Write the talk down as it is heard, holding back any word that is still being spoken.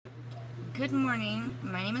Good morning.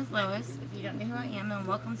 My name is Lois. If you don't know who I am, then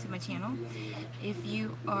welcome to my channel. If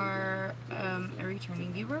you are a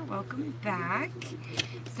returning viewer, welcome back.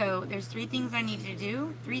 So there's three things I need to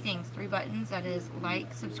do. Three things, three buttons. That is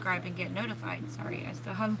like, subscribe, and get notified. Sorry, I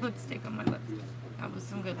still have lipstick on my lips. That was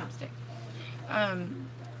some good lipstick.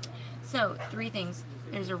 So three things.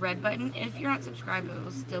 There's a red button. If you're not subscribed, it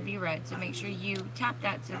will still be red. So make sure you tap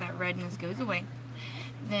that so that redness goes away.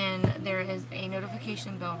 Then there is a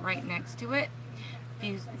notification bell right next to it. If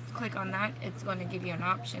you click on that, it's going to give you an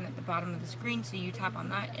option at the bottom of the screen, so you tap on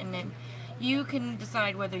that, and then you can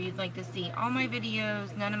decide whether you'd like to see all my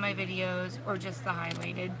videos, none of my videos, or just the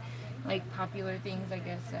highlighted, like popular things, I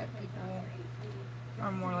guess, that people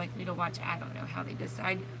are more likely to watch. I don't know how they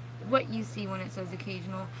decide what you see when it says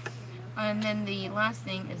occasional. And then the last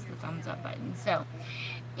thing is the thumbs up button. So,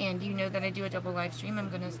 and you know that I do a double live stream. I'm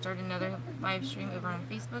going to start another live stream over on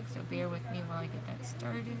Facebook, so bear with me while I get that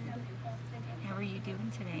started. How are you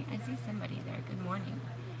doing today? I see somebody there. Good morning.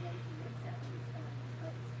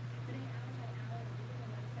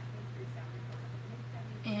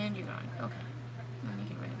 And you're gone. Okay. Let me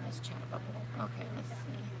get rid of this chat bubble. Okay, let's see.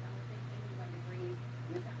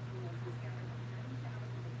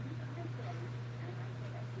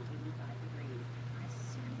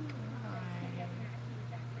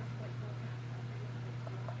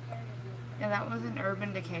 Yeah, that was an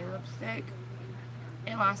Urban Decay lipstick.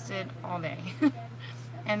 It lasted all day.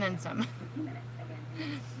 And then some.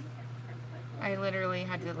 I literally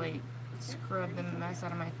had to like scrub the mess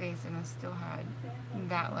out of my face, and I still had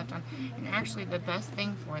that left on. And actually the best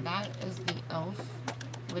thing for that is the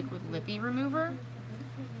e.l.f. liquid lippy remover.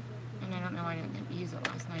 And I don't know why I didn't use it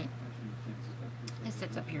last night. It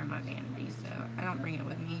sits up here in my vanity, so I don't bring it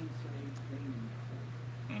with me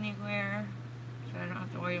anywhere, so I don't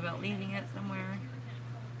have to worry about leaving it somewhere.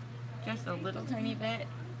 Just a little tiny bit,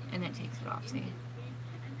 and it takes it off, see?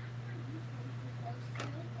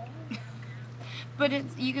 But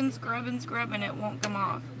it's, you can scrub and scrub and it won't come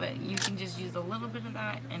off, but you can just use a little bit of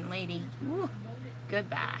that, and lady, woo,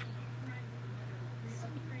 goodbye.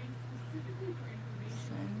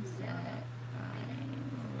 Sunset,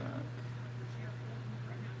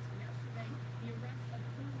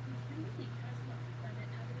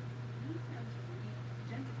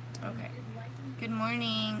 okay. Good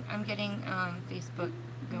morning. I'm getting Facebook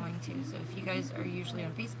going too, so if you guys are usually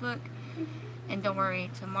on Facebook, and don't worry,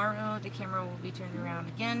 tomorrow the camera will be turned around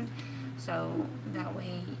again, so that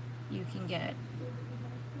way you can get...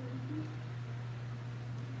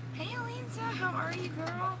 Hey Alinta, how are you,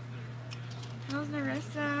 girl? How's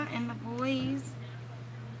Narissa and the boys?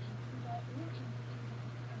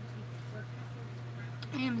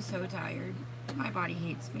 I am so tired. My body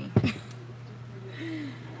hates me.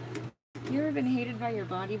 You ever been hated by your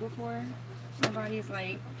body before? My body's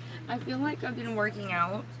like, I feel like I've been working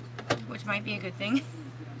out, which might be a good thing.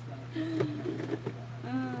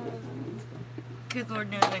 Because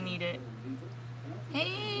Lord knows I need it.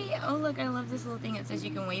 Hey! Oh look, I love this little thing. It says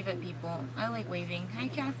you can wave at people. I like waving. Hi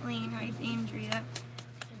Kathleen. Hi Andrea.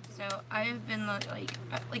 So I've been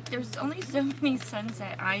like there's only so many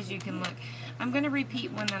sunset eyes you can look. I'm going to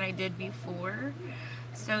repeat one that I did before.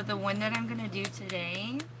 So the one that I'm going to do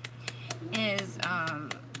today is,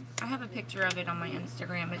 I have a picture of it on my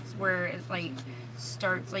Instagram. It's where it like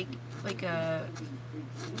starts like a,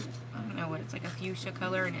 I don't know what, it's like a fuchsia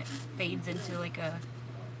color, and it fades into like a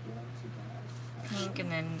pink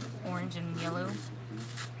and then orange and yellow.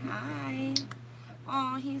 Hi.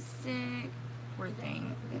 Aw, he's sick. Poor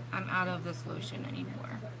thing. I'm out of this lotion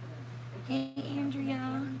anymore. Hey,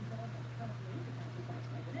 Andrea.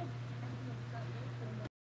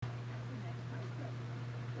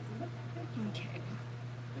 Okay.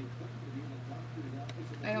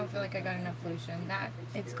 I don't feel like I got enough lotion.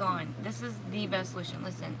 It's gone. This is the best lotion.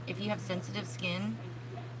 Listen, if you have sensitive skin,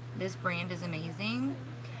 this brand is amazing.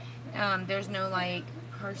 There's no like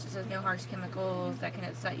harsh, it says no harsh chemicals that can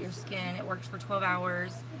upset your skin. It works for 12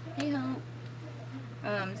 hours. Hey ho.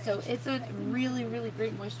 So it's a really, really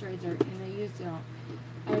great moisturizer, and I used it all.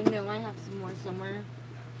 I know I have some more somewhere.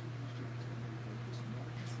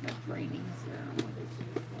 It's not raining, so what is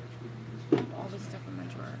this? All this stuff in my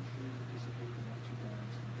drawer.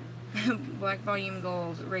 Black Volume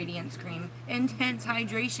Gold Radiance Cream. Intense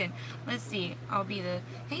Hydration. Let's see. I'll be the...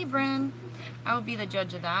 Hey, Bren. I'll be the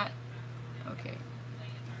judge of that. Okay.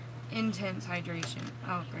 Intense Hydration.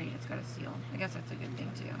 Oh, great. It's got a seal. I guess that's a good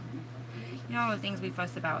thing, too. You know all the things we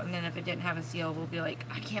fuss about, and then if it didn't have a seal, we'll be like,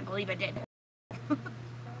 I can't believe it didn't. You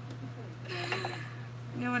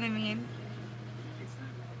know what I mean?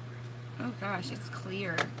 Oh, gosh. It's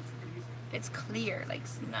clear. It's clear like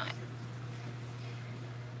snot.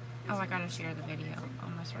 Oh, I gotta share the video.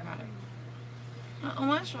 Almost forgot it. I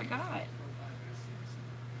almost forgot.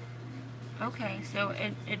 Okay, so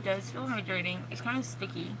it does feel hydrating. It's kind of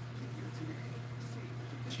sticky.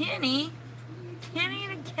 Kenny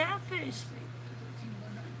the catfish.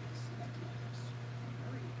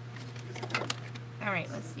 Alright,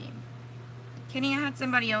 let's see. Kenny, I had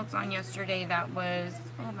somebody else on yesterday that was...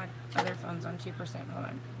 Oh, my other phone's on 2%. Hold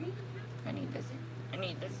on. I need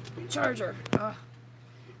this charger. Ugh.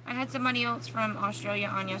 I had somebody else from Australia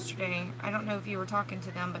on yesterday. I don't know if you were talking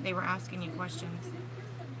to them, but they were asking you questions.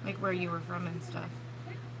 Like where you were from and stuff.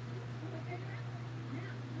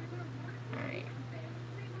 Alright.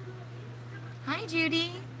 Hi,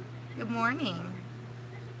 Judy. Good morning.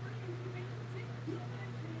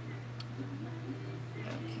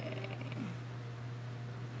 Okay.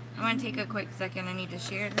 I'm going to take a quick second. I need to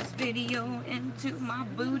share this video into my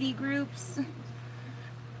booty groups.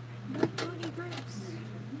 My booty groups.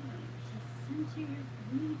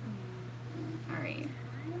 Alright.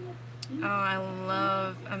 Oh, I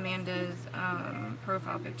love Amanda's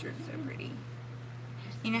profile picture. It's so pretty.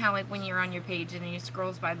 You know how like when you're on your page and then you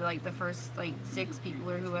scrolls by the first 6 people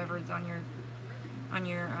or whoever's on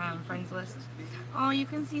your friends list. Oh, you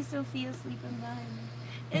can see Sophia sleeping down.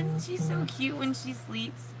 Isn't she so cute when she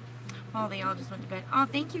sleeps? Oh, they all just went to bed. Oh,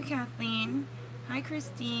 thank you, Kathleen. Hi,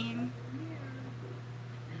 Christine.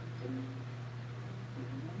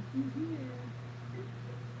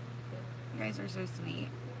 You guys are so sweet.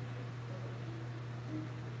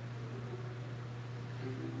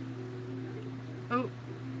 Oh.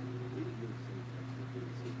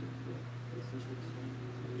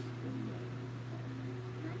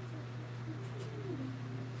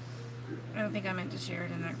 I don't think I meant to share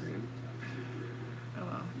it in that group. Oh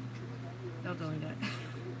well. They'll delete it.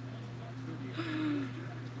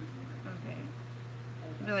 Okay.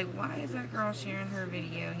 I'll be like, why is that girl sharing her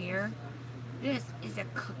video here? This is a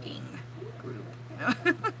cooking group. I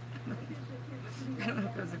don't know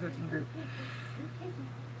if it was a cooking group.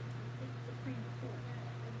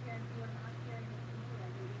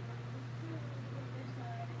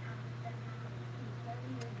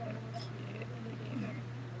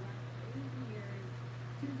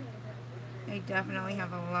 They definitely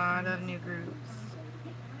have a lot of new groups.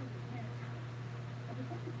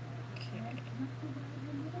 Okay.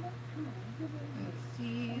 Let's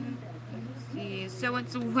see. So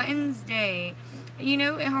it's Wednesday. You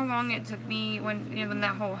know how long it took me when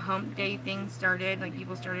that whole hump day thing started? Like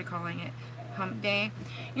people started calling it hump day.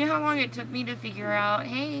 You know how long it took me to figure out,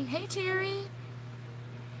 hey Terry?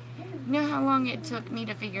 You know how long it took me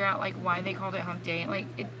to figure out like why they called it hump day? Like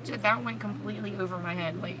that went completely over my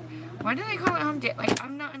head. Like, why do they call it hump day? Like,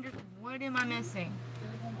 I'm not what am I missing?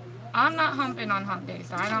 I'm not humping on hump day,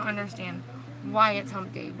 so I don't understand why it's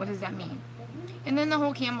hump day. What does that mean? And then the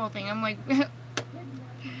whole camel thing, I'm like,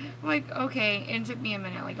 okay, it took me a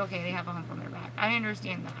minute. Like, okay, they have a hump on their back. I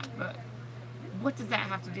understand that, but what does that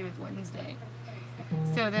have to do with Wednesday?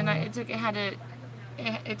 So then it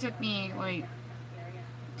took me like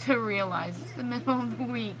to realize it's the middle of the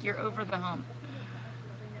week. You're over the hump.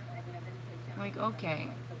 Like, okay.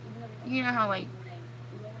 You know how, like,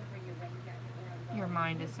 your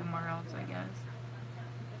mind is somewhere else, I guess.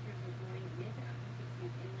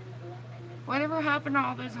 Whatever happened to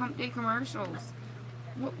all those hump day commercials?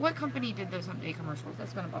 What company did those hump day commercials?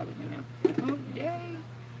 That's going to bother me now. Hump day.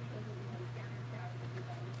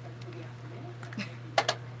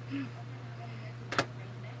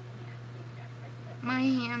 My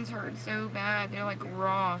hands hurt so bad. They're like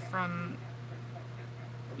raw from...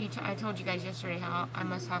 I told you guys yesterday how I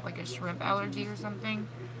must have like a shrimp allergy or something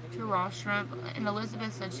to raw shrimp. And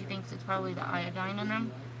Elizabeth said she thinks it's probably the iodine in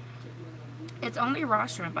them. It's only raw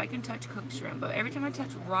shrimp. I can touch cooked shrimp. But every time I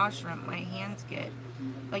touch raw shrimp, my hands get...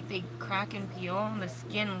 like they crack and peel. And the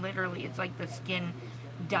skin literally... it's like the skin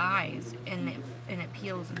dies and it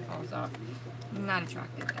peels and falls off. I'm not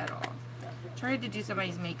attracted at all. Tried to do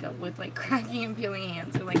somebody's makeup with like cracking and peeling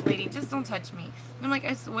hands. They're like, lady, just don't touch me. And I'm like,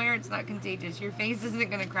 I swear it's not contagious. Your face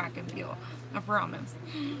isn't gonna crack and peel. I promise.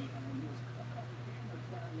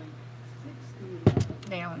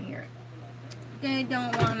 They don't hear it. They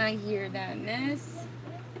don't wanna hear that mess.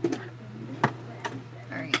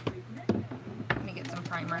 Alright. Let me get some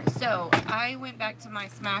primer. So I went back to my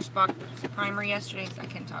Smashbox primer yesterday because I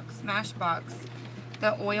can talk. Smashbox.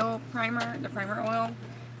 The oil primer, the primer oil.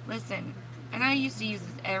 Listen. And I used to use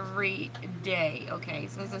this every day, okay?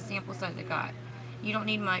 So this is a sample size I got. You don't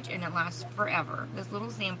need much, and it lasts forever. This little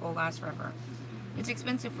sample lasts forever. It's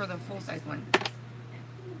expensive for the full-size one.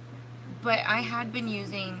 But I had been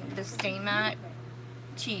using the Stay Matte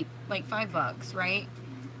cheap, like $5, right?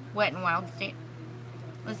 Wet n Wild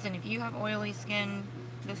Listen, if you have oily skin,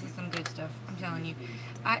 this is some good stuff. I'm telling you.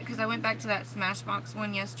 Because I went back to that Smashbox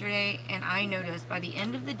one yesterday, and I noticed by the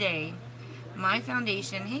end of the day, my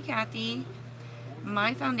foundation, hey Kathy,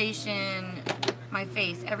 my foundation, my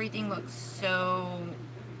face, everything looks so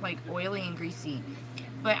like oily and greasy.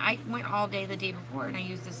 But I went all day the day before, and I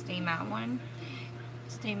used the Stay Matte one,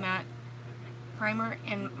 Stay Matte primer,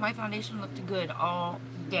 and my foundation looked good all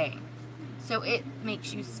day. So it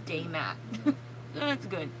makes you stay matte. That's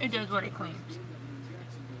good. It does what it claims.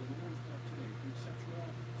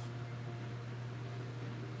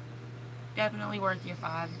 Definitely worth your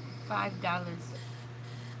 $5.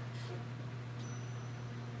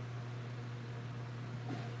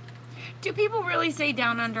 Do people really say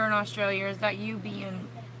down under in Australia? Is that you being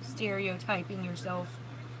stereotyping yourself?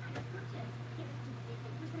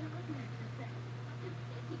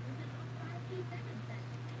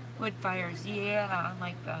 Wood fires, yeah, I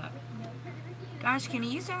like that. Gosh,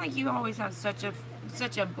 Kenny, you sound like you always have such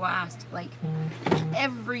a blast, like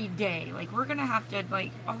every day. Like we're gonna have to,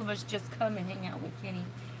 like, all of us just come and hang out with Kenny.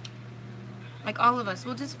 Like all of us,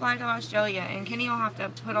 we'll just fly to Australia, and Kenny will have to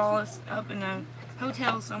put all us up in a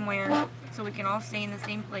hotel somewhere so we can all stay in the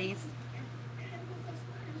same place.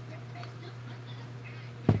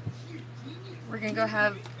 We're gonna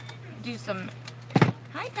go do some.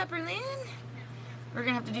 Hi, Pepperlyn. We're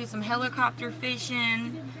gonna have to do some helicopter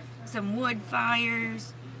fishing, some wood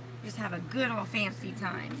fires, just have a good old fancy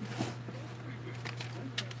time.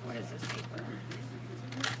 What is this paper?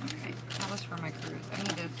 Okay, that was for my cruise. I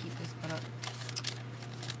need to keep this put up.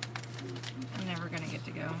 I'm never gonna get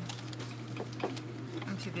to go.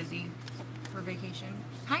 I'm too busy for vacation.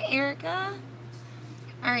 Hi, Erica.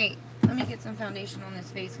 Alright, let me get some foundation on this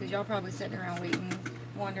face because y'all probably sitting around waiting,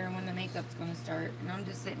 wondering when the makeup's gonna start. And I'm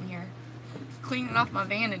just sitting here cleaning off my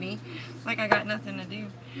vanity like I got nothing to do.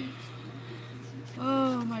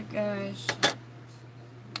 Oh my gosh.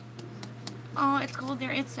 Oh, it's cold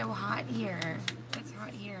there. It's so hot here. It's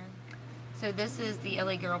hot here. So this is the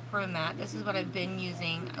LA Girl Pro Matte. This is what I've been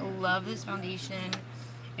using. I love this foundation.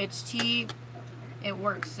 It's cheap. It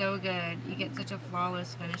works so good. You get such a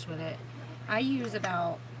flawless finish with it. I use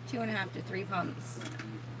about 2.5 to 3 pumps,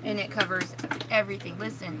 and it covers everything.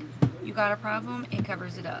 Listen, you got a problem, it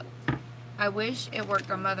covers it up. I wish it worked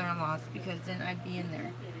on mother-in-law's because then I'd be in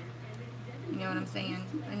there. You know what I'm saying?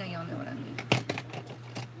 I know y'all know what I mean.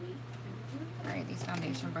 Alright, these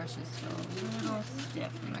foundation brushes feel a little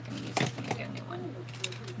stiff. I'm not going to use this. I'm going to get a new one.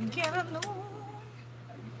 Get a new one.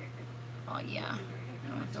 Oh, yeah.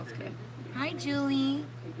 That one feels good. Hi, Julie.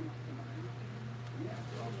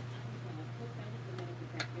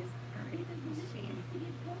 Alright, let's see.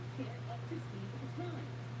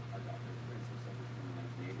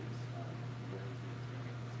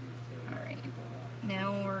 Alright,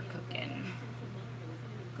 now we're cooking.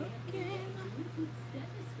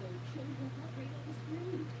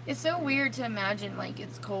 It's so weird to imagine like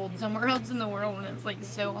it's cold somewhere else in the world and it's like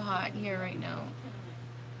so hot here right now.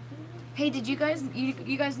 Hey, did you guys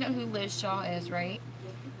know who Liz Shaw is, right?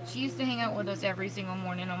 She used to hang out with us every single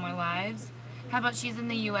morning on my lives. How about she's in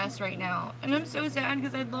the US right now? And I'm so sad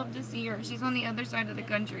because I'd love to see her. She's on the other side of the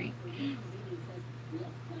country.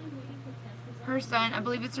 Her son, I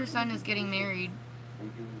believe it's her son, is getting married.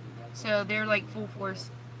 So they're like full force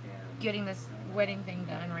getting this wedding thing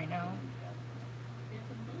done right now.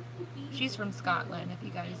 She's from Scotland, if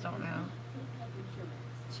you guys don't know.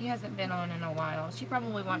 She hasn't been on in a while. She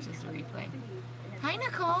probably watches the replay. Hi,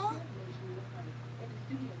 Nicole.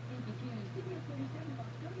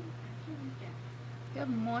 Good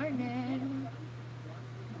morning.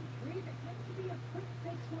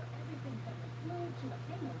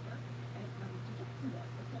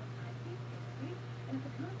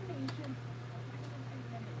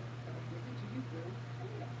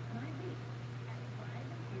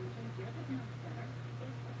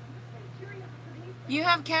 You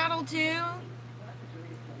have cattle too?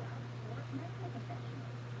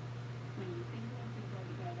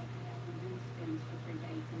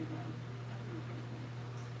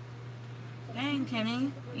 Dang,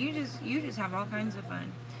 Kenny, you just have all kinds of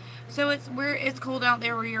fun. So it's cold out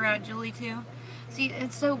there where you're at, Julie, too. See,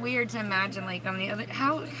 it's so weird to imagine like on the other.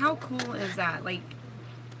 How cool is that? Like,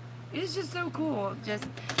 it's just so cool. Just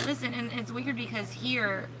listen, and it's weird because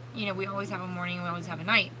here, you know, we always have a morning, we always have a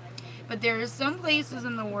night. But there's some places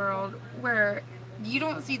in the world where you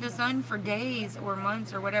don't see the sun for days or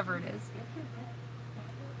months or whatever it is.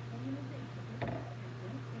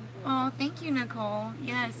 Oh, thank you, Nicole.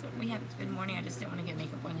 Yes, we have good morning. I just didn't want to get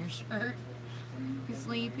makeup on your shirt. You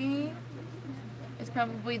sleepy? It's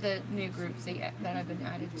probably the new groups that I've been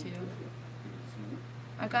added to.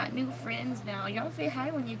 I got new friends now. Y'all say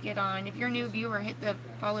hi when you get on. If you're a new viewer, hit the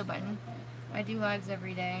follow button. I do lives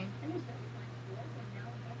every day.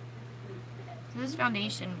 So this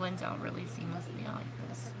foundation blends out really seamlessly. I like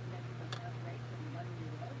this.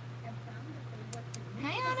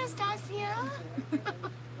 Hi, Anastasia.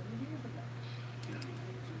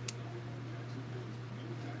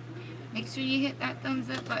 Make sure you hit that thumbs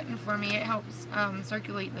up button for me. It helps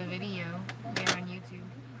circulate the video there on YouTube.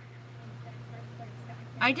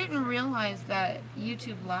 I didn't realize that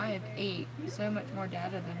YouTube Live ate so much more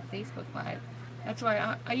data than Facebook Live. That's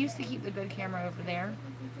why I used to keep the good camera over there.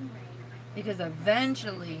 Because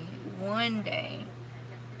eventually, one day,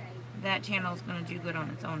 that channel is going to do good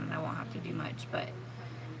on its own and I won't have to do much. But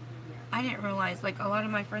I didn't realize, like, a lot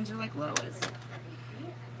of my friends are like, Lois,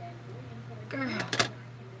 girl,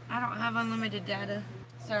 I don't have unlimited data.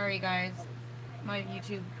 Sorry, guys. My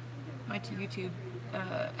YouTube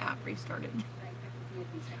app restarted.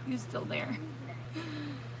 He's still there.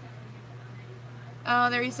 Oh,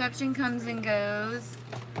 the reception comes and goes.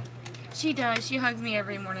 She does. She hugs me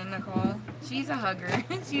every morning, Nicole. She's a hugger.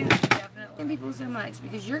 She's definitely people so much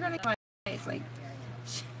because you're gonna find it's like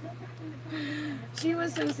she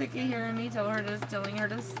was so sick of hearing me telling her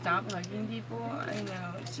to stop hugging people. I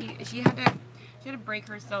know. She had to break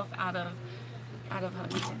herself out of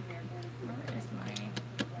hugging. Where is my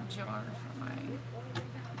jar for my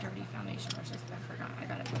dirty foundation brushes? I forgot. I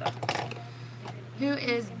got it put up. Who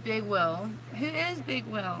is Big Will? Who is Big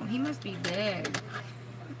Will? He must be big.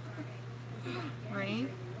 Right?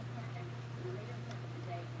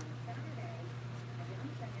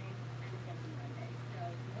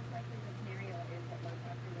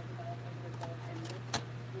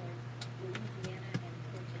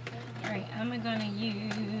 Alright, I'm gonna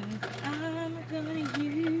use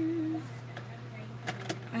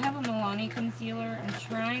I have a Milani concealer. I'm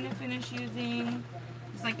trying to finish using,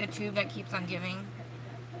 it's like the tube that keeps on giving.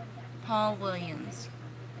 Paul Williams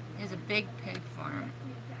is a big pig farm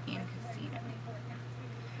in Casita.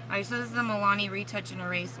 Alright, so this is the Milani Retouch and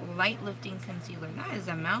Erase Light Lifting Concealer. That is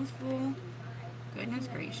a mouthful. Goodness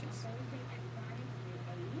gracious.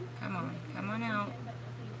 Come on out.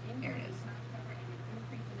 There it is.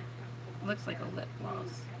 Looks like a lip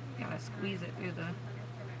gloss. Gotta squeeze it through the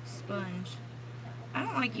sponge. I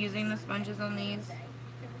don't like using the sponges on these.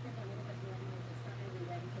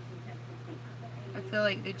 I feel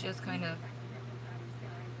like they just kind of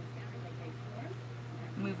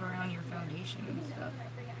move around your foundation and stuff.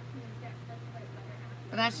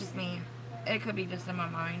 But that's just me. It could be just in my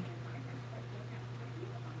mind.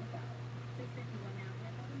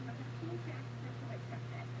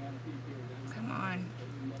 Come on.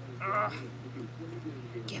 Ugh.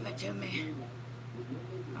 Give it to me.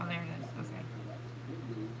 Oh, there it is. Okay.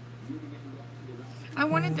 I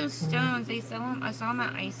wanted those stones. They sell them. I saw them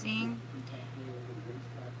at Icing.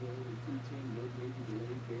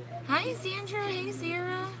 Hi, Sandra. Hey,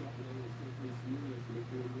 Sarah.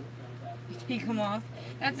 Take them off.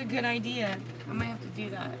 That's a good idea. I might have to do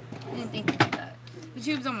that. I didn't think to do that. The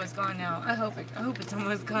tube's almost gone now. I hope it's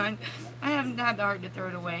almost gone. I haven't had the heart to throw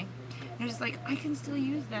it away. I'm just like, I can still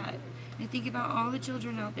use that. I think about all the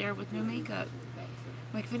children out there with no makeup.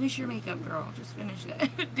 Like, finish your makeup, girl. Just finish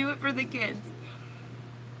it. Do it for the kids.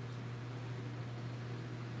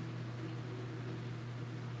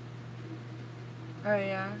 Oh,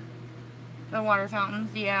 yeah. The water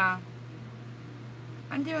fountains, yeah.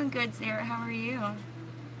 I'm doing good, Sarah. How are you?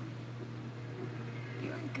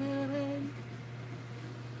 Doing good.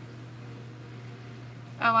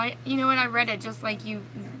 Oh, you know what? I read it just like you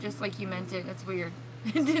meant it. That's weird.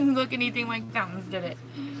 It didn't look anything like fountains, did it?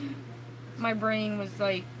 My brain was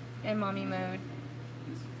like in mommy mode.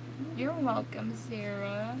 You're welcome,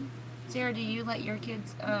 Sarah. Sarah, do you let your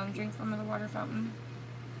kids drink from the water fountain?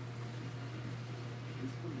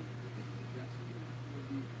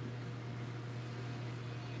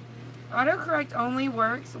 Autocorrect only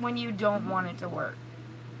works when you don't want it to work.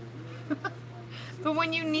 But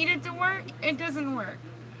when you need it to work, it doesn't work.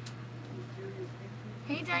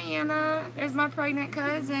 Hey, Diana. There's my pregnant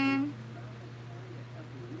cousin.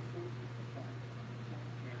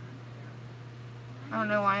 I don't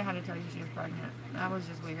know why I had to tell you she was pregnant. That was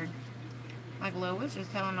just weird. Like, Lois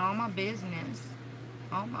just telling all my business.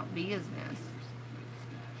 All my business.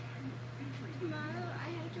 Tomorrow I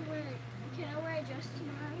have to wear, can I wear a dress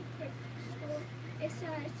tomorrow for school? It's a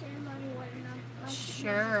ceremony wedding.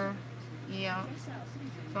 Sure. Yeah.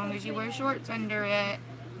 As long as you wear shorts under it.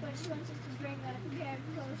 But she wants us to bring a pair of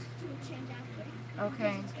clothes to change after.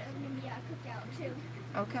 Okay. It's going to be a cookout too.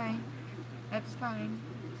 Okay. That's fine.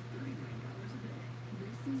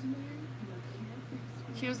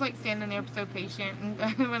 She was like standing there so patient, and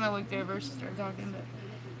when I looked over, she started talking. But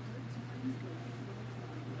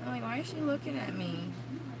I'm like, why is she looking at me?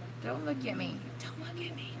 Don't look at me. Don't look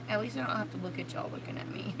at me. At least I don't have to look at y'all looking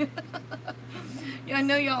at me. Yeah, I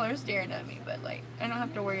know y'all are staring at me, but like, I don't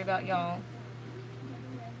have to worry about y'all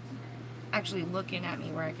actually looking at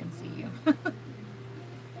me where I can see you.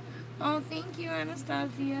 Oh, thank you,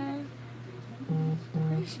 Anastasia.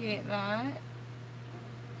 Appreciate that.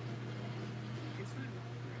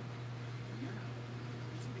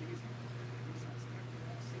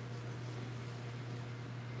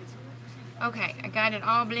 Okay, I got it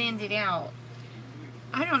all blended out.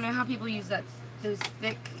 I don't know how people use those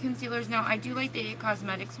thick concealers now. I do like the It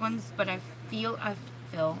Cosmetics ones, but I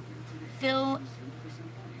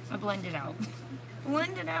blend it out.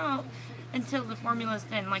 Blend it out until the formula's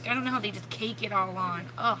thin. Like, I don't know how they just cake it all on.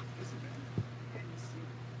 Ugh.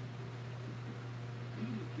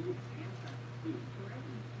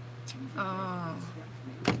 Oh.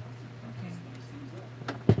 Okay.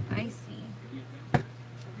 I see.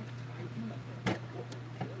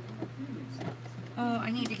 Oh,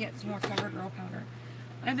 I need to get some more CoverGirl powder.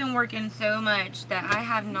 I've been working so much that I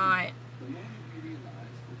have not...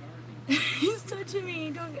 He's touching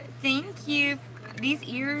me. Don't... Thank you. These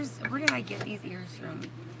ears... Where did I get these ears from?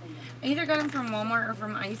 I either got them from Walmart or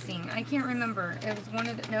from Icing. I can't remember. It was one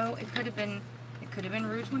of the... No, it could have been... It could have been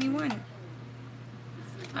Rue 21.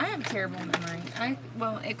 I have terrible memory.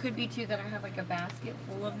 Well, it could be too that I have like a basket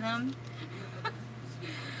full of them.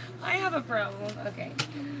 I have a problem. Okay.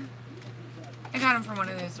 I got them from one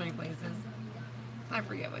of those 3 places. I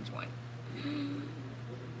forget which one.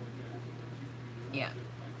 Yeah.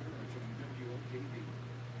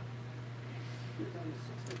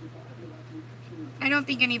 I don't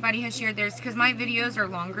think anybody has shared theirs because my videos are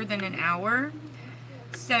longer than an hour.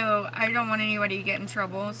 So I don't want anybody to get in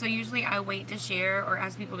trouble. So usually I wait to share or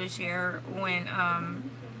ask people to share when I'm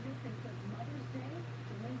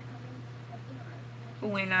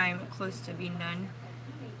close to being done.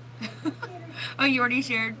 Oh, you already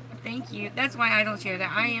shared? Thank you. That's why I don't share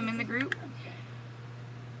that. I am in the group,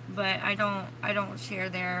 but I don't share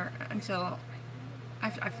there until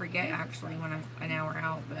I forget actually when I'm an hour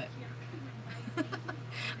out. But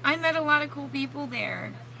I met a lot of cool people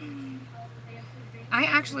there. I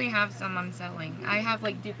actually have some I'm selling. I have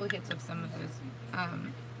like duplicates of some of those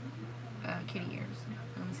kitty ears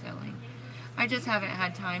I'm selling. I just haven't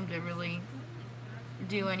had time to really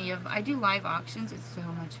do any of... I do live auctions. It's so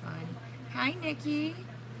much fun. Hi, Nikki.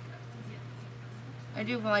 I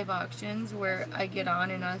do live auctions where I get on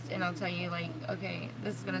and I'll tell you like, okay,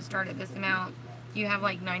 this is gonna start at this amount. You have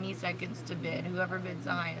like 90 seconds to bid. Whoever bids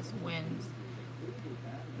the highest wins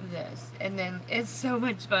this. And then it's so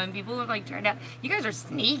much fun. People are like trying to... You guys are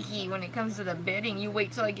sneaky when it comes to the bidding. You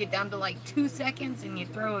wait till I get down to like 2 seconds and you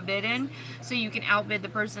throw a bid in so you can outbid the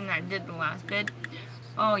person that did the last bid.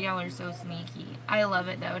 Oh, y'all are so sneaky. I love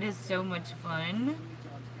it though. It is so much fun.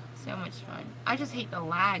 So much fun. I just hate the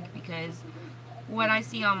lag because what I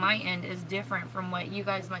see on my end is different from what you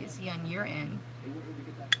guys might see on your end.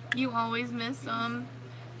 You always miss some.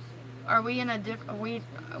 Are we in a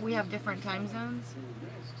we have different time zones?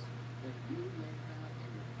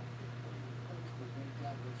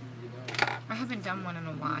 I haven't done one in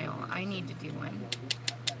a while. I need to do one.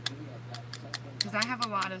 Because I have a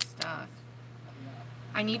lot of stuff.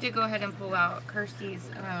 I need to go ahead and pull out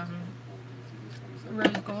Kirsty's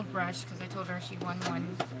rose gold brush because I told her she won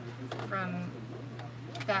one from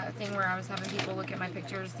that thing where I was having people look at my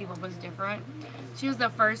pictures, see what was different. She was the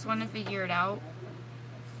first one to figure it out.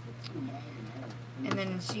 And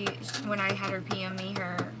then she when I had her PM me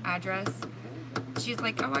her address, she's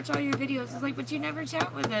like, I watch all your videos. I was like, but you never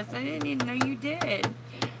chat with us. I didn't even know you did.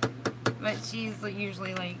 But she's like,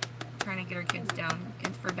 usually like trying to get her kids down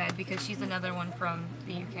and for bed because she's another one from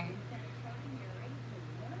the UK.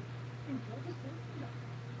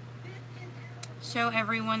 Show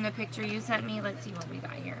everyone the picture you sent me. Let's see what we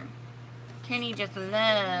got here. Kenny just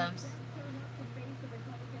loves.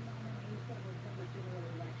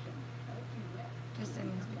 Just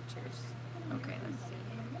send these pictures. Okay, let's see.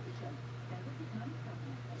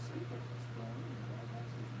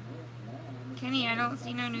 Kenny, I don't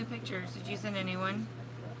see no new pictures. Did you send a new one?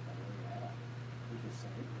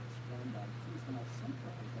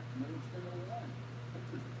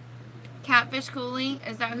 Catfish Cooley?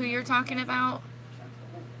 Is that who you're talking about?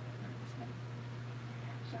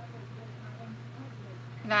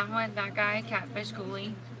 That one, that guy, Catfish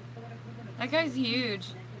Cooley. That guy's huge.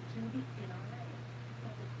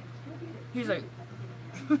 He's like...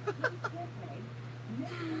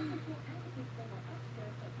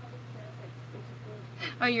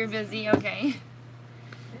 Oh, you're busy? Okay.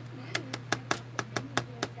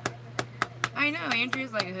 I know.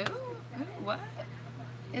 Andrew's like, who? Who? What?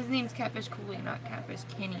 His name's Catfish Cooley, not Catfish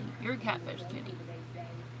Kenny. You're Catfish Kenny.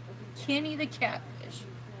 Kenny the Catfish.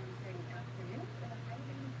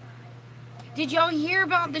 Did y'all hear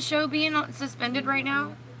about the show being suspended right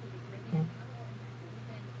now?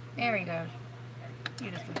 There he goes.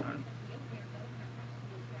 You just put on.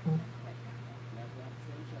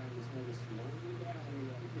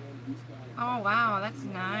 Oh, wow. That's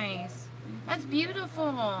nice. That's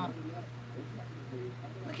beautiful.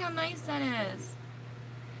 Look how nice that is.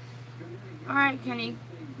 Alright, Kenny.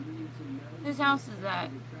 Whose house is that?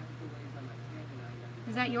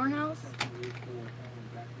 Is that your house?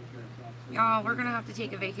 Y'all, we're gonna have to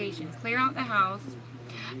take a vacation. Clear out the house.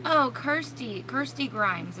 Oh, Kirsty. Kirsty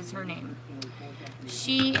Grimes is her name.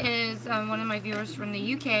 She is one of my viewers from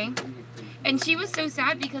the UK. And she was so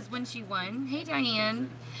sad because when she won, hey Diane,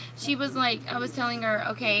 she was like, I was telling her,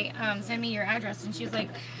 okay, send me your address. And she was like,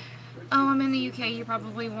 oh, I'm in the UK. You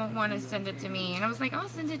probably won't want to send it to me. And I was like, I'll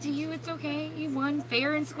send it to you. It's okay. You won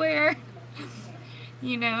fair and square.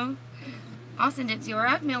 You know? I'll send it to her.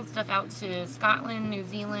 I've mailed stuff out to Scotland, New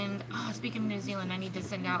Zealand. Oh, speaking of New Zealand, I need to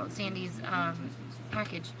send out Sandy's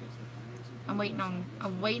package. I'm waiting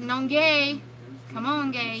on Gay. Come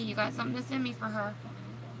on, Gay. You got something to send me for her.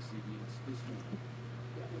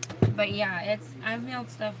 But yeah, I've mailed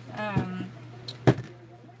stuff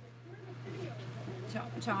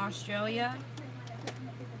to Australia.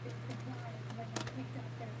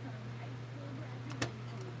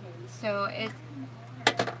 So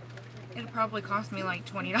it'll probably cost me like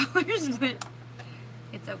 $20, but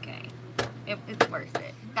it's okay. It's worth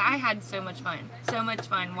it. I had so much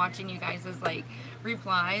fun watching you guys' like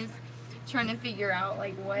replies, trying to figure out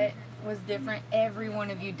like what was different. Every one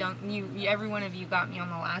of you got me on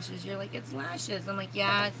the lashes. You're like, it's lashes. I'm like,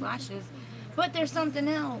 yeah, it's lashes, but there's something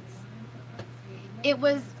else. It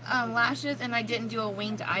was lashes, and I didn't do a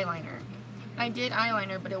winged eyeliner. I did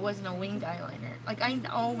eyeliner, but it wasn't a winged eyeliner. Like, I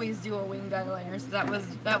always do a winged eyeliner, so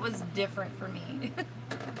that was different for me.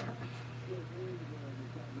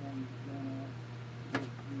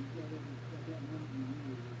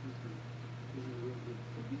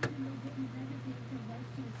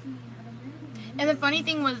 And the funny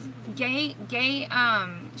thing was, Gay,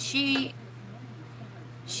 she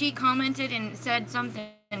commented and said something,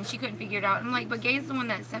 and she couldn't figure it out. I'm like, but Gay's the one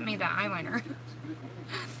that sent me the eyeliner.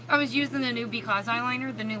 I was using the new Because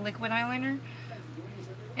eyeliner, the new liquid eyeliner.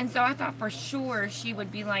 And so I thought for sure she would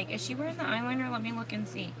be like, is she wearing the eyeliner? Let me look and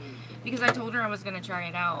see. Because I told her I was going to try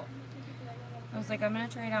it out. I was like, I'm going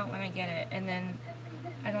to try it out when I get it. And then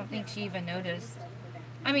I don't think she even noticed.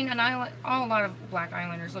 I mean, a lot of black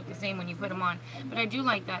eyeliners look the same when you put them on. But I do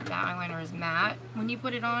like that eyeliner is matte when you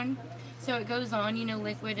put it on. So it goes on, you know,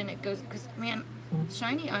 liquid, and it goes, because, man,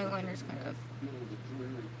 shiny eyeliners kind of,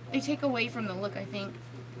 they take away from the look, I think.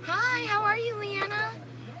 Hi, how are you, Leanna?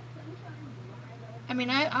 I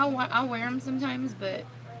mean, I'll wear them sometimes, but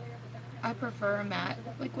I prefer a matte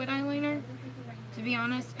liquid eyeliner, to be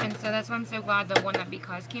honest. And so that's why I'm so glad the one that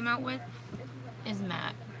Because came out with is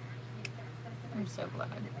matte. I'm so glad.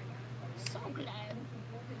 So glad.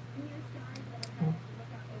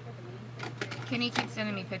 Kenny keeps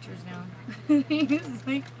sending me pictures now. He's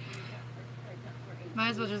like,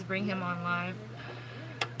 might as well just bring him on live.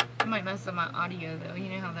 I might mess up my audio though. You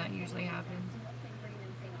know how that usually happens.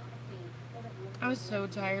 I was so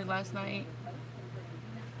tired last night.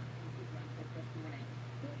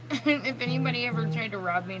 If anybody ever tried to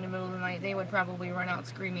rob me in the middle of the night, they would probably run out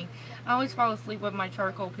screaming. I always fall asleep with my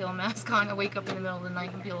charcoal peel mask on. I wake up in the middle of the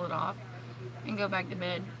night and peel it off and go back to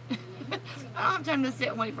bed. I don't have time to sit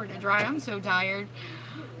and wait for it to dry. I'm so tired.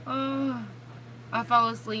 Oh, I fall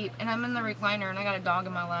asleep and I'm in the recliner and I got a dog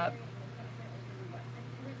in my lap.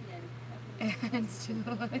 And so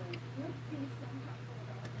like,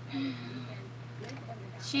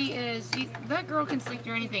 that girl can sleep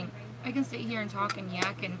through anything. I can sit here and talk and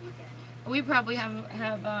yak, and we probably have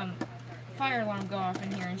fire alarm go off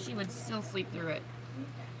in here, and she would still sleep through it.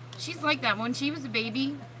 She's like that. When she was a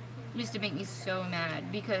baby, it used to make me so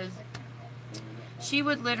mad because she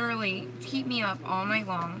would literally keep me up all night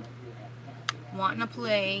long, wanting to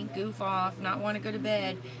play, goof off, not want to go to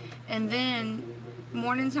bed, and then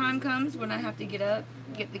morning time comes when I have to get up,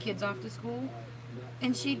 get the kids off to school.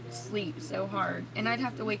 And she'd sleep so hard. And I'd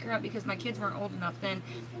have to wake her up because my kids weren't old enough then.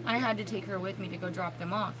 I had to take her with me to go drop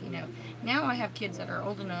them off, you know. Now I have kids that are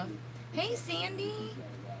old enough. Hey, Sandy.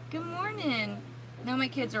 Good morning. Now my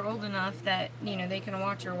kids are old enough that, you know, they can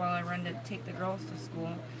watch her while I run to take the girls to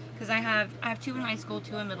school. Because I have 2 in high school,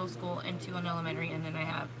 2 in middle school, and 2 in elementary, and then I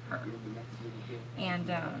have her. And,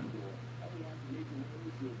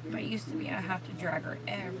 but it used to be I have to drag her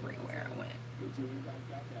everywhere I went.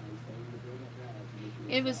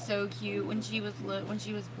 It was so cute when she was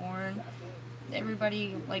born.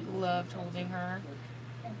 Everybody like loved holding her,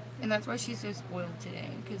 and that's why she's so spoiled today,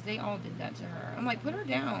 because they all did that to her. I'm like, put her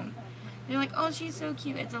down. They're like, oh, she's so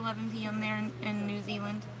cute. It's 11 p.m. there in New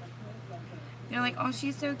Zealand. They're like, oh,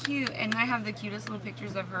 she's so cute, and I have the cutest little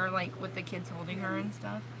pictures of her, like with the kids holding her and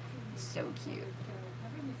stuff. So cute.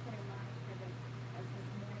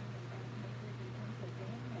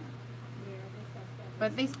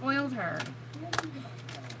 But they spoiled her.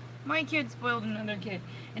 My kid spoiled another kid,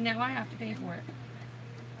 and now I have to pay for it.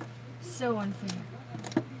 So unfair.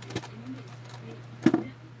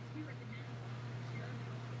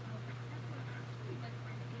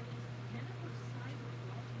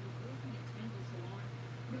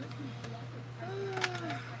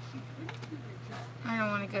 I don't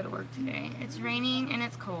want to go to work today. It's raining and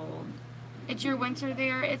it's cold. It's your winter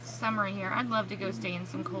there. It's summer here. I'd love to go stay in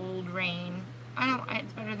some cold rain.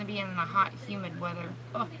 It's better than being in the hot, humid weather.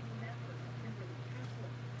 Oh.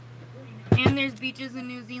 And there's beaches in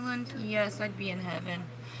New Zealand. Yes, I'd be in heaven.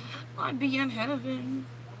 I'd be in heaven.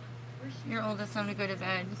 Your oldest son to go to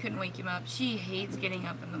bed. Couldn't wake him up. She hates getting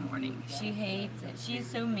up in the morning. She hates it. She's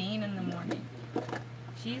so mean in the morning.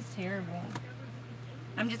 She's terrible.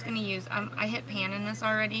 I'm just going to use, I hit pan in this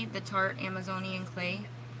already, the Tarte Amazonian clay.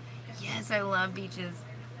 Yes, I love beaches.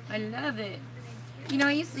 I love it. You know,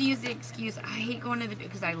 I used to use the excuse, I hate going to the beach,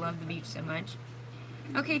 because I love the beach so much.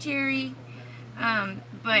 Okay, Cherry.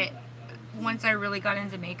 But once I really got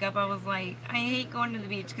into makeup, I was like, I hate going to the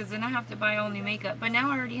beach, because then I have to buy all new makeup. But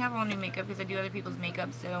now I already have all new makeup, because I do other people's makeup,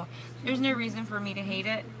 so there's no reason for me to hate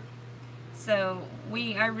it. So,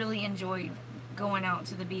 I really enjoyed going out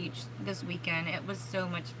to the beach this weekend. It was so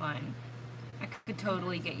much fun. I could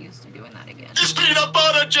totally get used to doing that again. It's peanut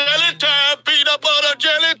butter jelly time, peanut butter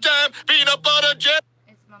jelly time, peanut butter jelly.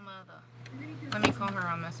 It's my mother. Let me call her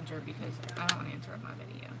on Messenger because I don't want to interrupt my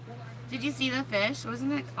video. Did you see the fish?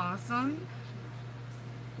 Wasn't it awesome?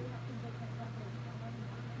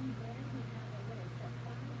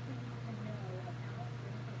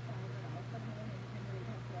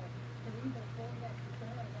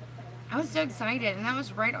 I was so excited, and that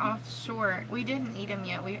was right offshore. We didn't eat him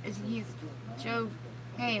yet. He's Joe.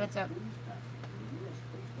 Hey, what's up?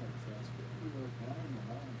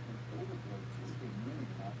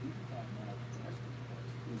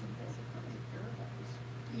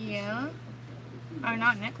 Yeah. Or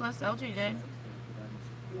not Nicholas. LJ did.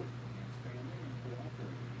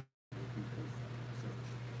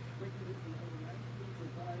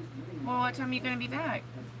 Well, what time are you gonna be back?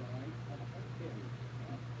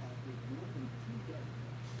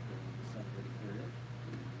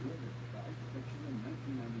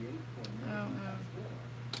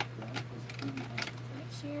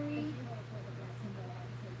 Sherry.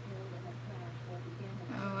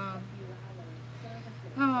 Oh,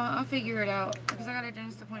 I'll figure it out, because I got a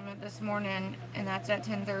dentist appointment this morning, and that's at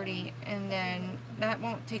 10:30, and then that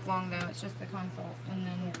won't take long though. It's just the consult, and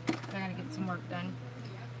then I gotta get some work done,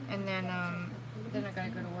 and then I gotta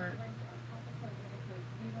go to work.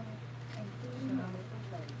 So,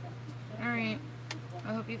 all right.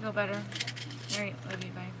 I hope you feel better. All right, love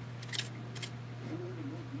you. Bye.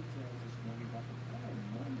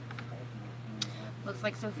 Looks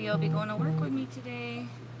like Sophia will be going to work with me today.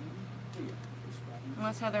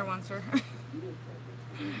 Unless Heather wants her.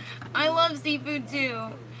 I love seafood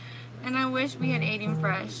too. And I wish we had ate him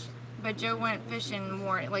fresh. But Joe went fishing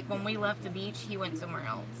more. Like when we left the beach, he went somewhere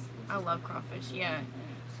else. I love crawfish, yeah.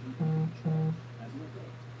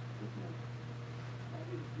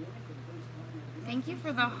 Thank you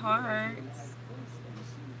for the hearts.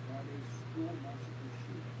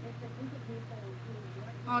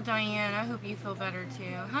 Oh, Diane, I hope you feel better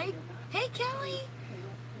too. Hi. Hey, Kelly.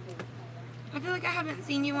 I feel like I haven't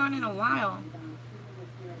seen you on in a while.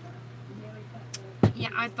 Yeah,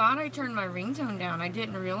 I thought I turned my ringtone down. I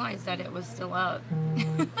didn't realize that it was still up.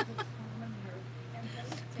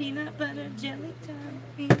 Peanut butter jelly time.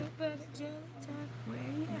 Peanut butter jelly time. Where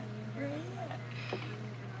you at? Where you at?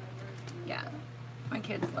 Yeah, my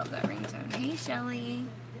kids love that ringtone. Hey, Shelly.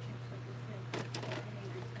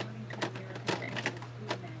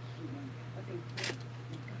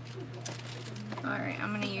 Alright, I'm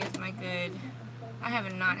going to use my good... I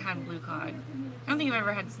have not had blue cod. I don't think I've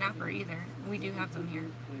ever had snapper either. We do have them here.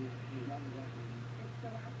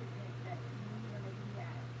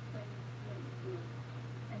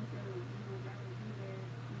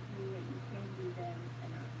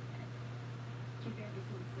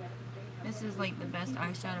 This is like the best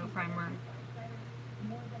eyeshadow primer.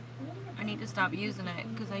 I need to stop using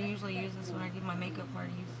it because I usually use this when I do my makeup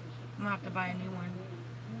parties. I'm going to have to buy a new one.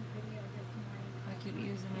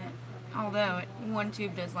 using it. Although, one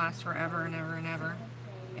tube does last forever and ever and ever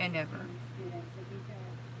and ever.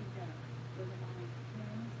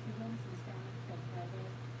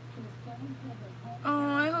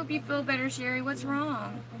 Oh, I hope you feel better, Sherry. What's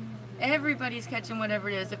wrong? Everybody's catching whatever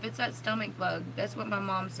it is. If it's that stomach bug, that's what my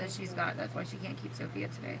mom says she's got. That's why she can't keep Sophia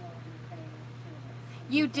today.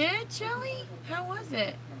 You did, Shelly? How was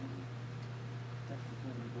it?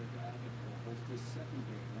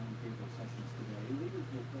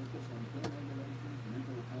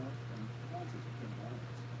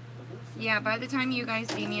 Yeah, by the time you guys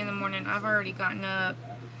see me in the morning, I've already gotten up,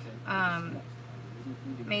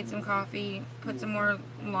 made some coffee, put some more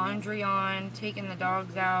laundry on, taken the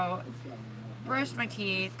dogs out, brushed my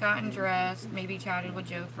teeth, gotten dressed, maybe chatted with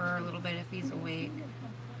Joe for a little bit if he's awake.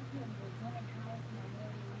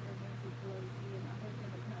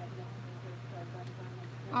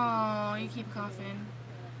 Oh, you keep coughing.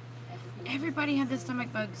 Everybody had the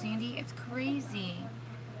stomach bug, Sandy. It's crazy.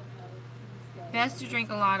 Best to drink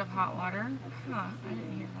a lot of hot water. Huh, I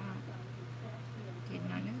didn't hear that. Did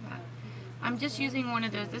not know that. I'm just using one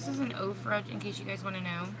of those. This is an Ofra, in case you guys want to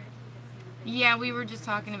know. Yeah, we were just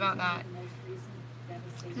talking about that.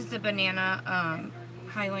 This is a banana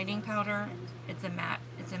highlighting powder. It's a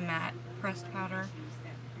matte pressed powder.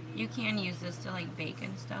 You can use this to like bake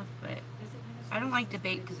and stuff, but I don't like to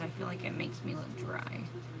bake because I feel like it makes me look dry.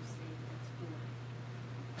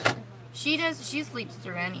 She sleeps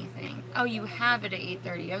through anything. Oh, you have it at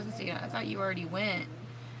 8:30. I was gonna say, I thought you already went.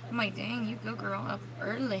 I'm like, dang, you go girl up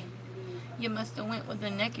early. You must have went with a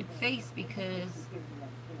naked face because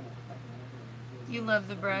you love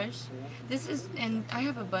the brush. This is, and I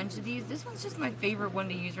have a bunch of these. This one's just my favorite one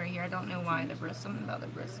to use right here. I don't know why, something about the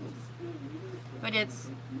bristles. But it's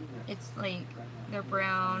like, they're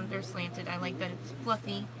brown, they're slanted. I like that it's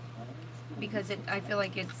fluffy because I feel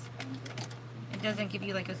like it doesn't give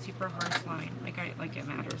you like a super harsh line. Like it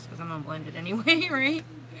matters because I'm gonna blend it anyway, right?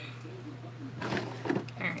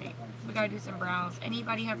 Alright, we gotta do some brows.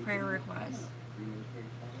 Anybody have prayer requests?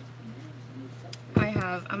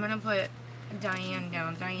 I'm gonna put Diane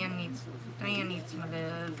down. Diane needs some of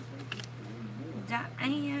this.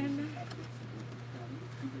 Diane.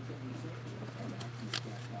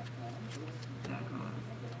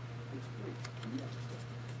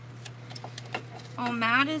 Oh,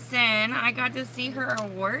 Madison, I got to see her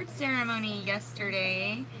award ceremony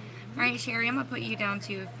yesterday. Alright, Sherry, I'm going to put you down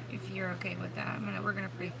too if you're okay with that. We're going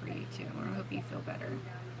to pray for you too. I hope you feel better.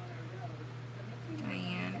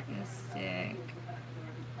 Diane is sick.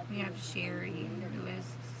 We have Sherry, who is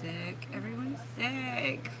sick. Everyone's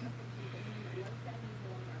sick.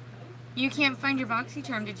 You can't find your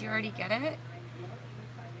BoxyCharm. Did you already get it?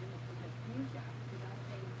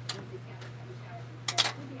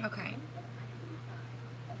 Okay.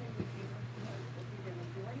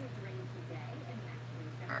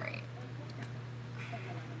 Alright.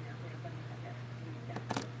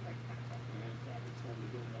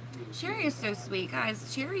 Sherry is so sweet,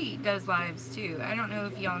 guys. Sherry does lives too. I don't know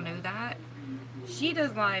if y'all know that. She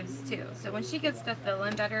does lives too. So when she gets to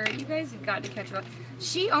feeling better, you guys have got to catch her up.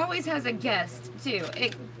 She always has a guest too.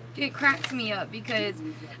 It cracks me up because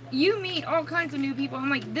you meet all kinds of new people. I'm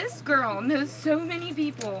like, this girl knows so many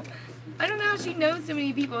people. I don't know how she knows so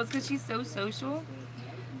many people. It's because she's so social.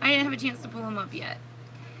 I didn't have a chance to pull them up yet.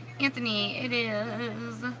 Anthony, it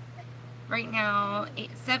is right now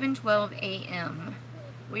 7:12 a.m.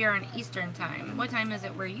 We are in Eastern time. What time is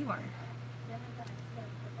it where you are?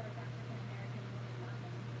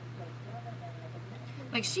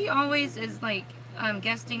 Like, she always is like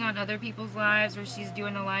guesting on other people's lives, or she's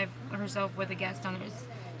doing a live herself with a guest on it.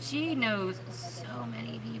 She knows so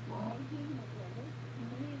many people.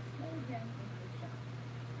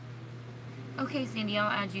 Okay, Sandy,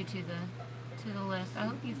 I'll add you to the list. I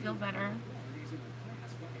hope you feel better.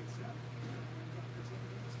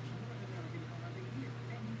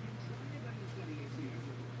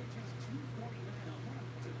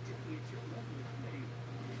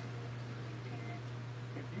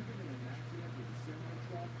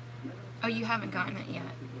 Oh, you haven't gotten it yet.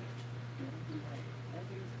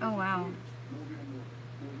 Oh, wow.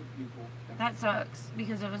 That sucks,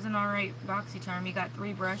 because it was an alright BoxyCharm. You got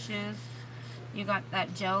 3 brushes. You got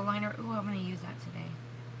that gel liner. Ooh, I'm going to use that today.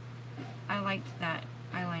 I liked that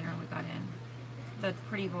eyeliner we got in. The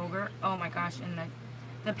Pretty Vulgar. Oh my gosh, and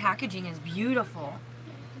the packaging is beautiful.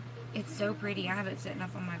 It's so pretty. I have it sitting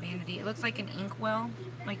up on my vanity. It looks like an inkwell,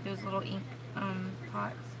 like those little ink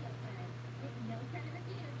pots.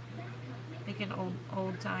 Like an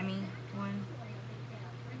old-timey one.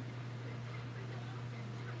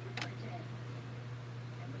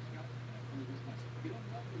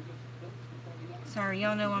 Sorry,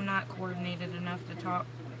 y'all know I'm not coordinated enough to talk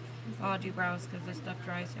while I do brows because this stuff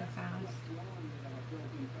dries so fast.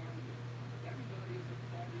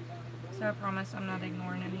 So I promise I'm not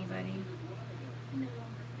ignoring anybody.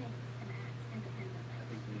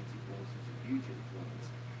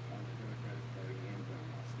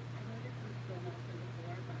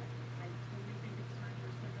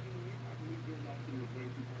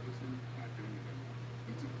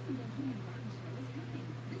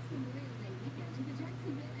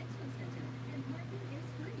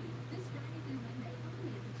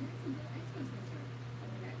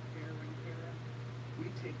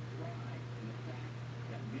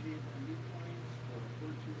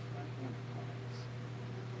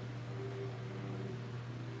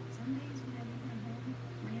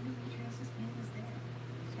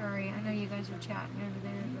 Sorry, I know you guys are chatting over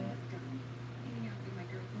there, but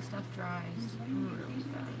the stuff dries really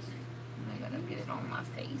fast. I gotta get it on my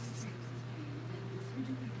face.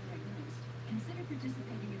 Consider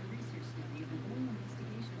participating in a research study of an oral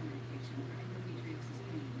investigational medication for endometriosis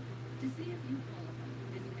pain. To see if you qualify,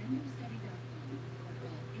 visit endostudy.com or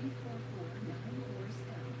call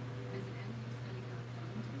 844-94-STUDY. Visit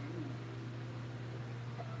endostudy.com to learn more.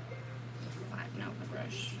 Flatten out the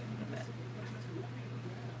brush a bit.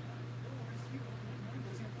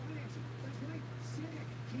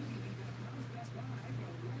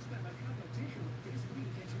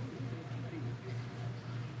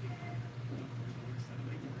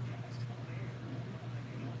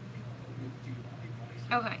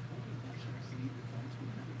 Okay.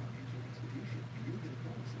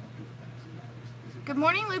 Good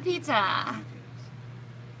morning, Lupita.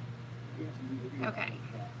 Okay.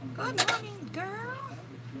 Good morning, girl.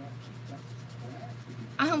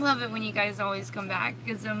 I love it when you guys always come back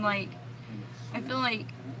because I'm like, I feel like,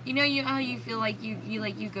 you know, how you feel like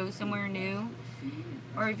you go somewhere new,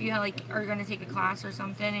 or if you like are going to take a class or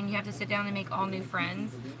something and you have to sit down and make all new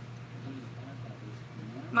friends.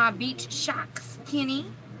 My beach shocks, Kenny.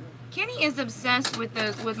 Kenny is obsessed with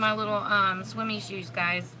with my little swimmy shoes,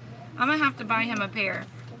 guys. I'm gonna have to buy him a pair.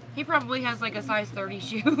 He probably has like a size 30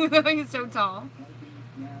 shoe. He's so tall.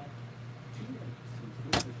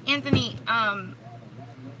 Anthony,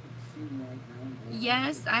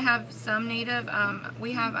 yes, I have some native. I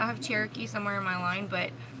have Cherokee somewhere in my line,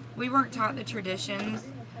 but we weren't taught the traditions.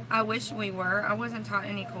 I wish we were. I wasn't taught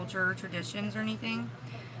any culture or traditions or anything.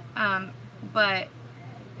 But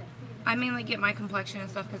I mainly get my complexion and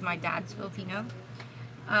stuff because my dad's Filipino.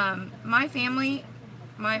 My family,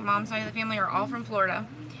 my mom's side of the family are all from Florida.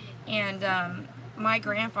 And my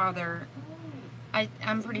grandfather,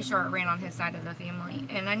 I'm pretty sure it ran on his side of the family.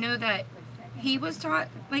 And I know that he was taught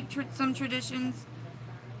like some traditions,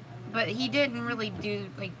 but he didn't really do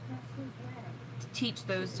like teach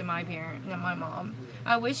those to my parent and my mom.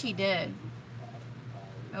 I wish he did.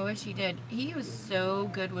 I wish he did. He was so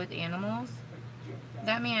good with animals.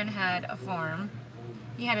 That man had a farm.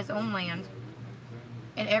 He had his own land.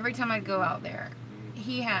 And every time I'd go out there,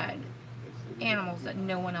 he had animals that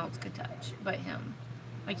no one else could touch but him.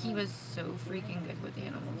 Like, he was so freaking good with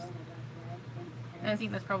animals. And I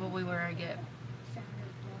think that's probably where I get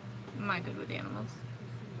my good with animals.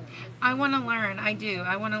 I want to learn. I do.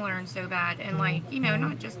 I want to learn so bad. And, like, you know,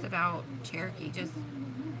 not just about Cherokee, just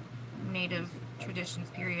native traditions,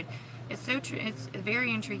 period. It's so it's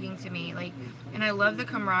very intriguing to me. Like, and I love the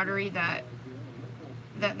camaraderie that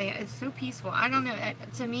it's so peaceful. I don't know.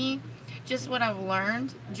 To me, just what I've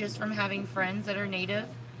learned just from having friends that are native,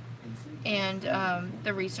 and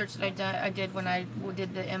the research that I did when I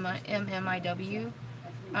did the MMIW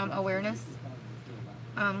awareness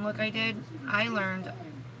look I learned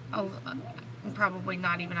probably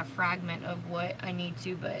not even a fragment of what I need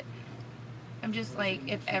to, but I'm just like,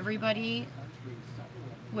 if everybody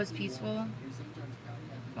was peaceful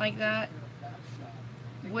like that,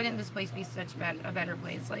 wouldn't this place be such a better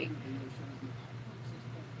place? Like,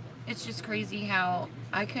 it's just crazy how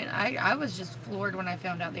I was just floored when I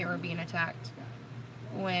found out they were being attacked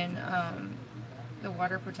when the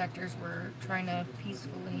water protectors were trying to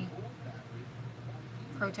peacefully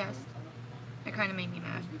protest. It kind of made me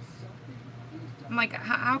mad. I'm like,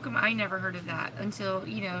 how come I never heard of that until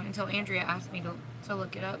Andrea asked me to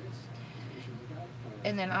look it up.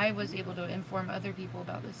 And then I was able to inform other people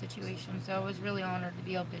about the situation. So I was really honored to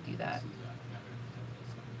be able to do that.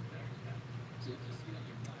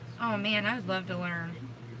 Oh man, I'd love to learn.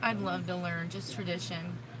 I'd love to learn just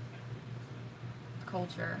tradition,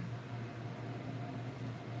 culture.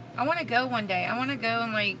 I want to go one day. I want to go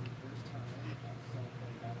and like...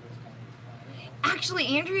 Actually,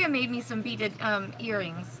 Andrea made me some beaded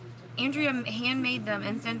earrings. Andrea handmade them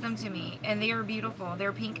and sent them to me, and they are beautiful.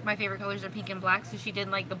 They're pink. My favorite colors are pink and black, so she did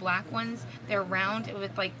like the black ones. They're round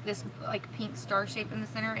with like this like pink star shape in the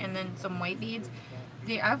center, and then some white beads.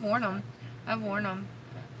 I've worn them. I've worn them.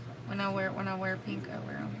 When I wear pink, I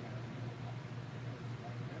wear them.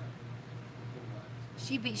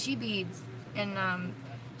 She beads, and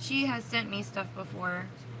she has sent me stuff before.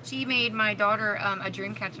 She made my daughter a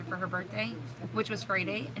dream catcher for her birthday, which was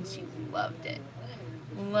Friday, and she loved it.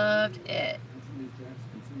 Loved it.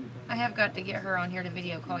 I have got to get her on here to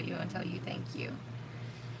video call you and tell you thank you.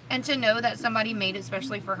 And to know that somebody made it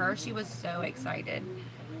especially for her, she was so excited.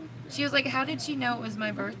 She was like, how did she know it was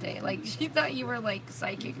my birthday? Like, she thought you were like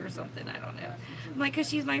psychic or something. I don't know. I'm like, because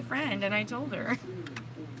she's my friend, and I told her.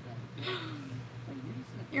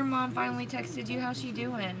 Your mom finally texted you. How's she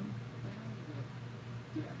doing?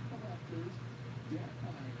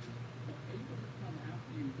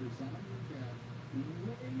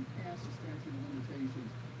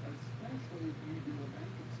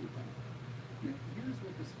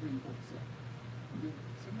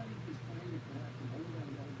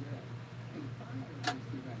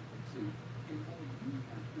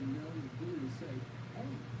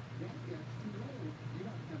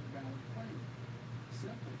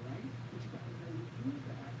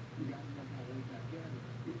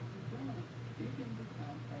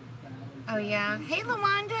 Oh yeah. Hey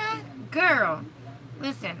LaWanda, girl.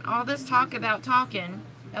 Listen, all this talk about talking,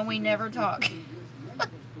 and we never talk.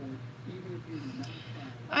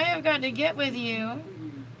 I have got to get with you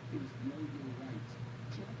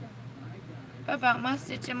about my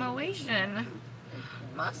situation.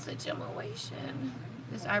 My situation.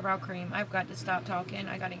 This eyebrow cream, I've got to stop talking.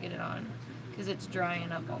 I got to get it on because it's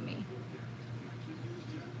drying up on me.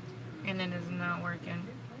 And it is not working.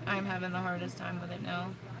 I'm having the hardest time with it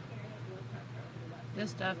now.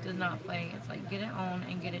 This stuff does not play. It's like, get it on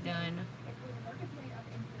and get it done.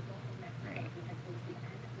 Right.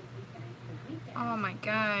 Oh my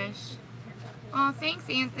gosh. Oh, thanks,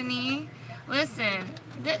 Anthony. Listen,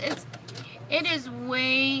 it is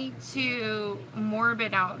way too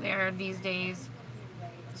morbid out there these days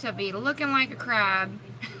to be looking like a crab.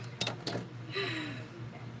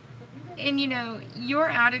 And you know, your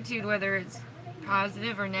attitude, whether it's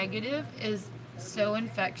positive or negative, is so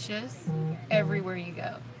infectious everywhere you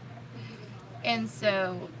go. And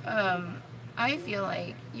so I feel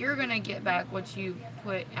like you're gonna get back what you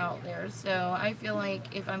put out there. So I feel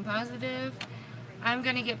like if I'm positive, I'm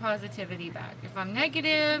gonna get positivity back. If I'm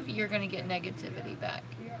negative, you're gonna get negativity back.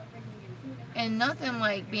 And nothing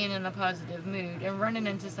like being in a positive mood and running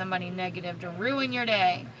into somebody negative to ruin your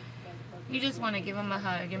day. You just want to give them a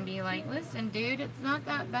hug and be like, listen dude, it's not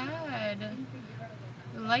that bad.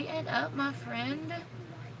 Lighten up, my friend.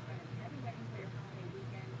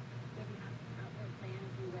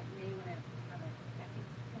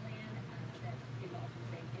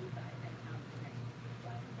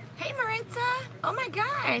 Hey, Maritza. Oh my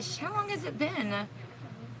gosh. How long has it been?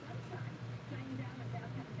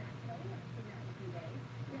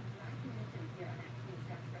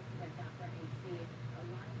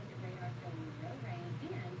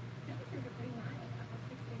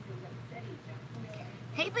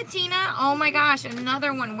 Hey, Bettina. Oh my gosh,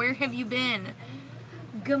 another one. Where have you been?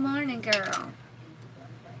 Good morning, girl.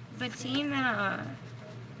 Bettina,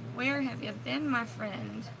 where have you been, my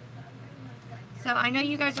friend? So I know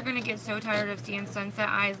you guys are going to get so tired of seeing Sunset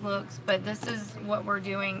Eyes looks, but this is what we're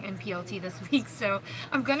doing in PLT this week. So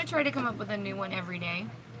I'm going to try to come up with a new one every day.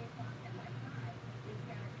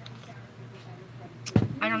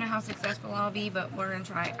 I don't know how successful I'll be, but we're going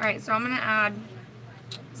to try. All right, so I'm going to add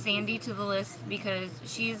Sandy to the list because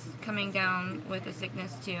she's coming down with a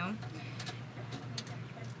sickness too.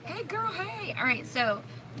 Hey girl, hey. All right, so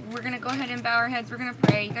we're gonna go ahead and bow our heads. We're gonna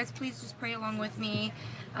pray. You guys, please just pray along with me.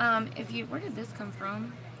 Where did this come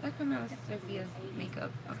from? That came out of Sophia's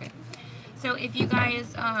makeup. Okay. So if you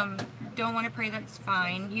guys don't want to pray, that's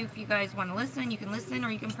fine. If you guys want to listen, you can listen, or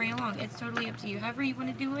you can pray along. It's totally up to you, however you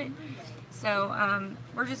want to do it. So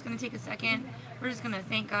we're just gonna take a second. We're just gonna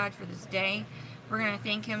thank God for this day. We're going to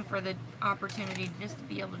thank him for the opportunity just to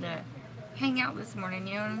be able to hang out this morning,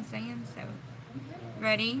 you know what I'm saying? So,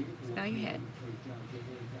 ready? Just bow your head.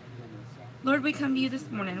 Lord, we come to you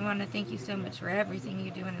this morning. I want to thank you so much for everything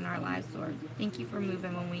you're doing in our lives, Lord. Thank you for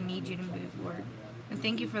moving when we need you to move, Lord. And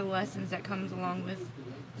thank you for the lessons that comes along with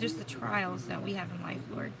just the trials that we have in life,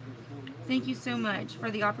 Lord. Thank you so much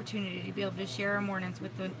for the opportunity to be able to share our mornings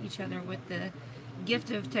with each other with the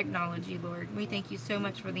gift of technology, Lord. We thank you so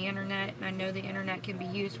much for the internet, and I know the internet can be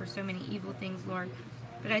used for so many evil things, Lord,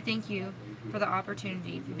 but I thank you for the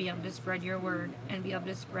opportunity to be able to spread your word and be able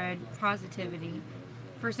to spread positivity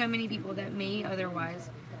for so many people that may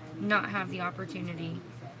otherwise not have the opportunity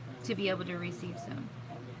to be able to receive some.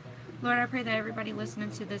 Lord, I pray that everybody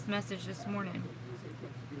listening to this message this morning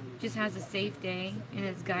just has a safe day and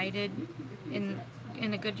is guided in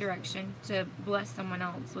a good direction to bless someone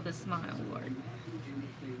else with a smile, Lord.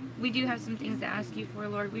 We do have some things to ask you for,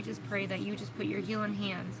 Lord. We just pray that you just put your healing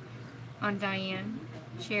hands on Diane,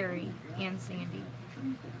 Sherry, and Sandy.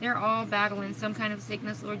 They're all battling some kind of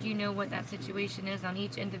sickness, Lord. You know what that situation is on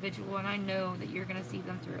each individual, and I know that you're going to see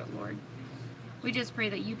them through it, Lord. We just pray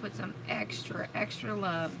that you put some extra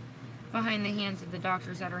love behind the hands of the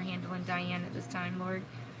doctors that are handling Diane at this time, Lord.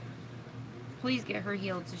 Please get her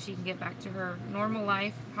healed so she can get back to her normal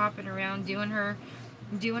life, hopping around, doing her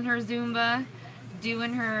Zumba,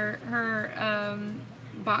 doing her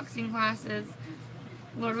boxing classes.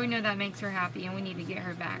 Lord, we know that makes her happy, and we need to get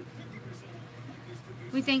her back.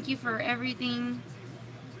 We thank you for everything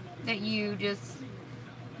that you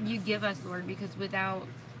give us, Lord, because without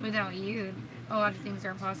you, a lot of things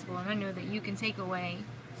aren't possible. And I know that you can take away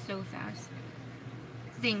so fast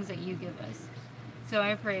things that you give us. So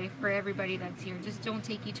I pray for everybody that's here, just don't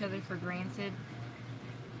take each other for granted.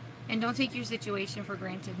 And don't take your situation for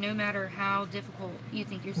granted, no matter how difficult you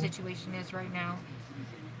think your situation is right now.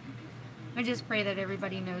 I just pray that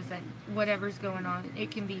everybody knows that whatever's going on,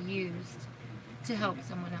 it can be used to help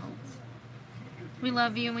someone else. We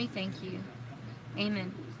love you and we thank you.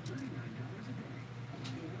 Amen.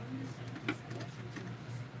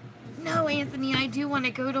 No, Anthony, I do want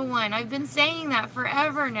to go to one. I've been saying that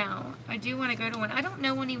forever now. I do want to go to one. I don't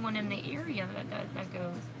know anyone in the area that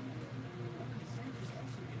goes.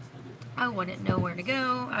 I wouldn't know where to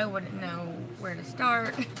go. I wouldn't know where to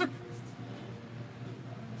start.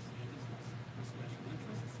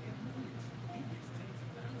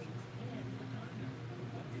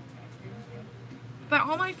 But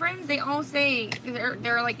all my friends, they all say,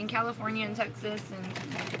 they're like in California and Texas and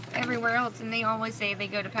everywhere else, and they always say they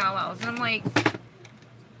go to powwows. And I'm like,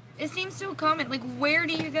 it seems so common. Like, where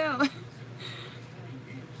do you go?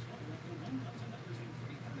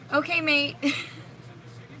 Okay, mate.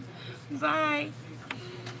 Bye.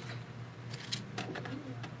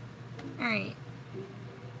 Alright.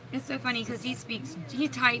 It's so funny because he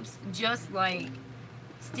types just like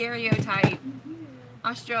stereotype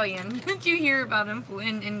Australian. Did you hear about him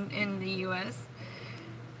in the US?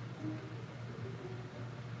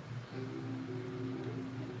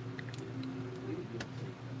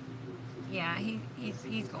 Yeah,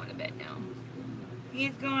 he's going to bed now.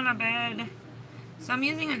 He's going to bed. So I'm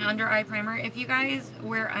using an under eye primer. If you guys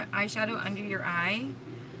wear eyeshadow under your eye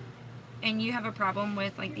and you have a problem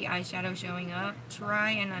with like the eyeshadow showing up,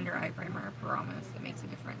 try an under eye primer. I promise it makes a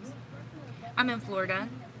difference. I'm in Florida.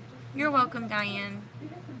 You're welcome, Diane.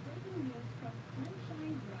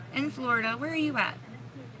 In Florida. Where are you at?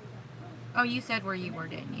 Oh, you said where you were,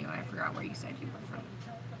 didn't you? I forgot where you said you were from.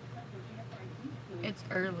 It's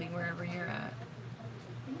early wherever you're at.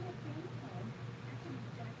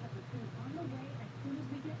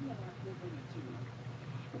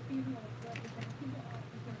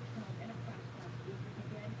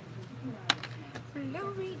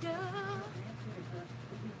 Florida.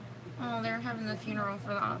 Oh, they're having the funeral for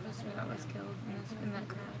the officer that was killed in that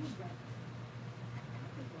crash.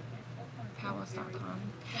 Powwows.com.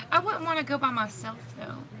 I wouldn't want to go by myself,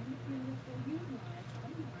 though.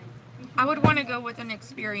 I would want to go with an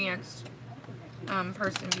experienced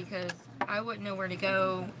person because I wouldn't know where to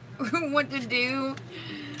go, what to do.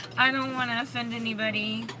 I don't want to offend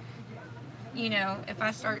anybody. You know, if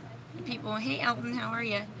I start people, hey, Elton, how are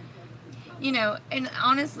you? You know, and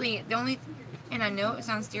honestly, and I know it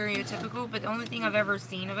sounds stereotypical, but the only thing I've ever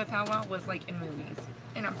seen of a powwow was like in movies.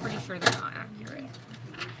 And I'm pretty sure they're not accurate.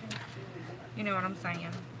 You know what I'm saying?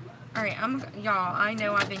 Alright, y'all, I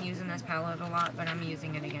know I've been using this palette a lot, but I'm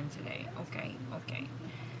using it again today. Okay.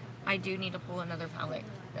 I do need to pull another palette,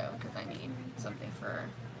 though, because I need something for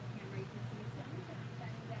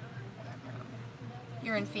background.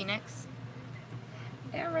 You're in Phoenix,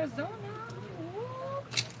 Arizona.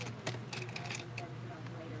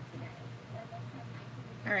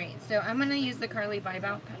 Alright, so I'm going to use the Carly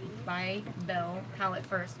Bybel palette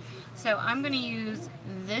first. So I'm going to use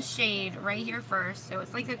this shade right here first. So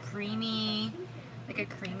it's like a creamy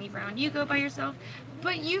brown. You go by yourself?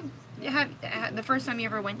 But you have, the first time you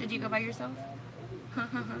ever went, did you go by yourself?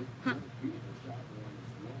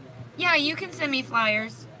 Yeah, you can send me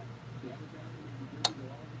flyers.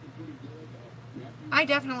 I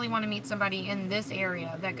definitely want to meet somebody in this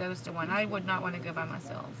area that goes to one. I would not want to go by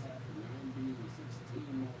myself.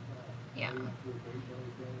 Yeah.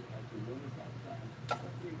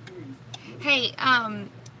 Hey,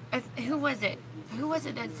 who was it? Who was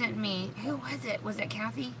it that sent me? Who was it? Was it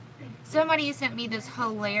Kathy? Somebody sent me this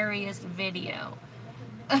hilarious video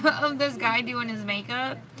of this guy doing his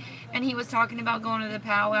makeup, and he was talking about going to the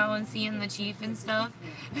powwow and seeing the chief and stuff.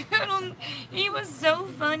 He was so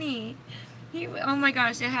funny. Oh my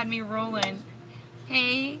gosh, it had me rolling.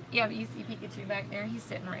 Hey, yeah, but you see Pikachu back there? He's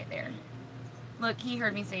sitting right there. Look, he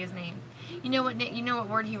heard me say his name. You know what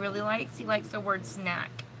word he really likes? He likes the word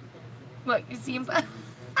snack. Look, you see him?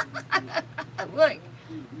 Look,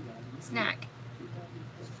 snack.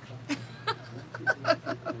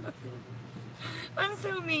 I'm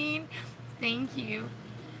so mean. Thank you.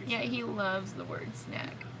 Yeah, he loves the word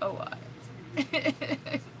snack a lot.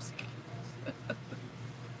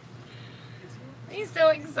 He's so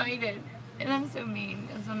excited. And I'm so mean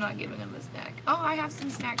because I'm not giving him a snack. Oh, I have some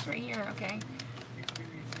snacks right here, okay.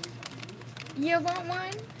 You want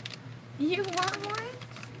one? You want one?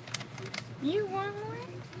 You want one?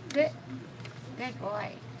 Good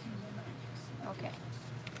boy. Okay.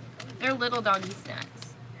 They're little doggy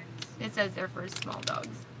snacks. It says they're for small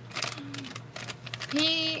dogs.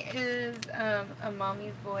 He is a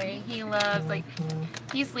mommy's boy. He loves, like,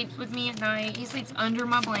 he sleeps with me at night. He sleeps under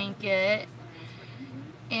my blanket.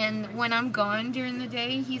 And when I'm gone during the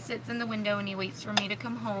day, he sits in the window and he waits for me to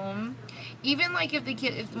come home. Even like when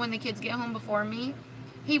the kids get home before me,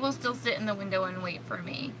 he will still sit in the window and wait for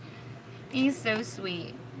me. He's so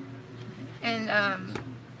sweet. And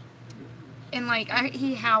like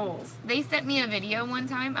he howls. They sent me a video one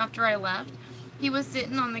time after I left. He was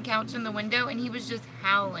sitting on the couch in the window and he was just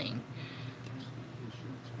howling.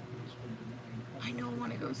 I know I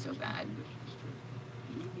want to go so bad.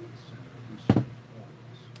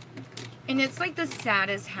 And it's like the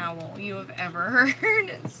saddest howl you have ever heard.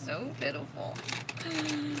 It's so pitiful.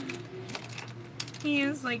 He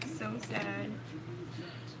is like so sad.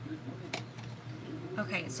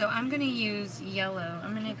 Okay, so I'm going to use yellow.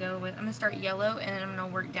 I'm going to start yellow and then I'm going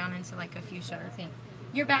to work down into like a fuchsia or pink.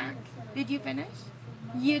 You're back. Did you finish?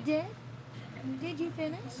 You did? Did you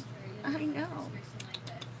finish? I know.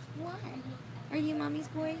 Why? Are you mommy's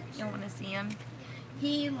boy? Don't want to see him.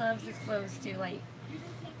 He loves his clothes too. Like,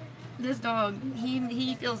 this dog,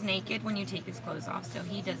 he feels naked when you take his clothes off, so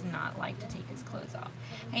he does not like to take his clothes off.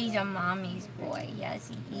 He's a mommy's boy.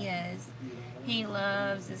 Yes, he is. He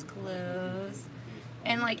loves his clothes.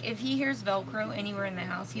 And, like, if he hears Velcro anywhere in the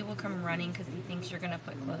house, he will come running because he thinks you're going to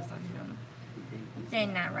put clothes on him.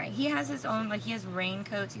 Isn't that right? He has his own, like, he has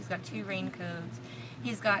raincoats. He's got 2 raincoats.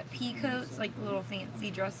 He's got pea coats, like little fancy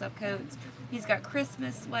dress-up coats. He's got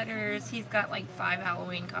Christmas sweaters. He's got, like, 5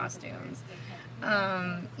 Halloween costumes.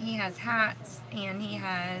 He has hats, and he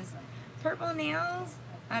has purple nails.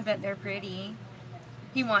 I bet they're pretty.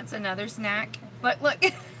 He wants another snack. But look,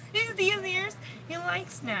 you see his ears? He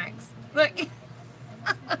likes snacks. Look.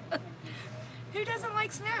 Who doesn't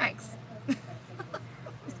like snacks?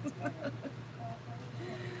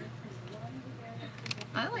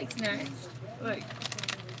 I like snacks. Look.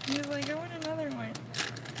 He's like, I want another one.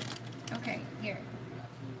 Okay, here.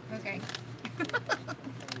 Okay.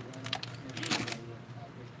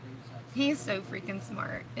 He's so freaking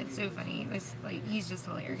smart. It's so funny. It's like, he's just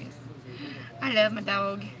hilarious. I love my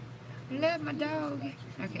dog. I love my dog.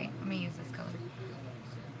 Okay, I'm gonna use this color.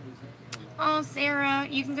 Oh, Sarah,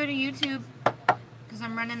 you can go to YouTube because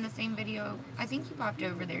I'm running the same video. I think you popped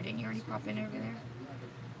over there. Didn't you already pop in over there?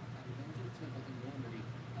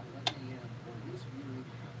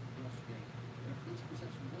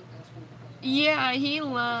 Yeah, he's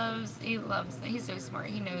so smart.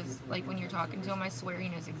 He knows, like, when you're talking to him, I swear he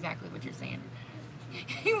knows exactly what you're saying.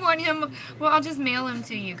 You want him, well, I'll just mail him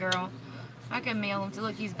to you, girl. I can mail him to,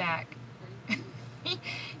 look, he's back.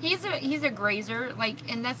 He's a grazer,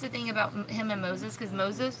 like, and that's the thing about him and Moses, because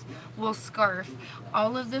Moses will scarf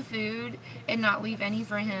all of the food and not leave any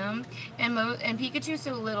for him, and Pikachu's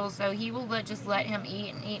so little, so he will just let him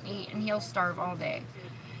eat and eat and eat, and he'll starve all day.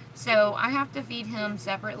 So I have to feed him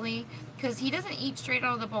separately because he doesn't eat straight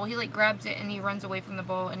out of the bowl. He like grabs it and he runs away from the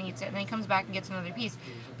bowl and eats it, and then he comes back and gets another piece.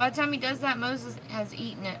 By the time he does that, Moses has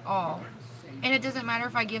eaten it all. And it doesn't matter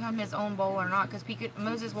if I give him his own bowl or not because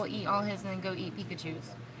Moses will eat all his and then go eat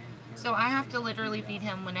Pikachu's. So I have to literally feed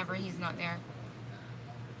him whenever he's not there.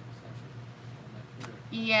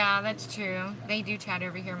 Yeah, that's true. They do chat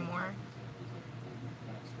over here more.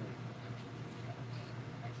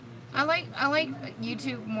 I like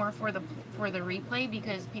YouTube more for the replay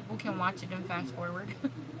because people can watch it and fast forward.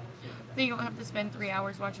 They don't have to spend 3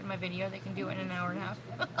 hours watching my video. They can do it in an hour and a half.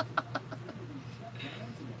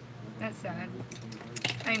 That's sad.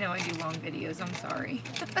 I know I do long videos. I'm sorry.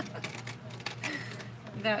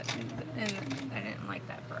 And I didn't like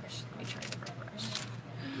that brush. Let me try a different brush.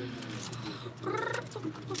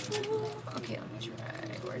 Okay, let me try.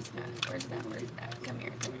 Where's that? Where's that? Where's that? Come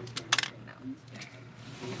here, come here. No.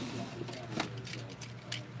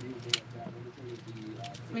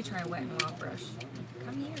 Let me try a wet and wild brush.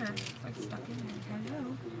 Come here. It's like stuck in there.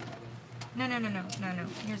 Hello. No, no, no, no, no, no.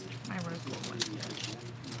 Here's my rose gold one.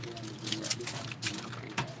 Okay.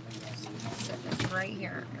 Set this right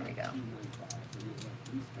here. There we go.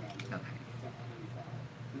 Okay.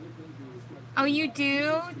 Oh, you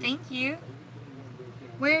do? Thank you.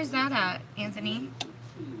 Where's that at, Anthony?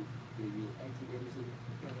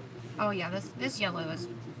 Oh yeah, this yellow is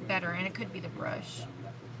better, and it could be the brush.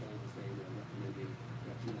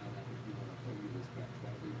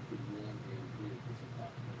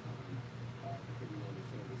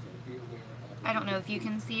 I don't know if you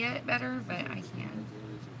can see it better, but I can.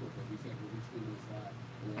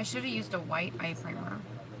 I should have used a white eye primer.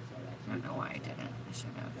 I don't know why I didn't. I should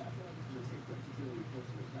have.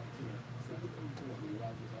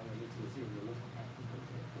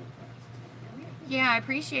 Yeah, I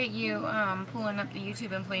appreciate you pulling up the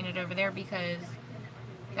YouTube and playing it over there, because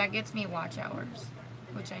that gets me watch hours,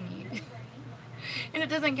 which I need. And it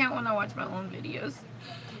doesn't count when I watch my own videos.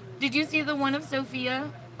 Did you see the one of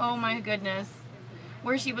Sophia? Oh my goodness.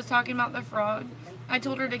 Where she was talking about the frog. I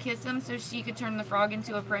told her to kiss him so she could turn the frog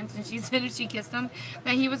into a prince, and she said if she kissed him,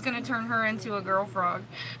 that he was going to turn her into a girl frog.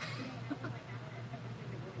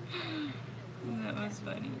 That was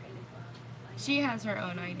funny. She has her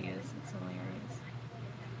own ideas. It's hilarious.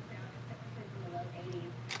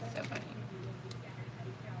 So funny.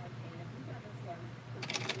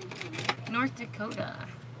 North Dakota.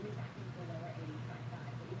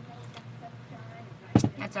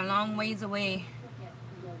 That's a long ways away.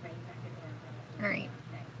 Alright.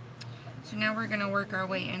 So now we're going to work our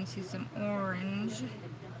way into some orange.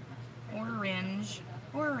 Orange.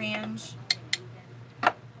 Orange.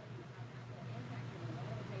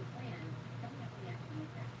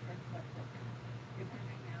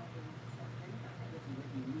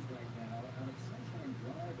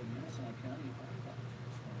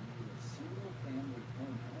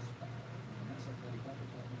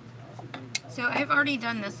 So I've already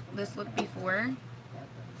done this look before.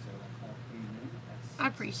 I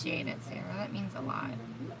appreciate it, Sarah. That means a lot.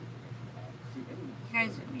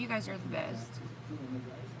 You guys are the best.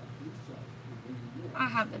 I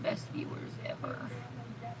have the best viewers ever.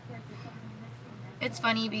 It's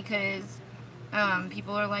funny because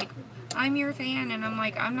people are like, I'm your fan, and I'm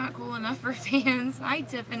like, I'm not cool enough for fans. Hi,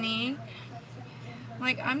 Tiffany.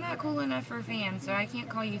 Like, I'm not cool enough for fans, so I can't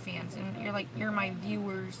call you fans. And you're like, you're my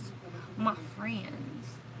viewers, my friends.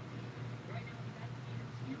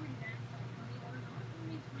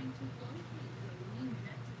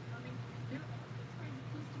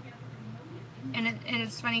 And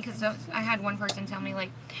it's funny because I had one person tell me, like,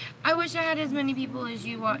 I wish I had as many people as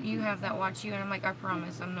you have that watch you. And I'm like, I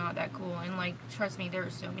promise I'm not that cool. And, like, trust me, there are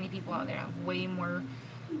so many people out there that have way more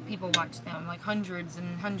people watch them. Like, hundreds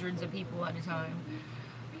and hundreds of people at a time.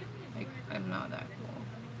 Like, I'm not that cool.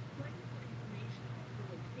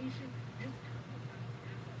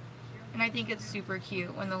 And I think it's super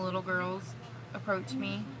cute when the little girls approach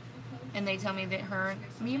me and they tell me that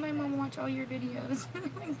me and my mom watch all your videos.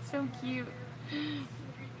 It's so cute.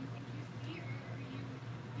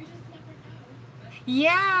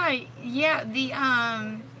 Yeah,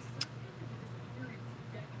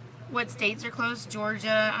 what states are close?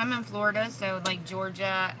 Georgia. I'm in Florida, so like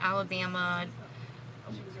Georgia, Alabama.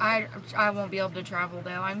 I won't be able to travel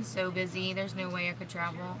though. I'm so busy. There's no way I could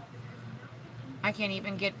travel. I can't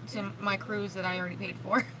even get to my cruise that I already paid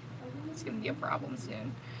for. It's gonna be a problem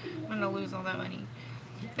soon. I'm gonna lose all that money.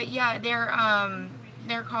 But yeah,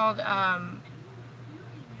 they're called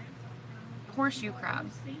horseshoe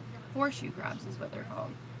crabs. Horseshoe crabs is what they're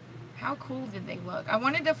called. How cool did they look? I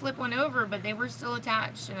wanted to flip one over, but they were still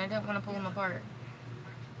attached, and I didn't want to pull them apart.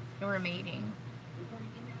 They were mating.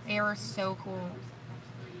 They were so cool.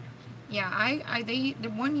 Yeah, the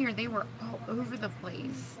one year they were all over the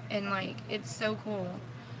place, and like it's so cool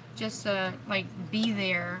just to like be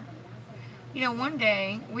there. You know, one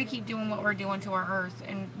day we keep doing what we're doing to our earth,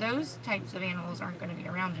 and those types of animals aren't going to be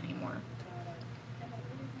around anymore.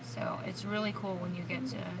 So it's really cool when you get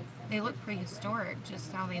to. They look prehistoric,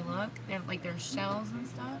 just how they look. They're like their shells and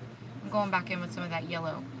stuff. I'm going back in with some of that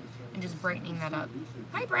yellow and just brightening that up.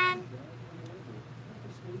 Hi, Brad.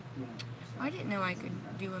 I didn't know I could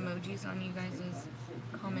do emojis on you guys'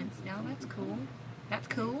 comments now. That's cool. That's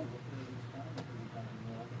cool.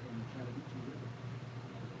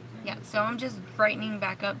 Yeah, so I'm just brightening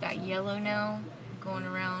back up that yellow now, going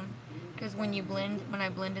around. Because when I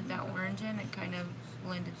blended that orange in, it kind of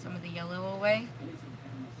blended some of the yellow away.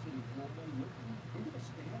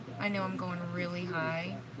 I know I'm going really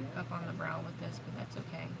high up on the brow with this, but that's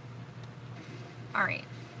okay. Alright.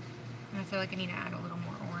 And I feel like I need to add a little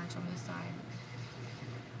more orange on this side.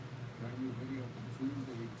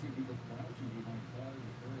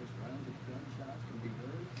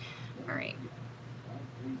 Alright.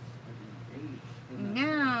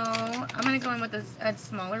 Now, I'm going to go in with a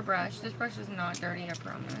smaller brush. This brush is not dirty, I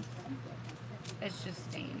promise. It's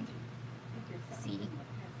just stained. See?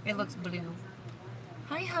 It looks blue.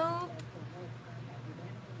 Hi, Hope.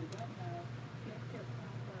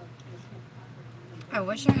 I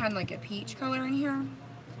wish I had like a peach color in here,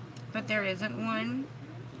 but there isn't one.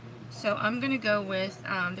 So I'm going to go with,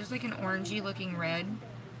 there's like an orangey looking red.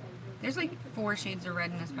 There's like 4 shades of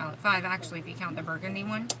red in this palette. 5 actually if you count the burgundy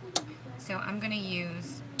one. So I'm going to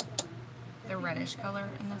use the reddish color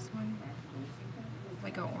in this one.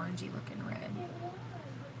 Like a orangey looking red.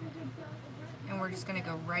 And we're just going to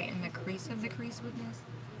go right in the crease of the crease with this.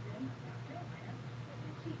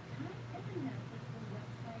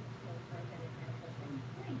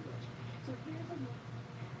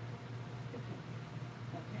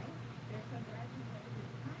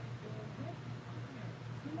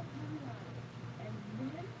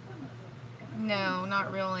 No,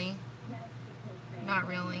 not really. Not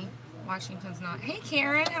really. Washington's not. Hey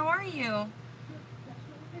Karen, how are you?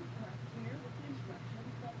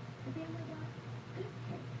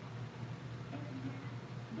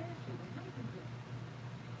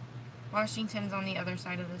 Washington's on the other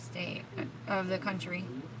side of the state, of the country.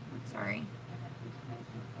 Sorry.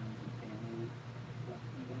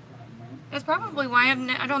 That's probably why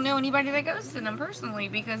I don't know anybody that goes to them personally,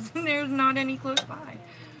 because there's not any close by.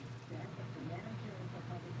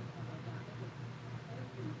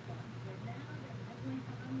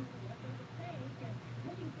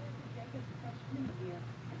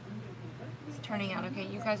 It's turning out okay.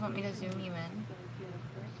 You guys want me to zoom you in?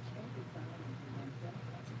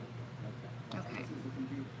 Okay.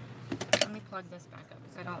 Let me plug this back up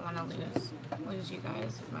because I don't want to lose you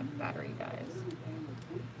guys if my battery dies.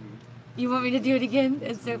 You want me to do it again?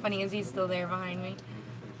 It's so funny. Is he still there behind me?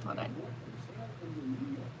 Hold on.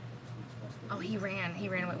 Oh, he ran. He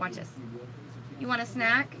ran away. Watch this. You want a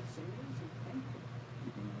snack?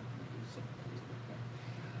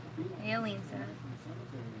 Hey, Alisa.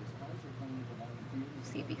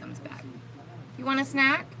 See if he comes back. You want a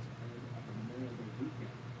snack?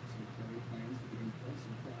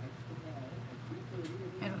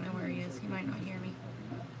 I don't know where he is. He might not hear me.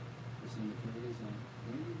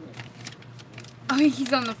 Oh,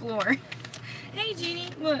 he's on the floor. Hey, Jeannie,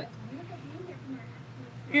 look.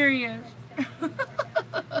 Here he is.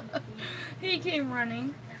 He came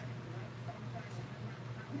running.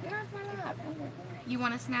 Get off my lap. You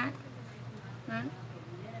want a snack? Huh?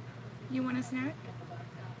 You want a snack?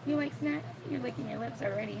 You like snacks? You're licking your lips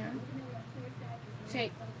already, huh?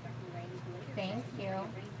 Shake. Thank you.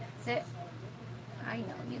 Sit. I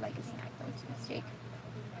know you like a snack, don't you? Shake.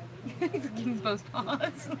 He's giving both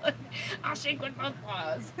paws. I'll shake with both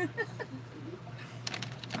paws.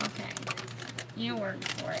 Okay. You work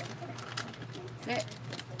for it. Sit.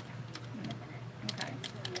 Okay.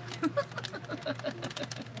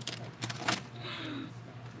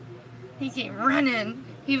 He came running.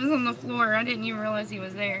 He was on the floor. I didn't even realize he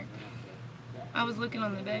was there. I was looking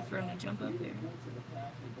on the bed for him to jump up there.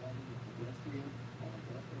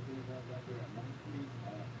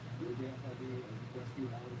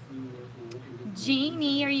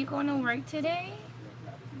 Jeannie, are you going to work today?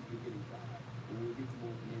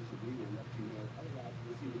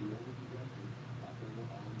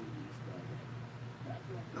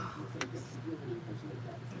 Oh, okay.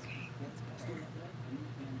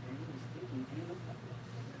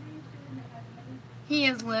 He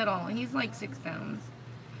is little. He's like 6 pounds.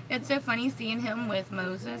 It's so funny seeing him with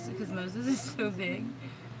Moses because Moses is so big.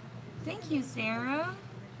 Thank you, Sarah.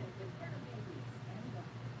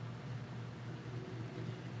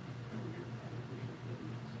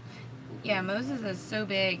 Yeah, Moses is so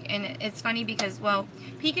big. And it's funny because, well,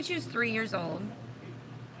 Pikachu's 3 years old.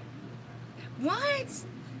 What?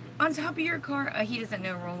 On top of your car? He doesn't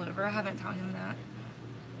know rollover. I haven't taught him that.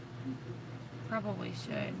 Probably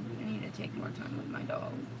should. I need to take more time with my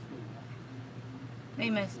dog. They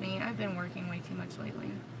miss me. I've been working way too much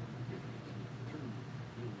lately.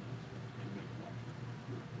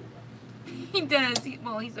 He does.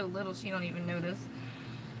 Well, he's so little she don't even notice.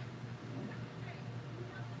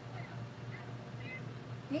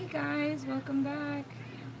 Hey guys, welcome back.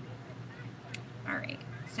 Alright,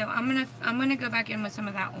 so I'm gonna go back in with some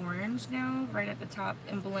of that orange now, right at the top,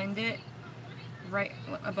 and blend it right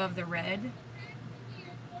above the red.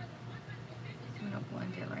 I'm gonna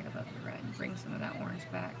blend it right above the red and bring some of that orange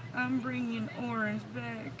back. I'm bringing orange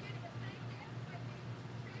back.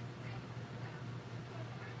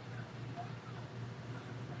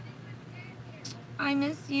 I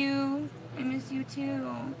miss you. I miss you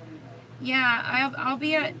too. Yeah, I'll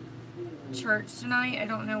be at church tonight. I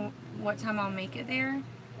don't know what time I'll make it there,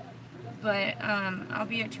 but I'll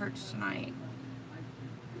be at church tonight.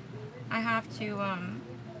 I have to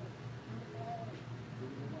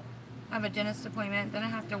have a dentist appointment, then I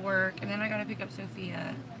have to work, and then I gotta pick up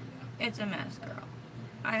Sophia. It's a mess, girl.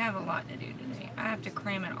 I have a lot to do today. I have to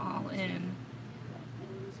cram it all in.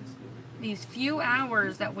 These few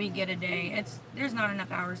hours that we get a day, there's not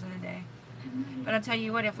enough hours in a day. But I'll tell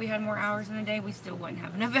you what, if we had more hours in a day, we still wouldn't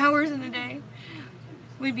have enough hours in a day.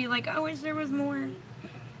 We'd be like, I wish there was more.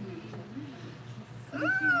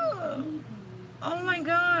 Ooh. Oh my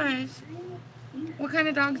gosh. What kind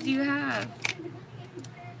of dogs do you have?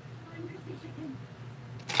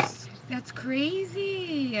 That's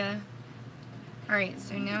crazy. Alright,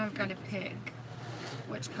 so now I've got to pick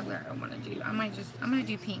which color I want to do. I'm going to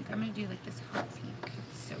do pink. I'm going to do like this hot pink.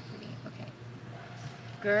 It's so pretty. Okay.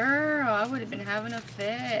 Girl, I would have been having a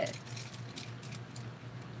fit.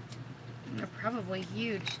 And they're probably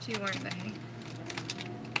huge too, aren't they?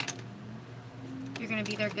 You're going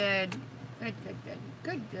to be there good. Good, good, good.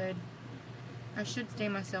 Good, good. I should stay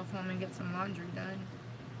myself home and get some laundry done.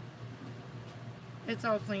 It's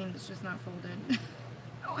all clean, it's just not folded. I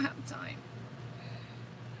don't have time.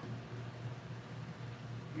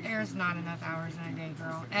 There's not enough hours in a day,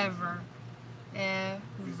 girl. Ever.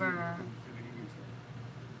 Ever.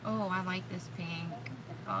 Oh, I like this pink.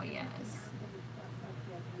 Oh, yes.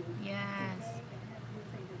 Yes.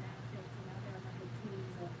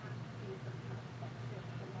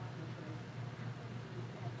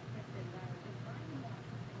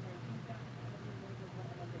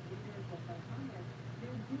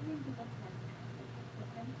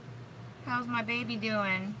 How's my baby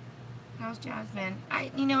doing? How's Jasmine?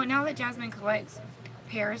 You know, now that Jasmine collects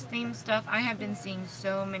Paris themed stuff, I have been seeing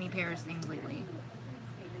so many Paris things lately.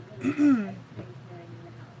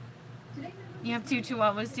 You have two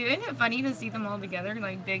chihuahuas too. Isn't it funny to see them all together,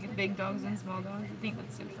 like big dogs and small dogs? I think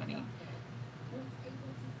that's so funny.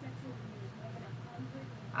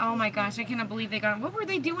 Oh my gosh, I cannot believe they got. What were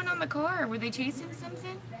they doing on the car? Were they chasing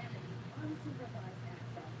something?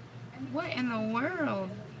 What in the world?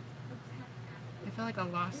 I feel like I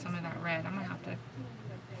lost some of that red. I'm gonna have to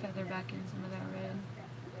feather back in some of that red.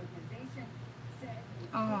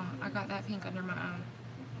 Oh, I got that pink under my eye.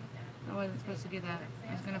 I wasn't supposed to do that.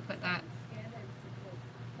 I was gonna put that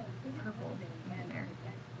purple in there.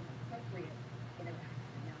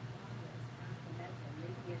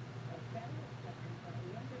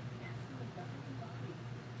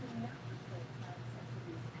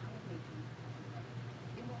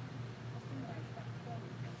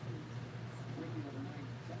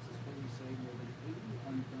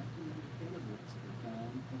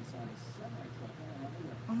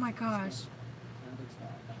 Oh my gosh.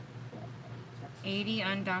 80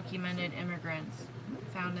 undocumented immigrants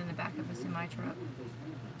found in the back of a semi-truck.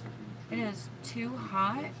 It is too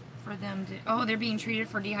hot for them to... Oh, they're being treated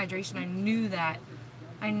for dehydration. I knew that.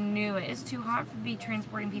 I knew it. It's too hot to be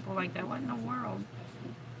transporting people like that. What in the world?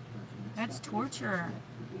 That's torture.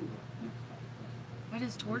 That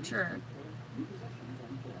is torture.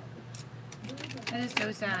 That is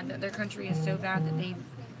so sad that their country is so bad that they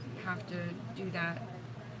have to do that.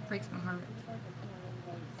 Breaks my heart.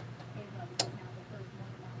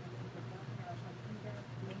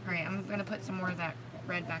 Alright, I'm gonna put some more of that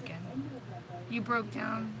red back in. You broke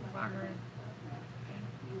down about her.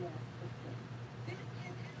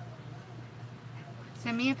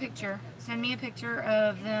 Send me a picture. Send me a picture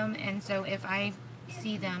of them, and so if I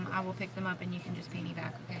see them, I will pick them up and you can just pay me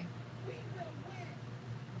back, okay?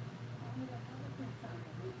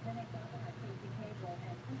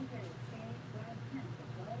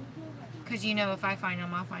 Because you know if I find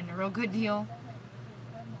them, I'll find a real good deal.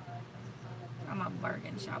 I'm a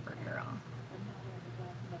bargain shopper, girl.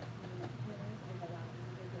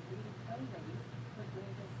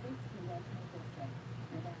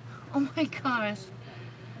 Oh my gosh.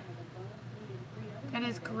 That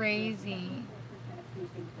is crazy.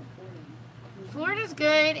 Florida's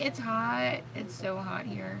good. It's hot. It's so hot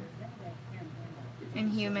here.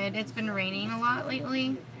 And humid. It's been raining a lot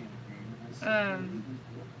lately.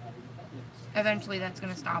 Eventually that's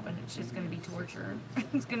going to stop and it's just going to be torture.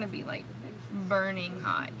 It's going to be like burning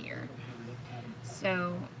hot here.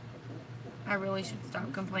 So I really should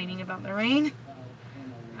stop complaining about the rain.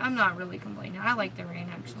 I'm not really complaining. I like the rain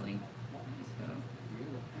actually. So.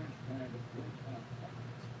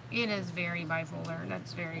 It is very bipolar.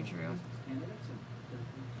 That's very true.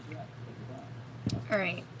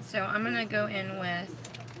 Alright, so I'm going to go in with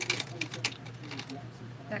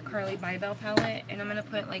that Carly Bybel palette, and I'm going to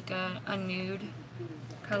put like a nude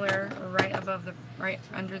color right above the, right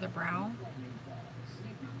under the brow.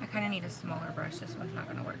 I kind of need a smaller brush. This one's not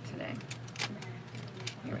going to work today.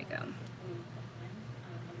 Here we go.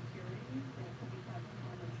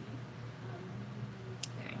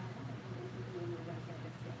 Okay.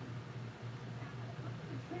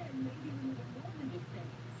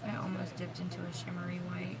 I almost dipped into a shimmery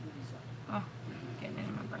white. Oh, getting it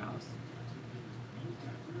in my brows.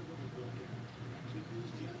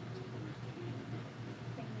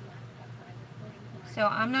 So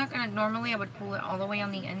I'm not gonna, normally I would pull it all the way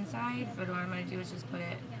on the inside, but what I'm gonna do is just put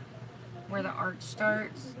it where the arch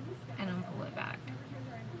starts and then pull it back.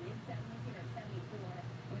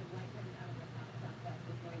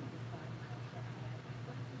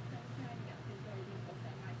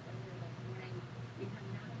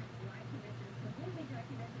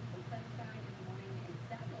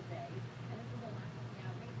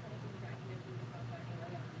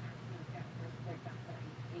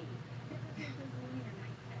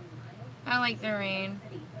 I like the rain.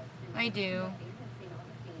 I do.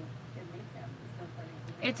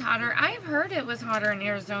 It's hotter. I've heard it was hotter in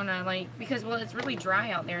Arizona, like, because, well, it's really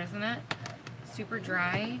dry out there, isn't it? Super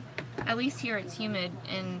dry. At least here it's humid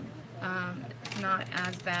and it's not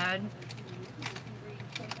as bad.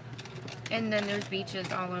 And then there's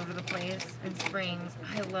beaches all over the place and springs.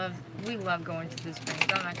 We love going to the springs,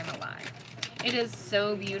 I'm not gonna lie. It is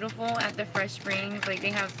so beautiful at the Fresh Springs. Like,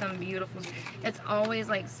 they have some beautiful, it's always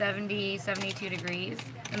like 70, 72 degrees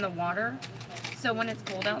in the water. So when it's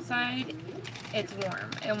cold outside, it's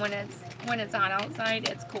warm. And when it's hot outside,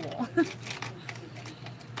 it's cool.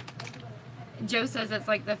 Joe says it's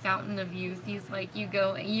like the fountain of youth. He's like, you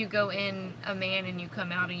go in a man and you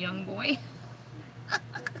come out a young boy.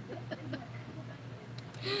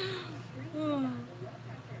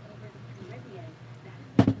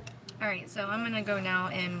 Alright, so I'm going to go now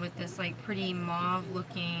in with this like pretty mauve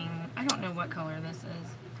looking, I don't know what color this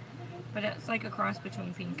is, but it's like a cross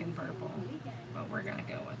between pink and purple. But we're going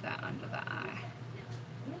to go with that under the eye.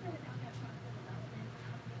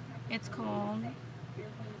 It's called,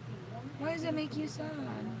 why does it make you sad?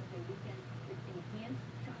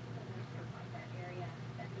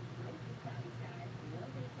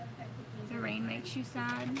 The rain makes you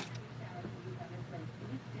sad?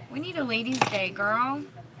 We need a ladies' day, girl.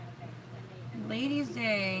 Ladies'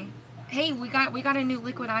 Day. Hey, we got a new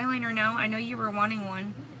liquid eyeliner now. I know you were wanting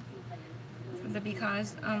one. The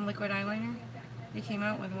Because liquid eyeliner. They came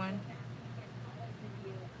out with one.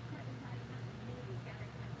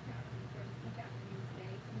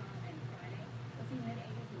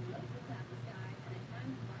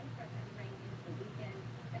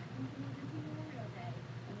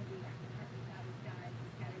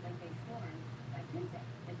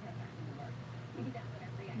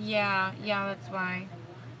 Yeah, that's why.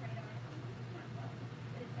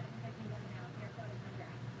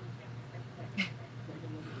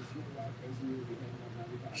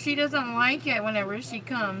 She doesn't like it whenever she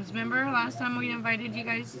comes. Remember last time we invited you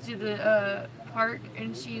guys to the park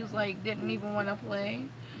and she was like, didn't even want to play?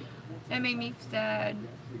 That made me sad.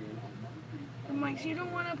 I'm like, she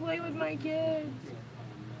don't want to play with my kids.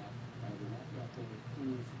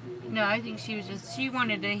 No, I think she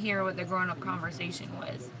wanted to hear what the grown-up conversation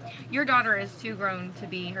was. Your daughter is too grown to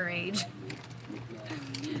be her age.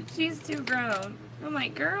 She's too grown. I'm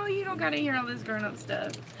like, girl, you don't gotta hear all this grown-up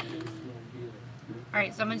stuff.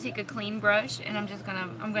 Alright, so I'm gonna take a clean brush and I'm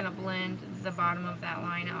gonna blend the bottom of that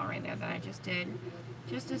line out right there that I just did.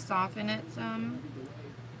 Just to soften it some.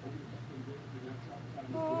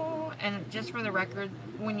 Oh, and just for the record,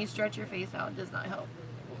 when you stretch your face out, it does not help.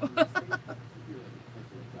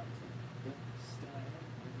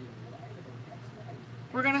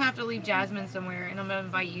 We're going to have to leave Jasmine somewhere, and I'm going to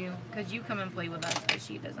invite you, because you come and play with us, because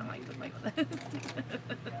she doesn't like to play with us.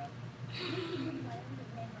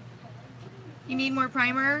 You need more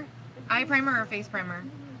primer? Eye primer or face primer?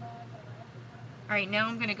 Alright, now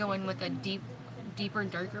I'm going to go in with a deeper,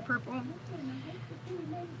 darker purple.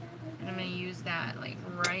 And I'm going to use that, like,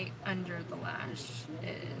 right under the lash.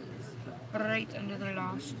 Right under the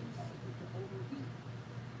lashes.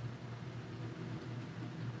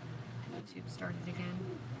 YouTube started again.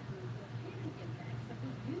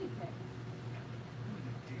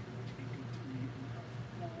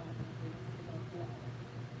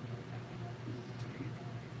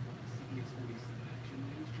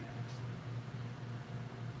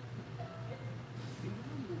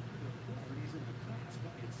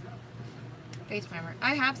 face primer.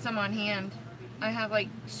 I have some on hand. I have like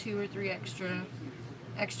 2 or 3 extra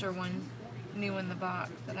ones new in the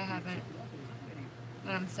box that I haven't,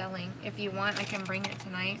 that I'm selling. If you want, I can bring it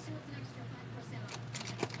tonight.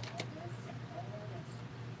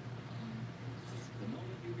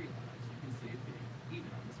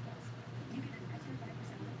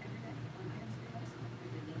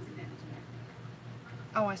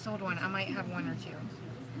 Oh, I sold one. I might have 1 or 2.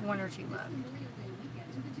 1 or 2 left.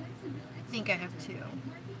 I think I have 2.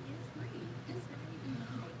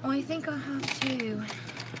 Oh, I think I have 2.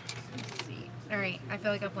 Let's see. Alright, I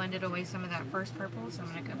feel like I blended away some of that first purple, so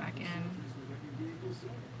I'm going to go back in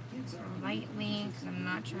lightly, because I'm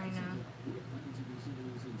not trying to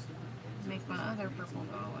make my other purple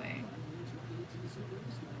go away.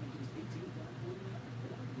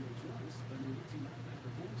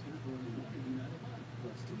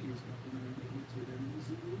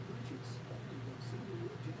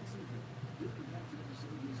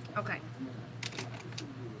 Okay.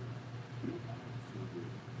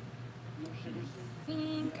 I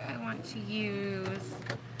think I want to use,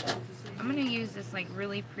 I'm going to use this like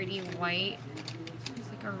really pretty white. It's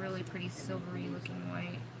like a really pretty silvery looking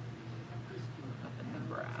white. Up in the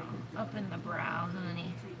brow. Up in the brow,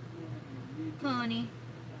 honey. Honey.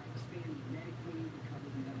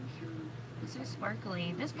 It's so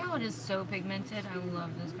sparkly. This palette is so pigmented. I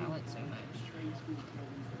love this palette so much.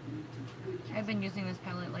 I've been using this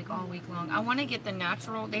palette like all week long. I want to get the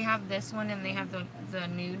natural. They have this one and they have the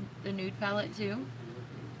nude palette too.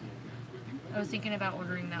 I was thinking about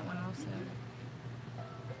ordering that one also.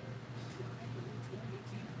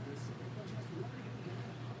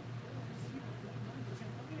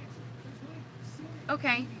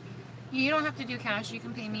 Okay. You don't have to do cash. You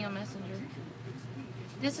can pay me on Messenger.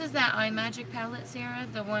 This is that iMagic palette, Sarah.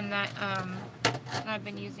 The one that I've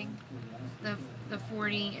been using. The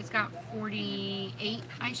 40, it's got 48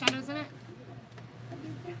 eyeshadows in it.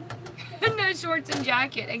 No shorts and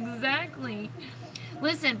jacket, exactly.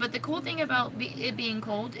 Listen, but the cool thing about it being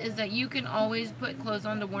cold is that you can always put clothes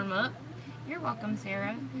on to warm up. You're welcome,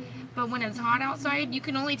 Sarah. But when it's hot outside, you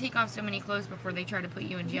can only take off so many clothes before they try to put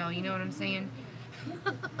you in jail. You know what I'm saying?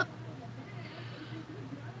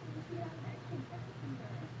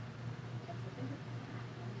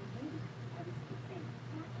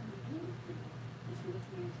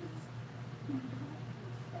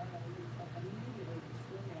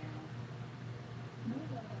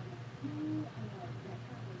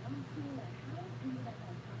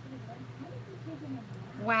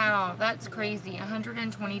 Wow, that's crazy.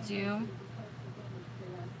 122.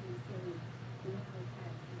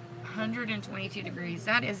 122 degrees.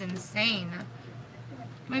 That is insane.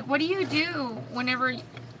 Like, what do you do whenever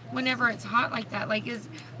it's hot like that? Like,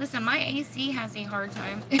 listen, my AC has a hard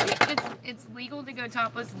time. It's legal to go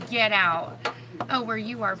topless. Get out. Oh, where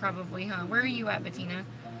you are probably, huh? Where are you at, Bettina?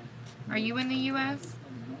 Are you in the U.S.?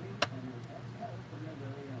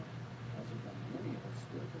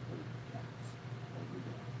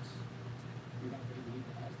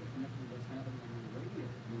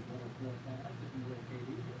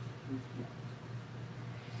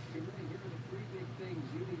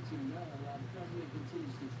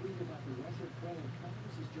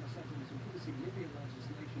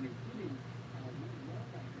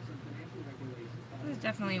 There's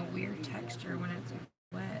definitely a weird texture when it's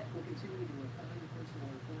wet.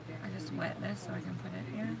 I just wet this so I can put it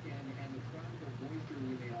here.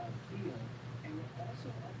 I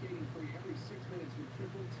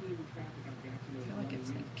feel like it's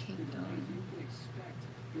like caked on.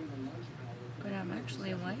 But I'm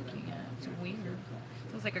actually liking it. It's weird.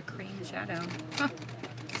 It feels like a cream shadow. Huh.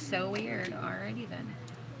 So weird. Alrighty then.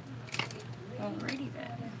 Alrighty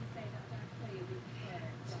then.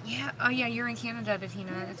 Yeah. Oh yeah, you're in Canada,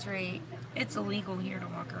 Bettina. That's right. It's illegal here to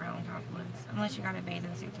walk around topless. Unless you got a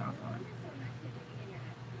bathing suit top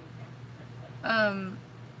on.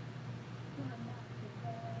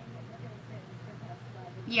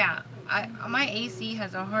 Yeah. My AC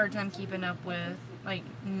has a hard time keeping up with like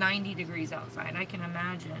 90 degrees outside. I can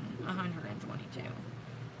imagine 122.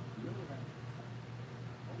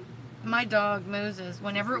 My dog Moses,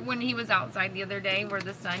 when he was outside the other day where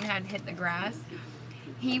the sun had hit the grass,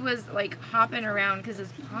 he was like hopping around because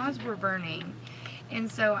his paws were burning.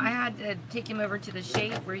 And so I had to take him over to the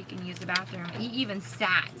shade where he can use the bathroom. He even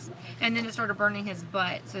sat, and then it started burning his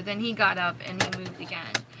butt. So then he got up and he moved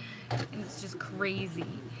again. And it's just crazy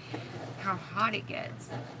how hot it gets.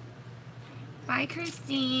 Bye,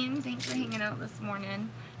 Christine. Thanks for hanging out this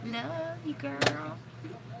morning. Love you, girl.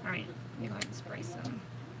 All right, let me go ahead and spray some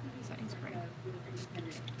setting spray.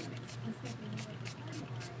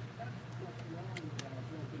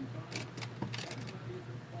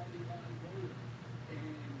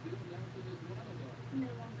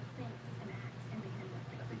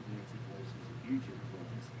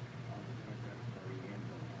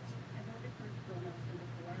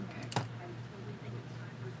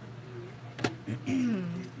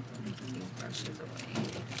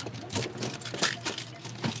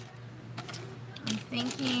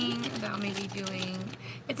 thinking about maybe doing,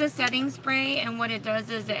 it's a setting spray, and what it does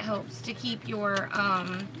is it helps to keep your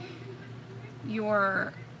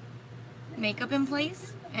makeup in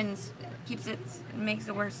place, and keeps it, makes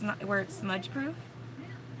it where it's smudge proof.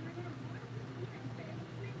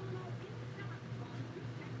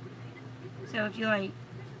 So if you like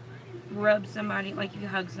rub somebody, like if you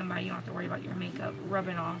hug somebody, you don't have to worry about your makeup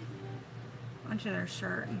rubbing off onto their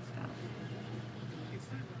shirt and stuff.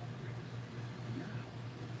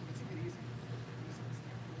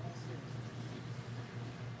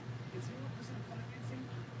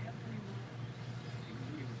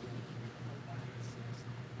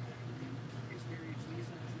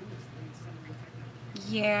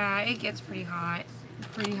 Yeah, it gets pretty hot.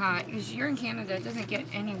 Pretty hot. Because you're in Canada, it doesn't get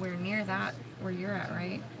anywhere near that where you're at,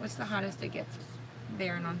 right? What's the hottest it gets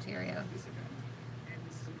there in Ontario?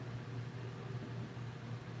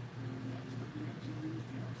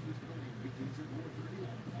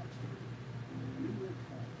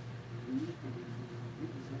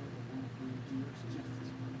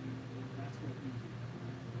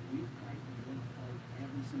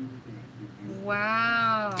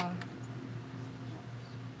 Wow.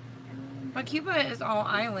 But Cuba is all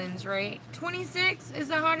islands, right? 26 is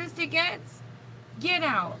the hottest it gets? Get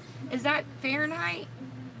out. Is that Fahrenheit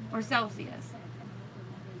or Celsius?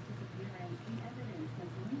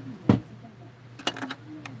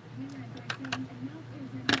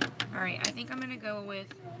 Alright, I think I'm going to go with,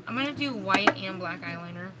 I'm going to do white and black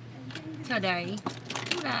eyeliner today.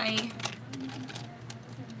 I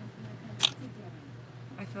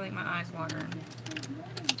feel like my eyes watering.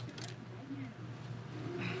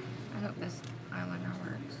 I hope this eyeliner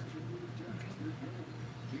works. Okay.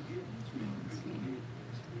 Let's see.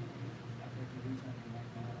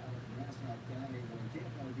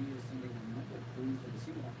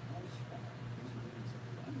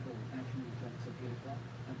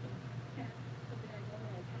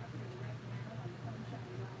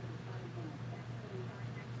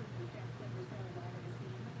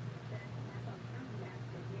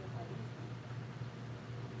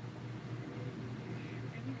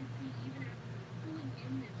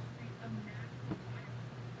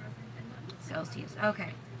 Celsius. Okay.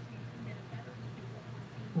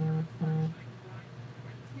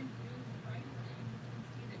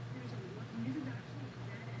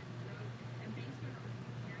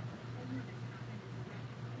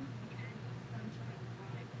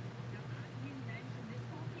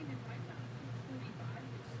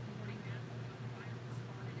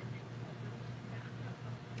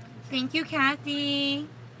 Thank you, Kathy.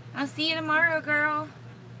 I'll see you tomorrow, girl.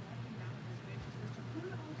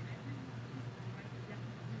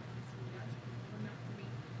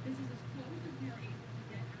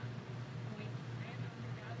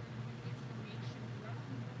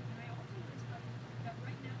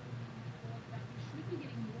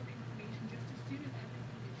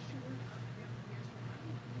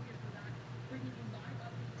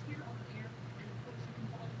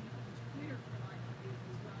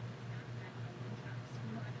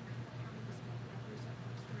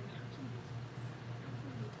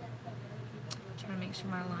 Trying to make sure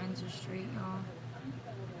my lines are straight, y'all.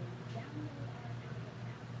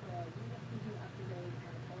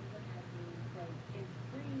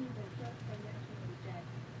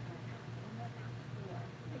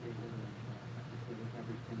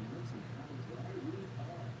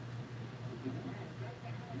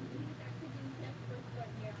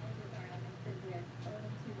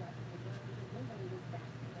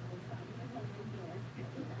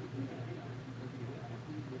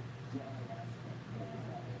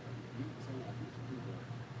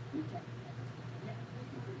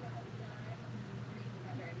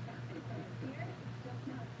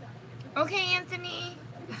 Okay, Anthony.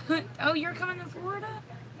 Oh, you're coming to Florida?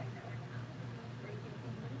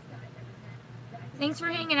 Thanks for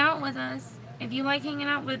hanging out with us. If you like hanging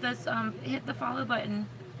out with us, hit the follow button.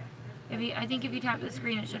 I think if you tap the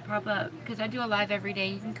screen, it should pop up. Because I do a live every day.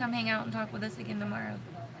 You can come hang out and talk with us again tomorrow.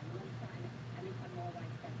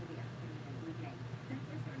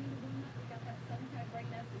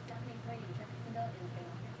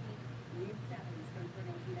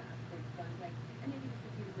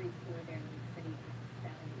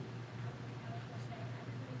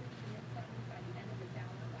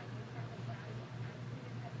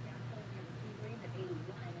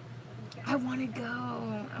 I want to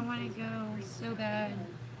go so bad,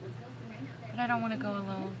 but I don't want to go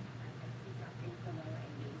alone,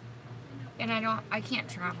 and I can't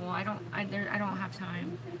travel. I don't have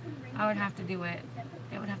time. I would have to do it.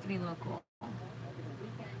 It would have to be local.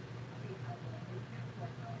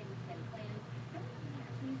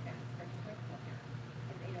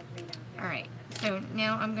 Alright, so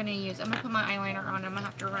now I'm going to put my eyeliner on. I'm going to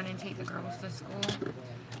have to run and take the girls to school.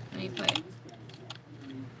 Let me put...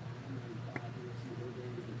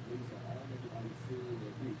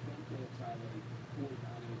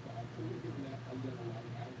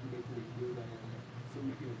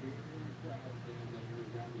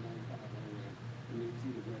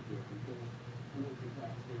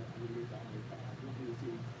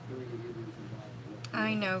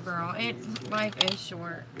 I know, girl. Life is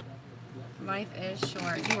short. Life is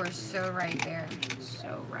short. You are so right there.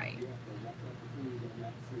 So right.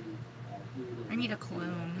 I need a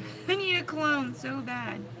clone. I need a clone so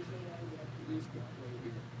bad.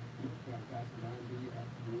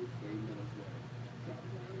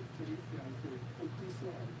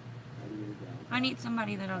 I need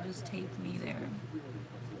somebody that'll just take me there.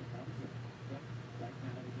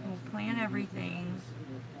 We'll plan everything.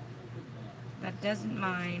 That doesn't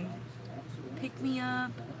mind. Pick me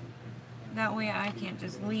up. That way I can't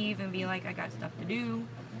just leave and be like, I got stuff to do.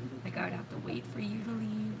 Like, I'd have to wait for you to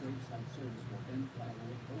leave.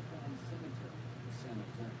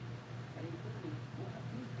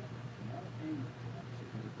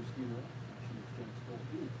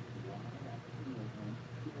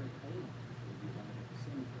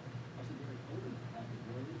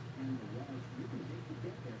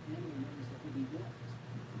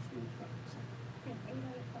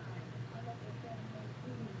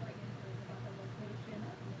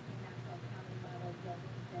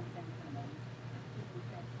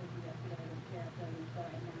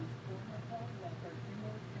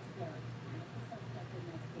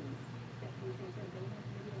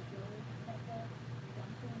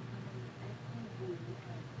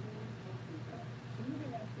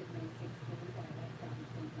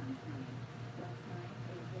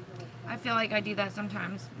 I feel like I do that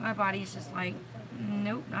sometimes. My body's just like,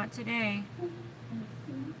 nope, not today.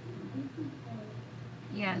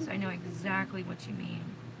 Yes, I know exactly what you mean.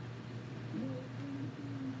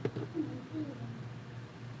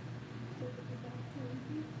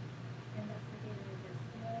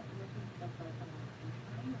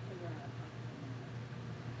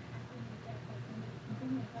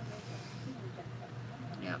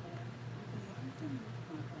 Yep.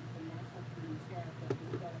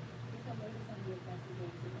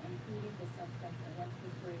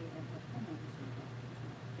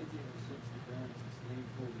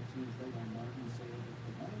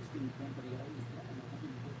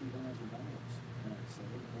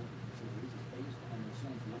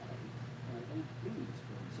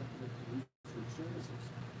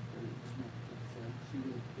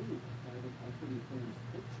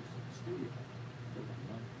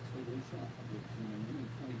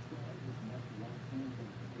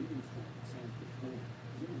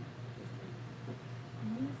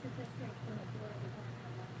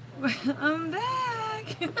 I'm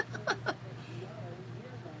back.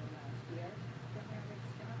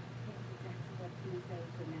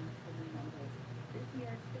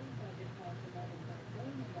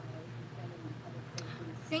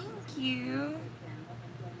 Thank you.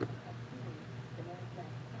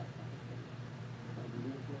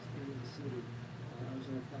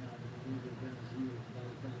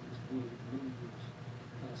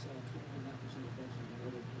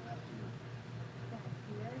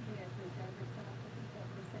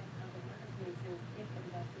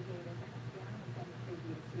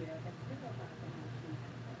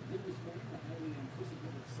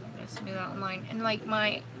 Smooth out line, and like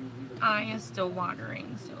my eye is still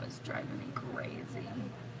watering, so it's driving me crazy.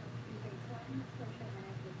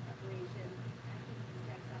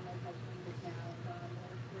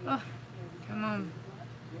 Oh, come on.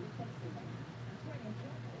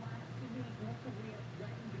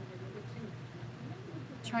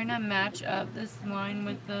 Trying to match up this line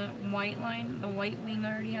with the white line, the white wing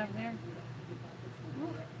I already have there.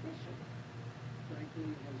 Ooh.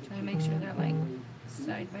 Trying to make sure they're like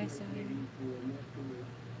side by side.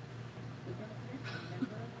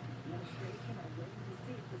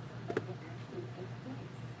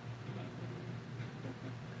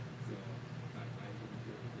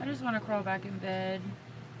 I just want to crawl back in bed.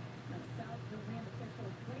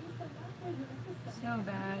 So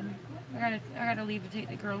bad. I gotta leave to take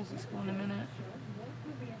the girls to school in a minute.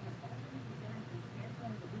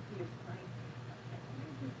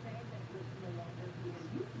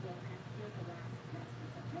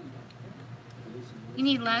 You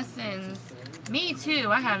need lessons. Me too.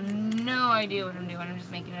 I have no idea what I'm doing. I'm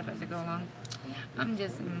just making it up as I go along. I'm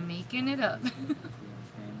just making it up.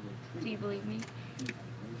 Do you believe me?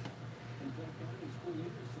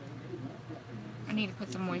 I need to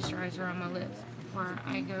put some moisturizer on my lips before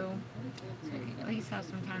I go So I can at least have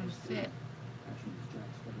some time to sit.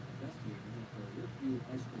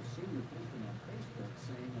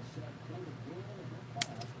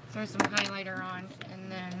 Throw some highlighter on,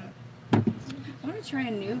 and then I want to try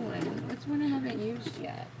a new one. What's one I haven't used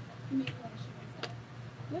yet?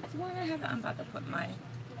 What's one I haven't? I'm about to put my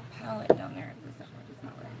palette down there. That's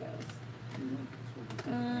not where it goes.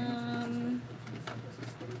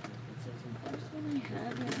 What's one I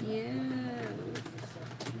haven't used?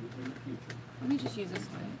 Let me just use this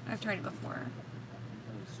one. I've tried it before.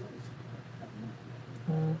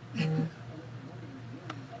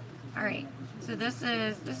 All right. So this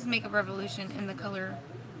is Makeup Revolution in the color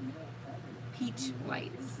Peach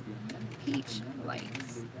Lights. Peach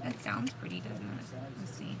Lights. That sounds pretty, doesn't it?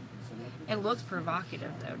 Let's see. It looks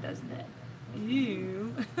provocative though, doesn't it?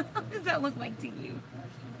 Ew. What does that look like to you?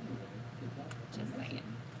 Just saying.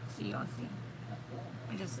 So you all see.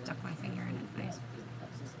 I just stuck my finger in it. Nice.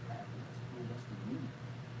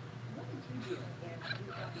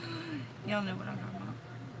 Y'all know what I'm talking about.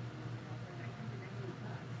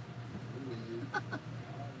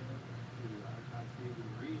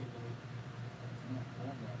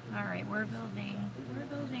 Alright, we're building. We're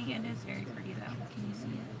building. It is very pretty though. Can you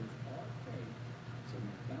see it?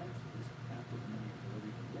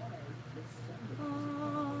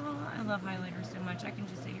 Oh, I love highlighter so much. I can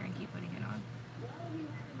just sit here and keep putting it on.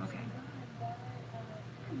 Okay.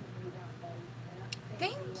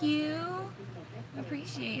 Thank you.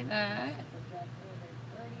 Appreciate that.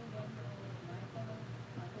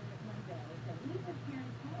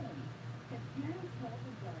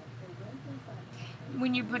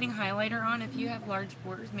 When you're putting highlighter on, if you have large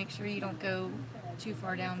pores, make sure you don't go too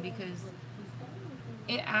far down because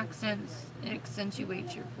it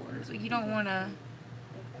accentuates your pores. Like you don't want to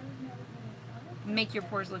make your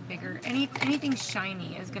pores look bigger. Anything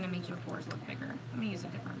shiny is going to make your pores look bigger. I'm going to use a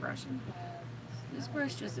different brush. This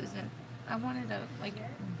brush just isn't, I wanted to, like,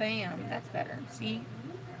 bam, that's better. See?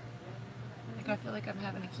 Like, I feel like I'm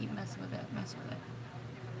having to keep messing with it.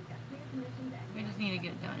 We just need to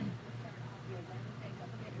get it done.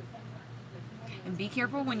 And be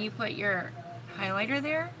careful when you put your highlighter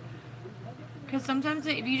there. Because sometimes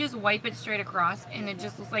if you just wipe it straight across and it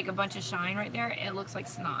just looks like a bunch of shine right there, it looks like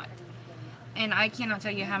snot. And I cannot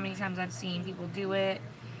tell you how many times I've seen people do it.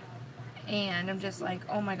 And I'm just like,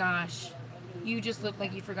 oh my gosh. You just look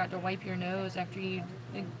like you forgot to wipe your nose after you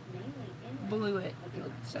blew it. It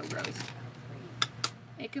looks so gross.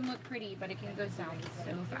 It can look pretty, but it can go down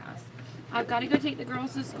so fast. I've got to go take the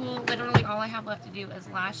girls to school. Literally all I have left to do is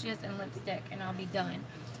lashes and lipstick, and I'll be done.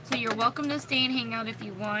 So you're welcome to stay and hang out if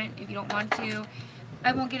you want. If you don't want to,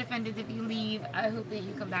 I won't get offended if you leave. I hope that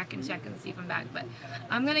you come back and check and see if I'm back. But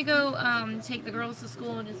I'm going to go take the girls to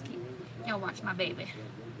school and just keep, watch my baby.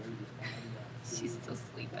 She's still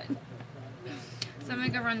sleeping. So I'm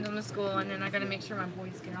going to go run them to school, and then I got to make sure my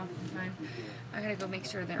boys get off in time. I got to go make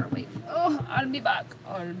sure they're awake. Oh, I'll be back.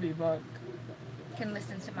 Can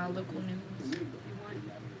listen to my local news.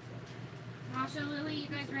 Masha, Lily, you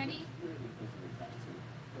guys ready?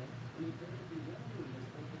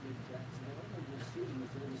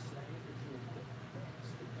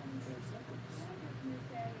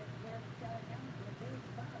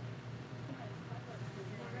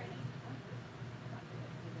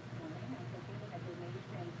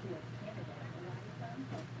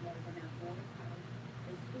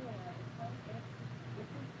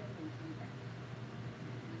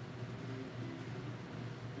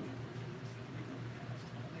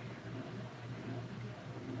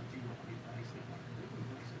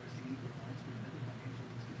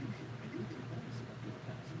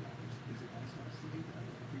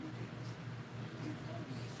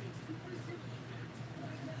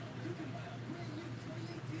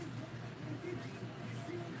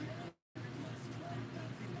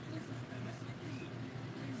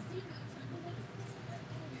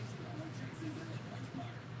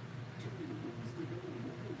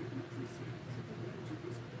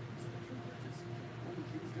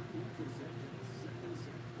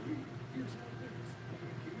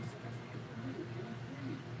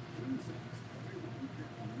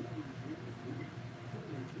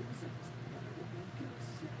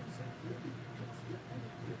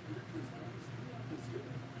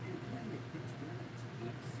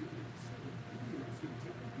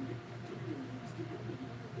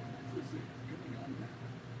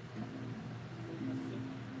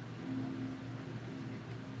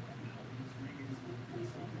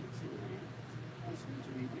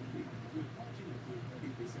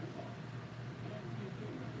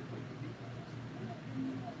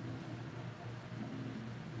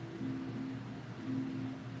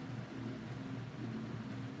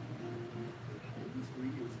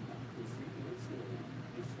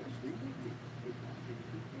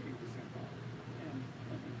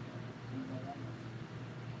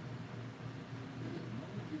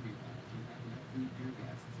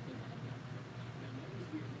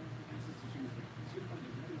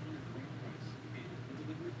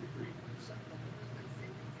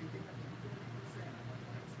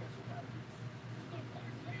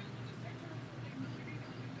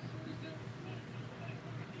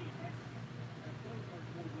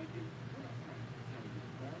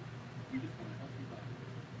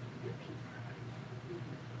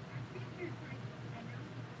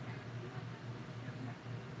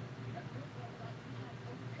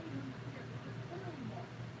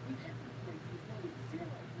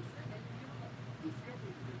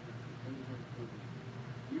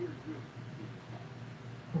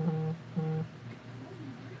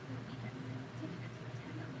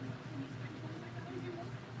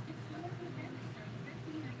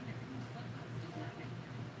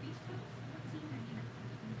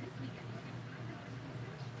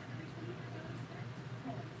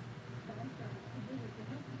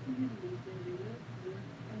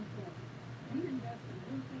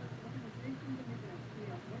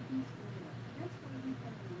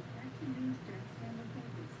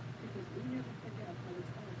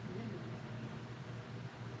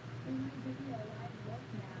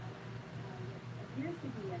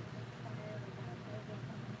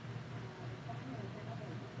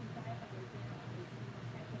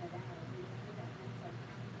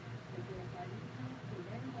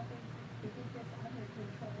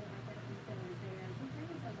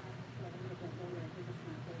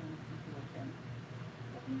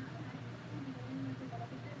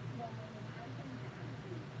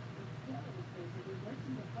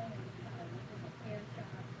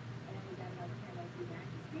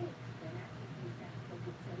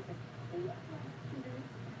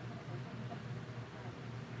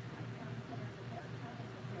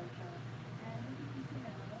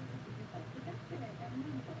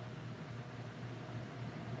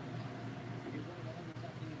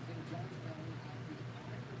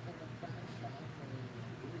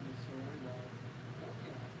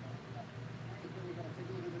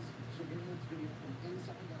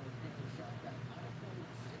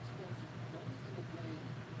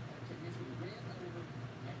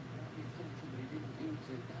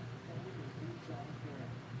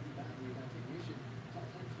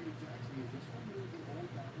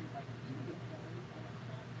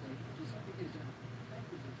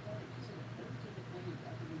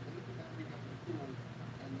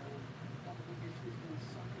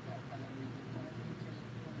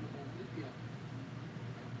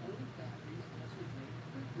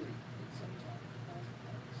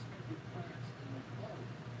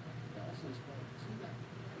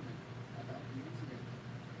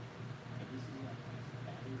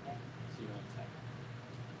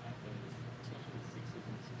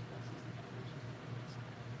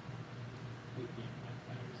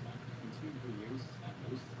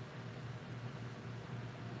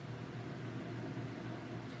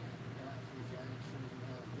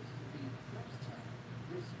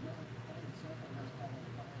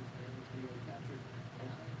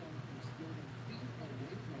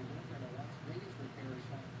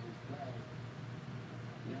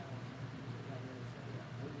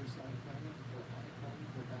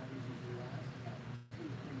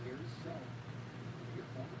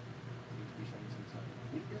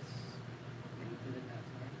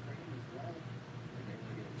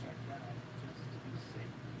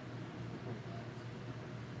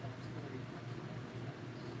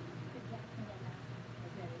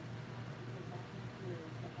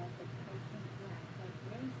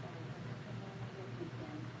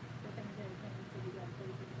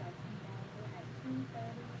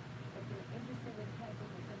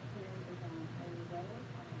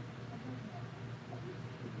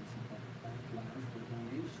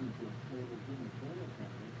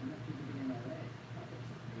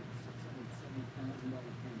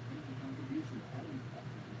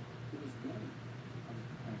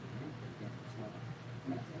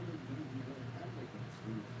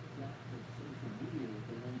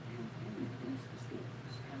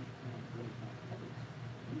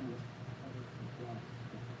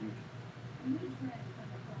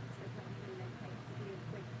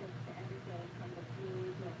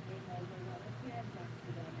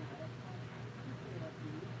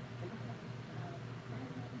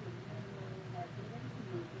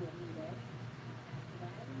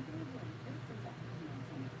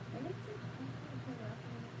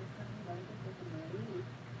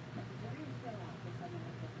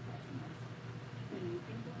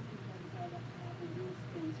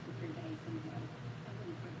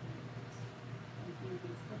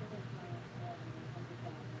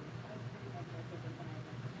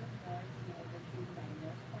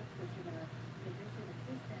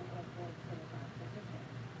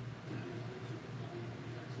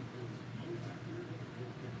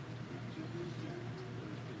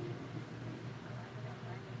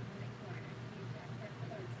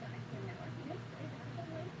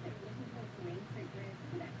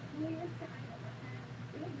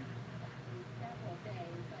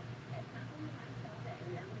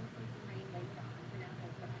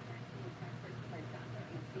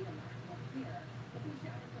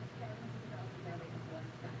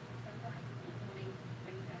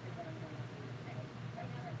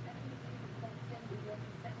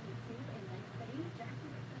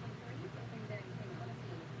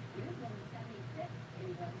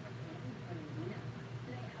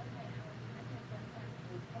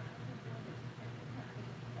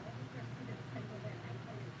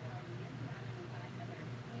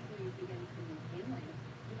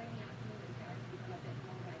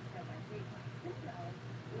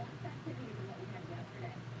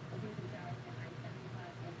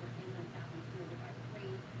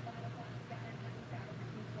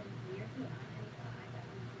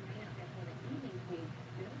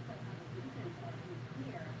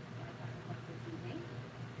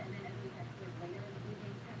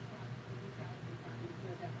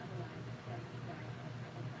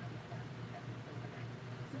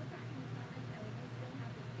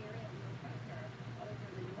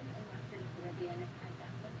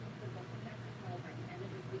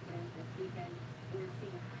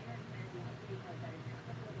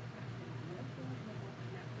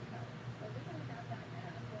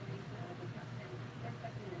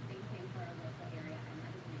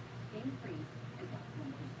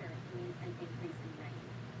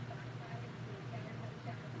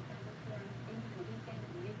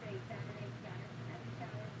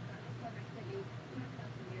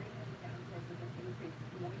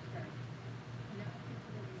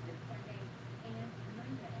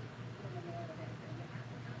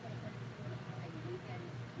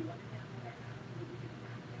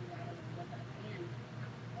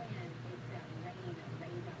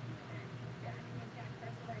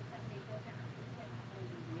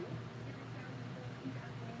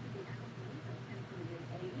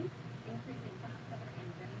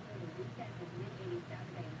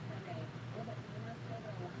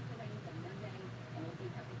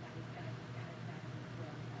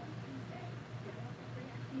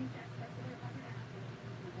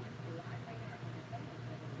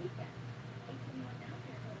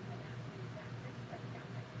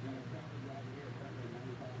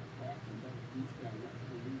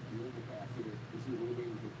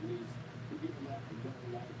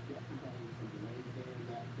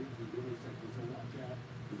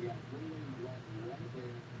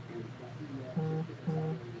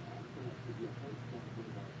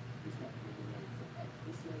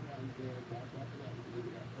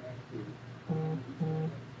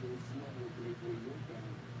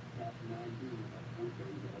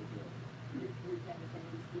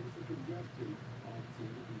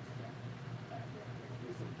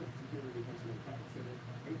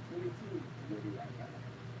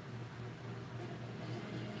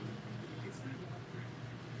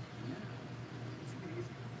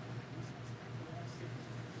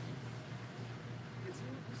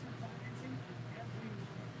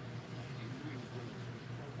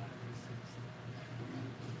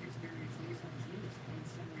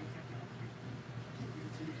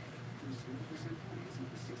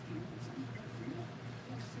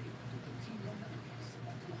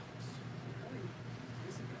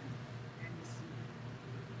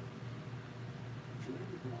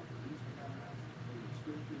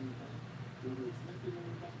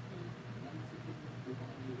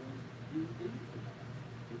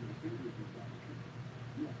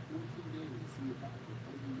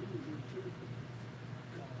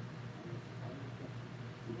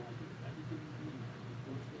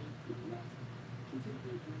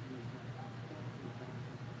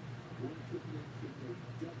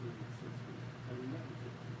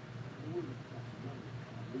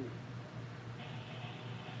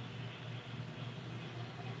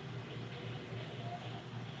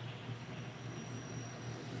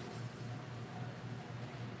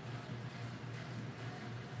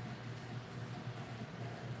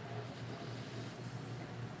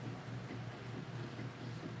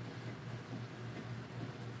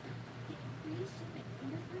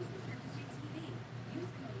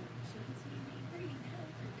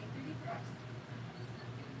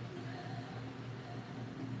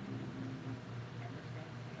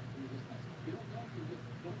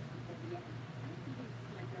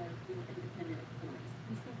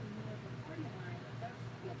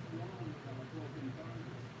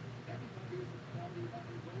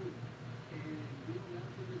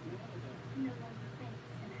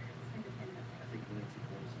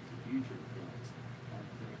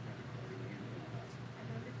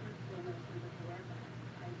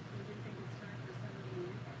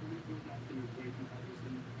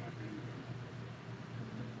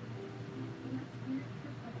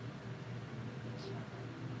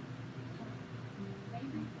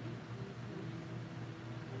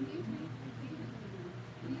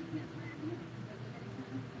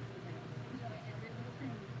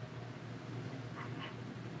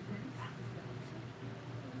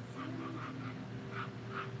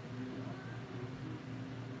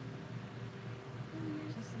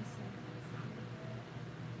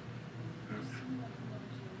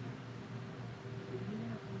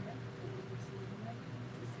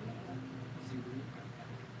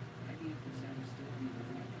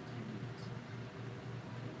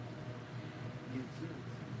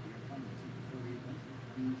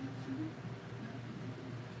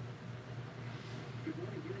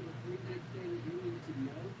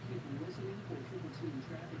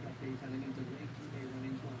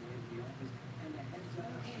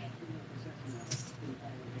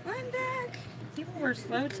 I'm back. People were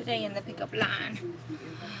slow today in the pickup line.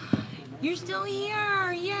 You're still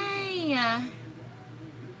here. Yay.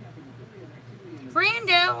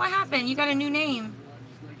 Brando, what happened? You got a new name.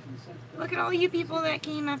 Look at all you people that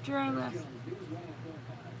came after I left.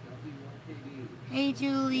 Hey,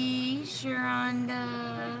 Julie,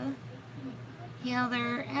 Sharonda,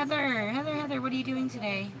 Heather, what are you doing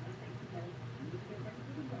today?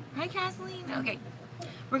 Hi, Kathleen. Okay,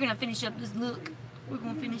 we're going to finish up this look. We're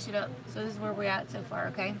going to finish it up. So this is where we're at so far,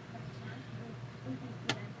 okay?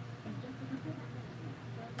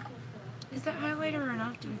 Is that highlighter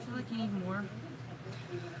enough? Do we feel like you need more?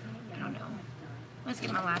 I don't know. Let's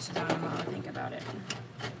get my lashes on and I'll think about it.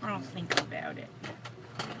 I'll think about it.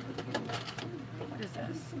 What is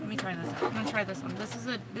this? Let me try this out. I'm gonna try this one.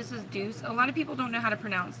 This is Deuce. A lot of people don't know how to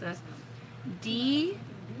pronounce this. D-O-U-C-C-E.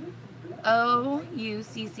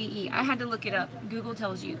 I had to look it up. Google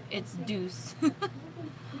tells you it's Deuce.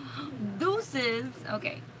 Deuces.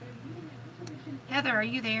 Okay. Heather, are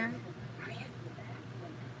you there? Are you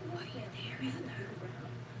there, Heather?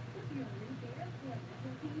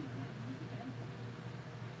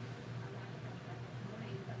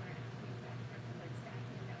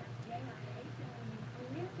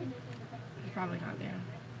 You're probably not there.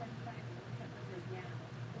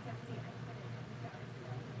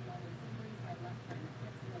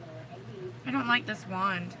 I don't like this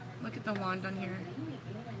wand. Look at the wand on here.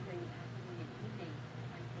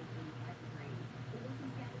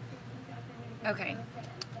 Okay.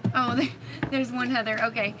 Oh, there's one Heather.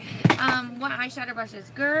 Okay. What eyeshadow brushes?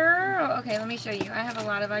 Girl. Okay, let me show you. I have a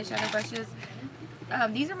lot of eyeshadow brushes.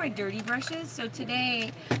 These are my dirty brushes. So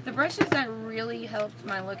today, the brushes that really helped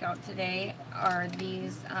my look out today are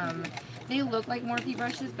these. They look like Morphe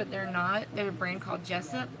brushes, but they're not. They're a brand called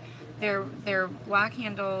Jessup. They're black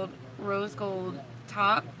handled, rose gold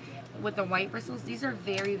top with the white bristles. These are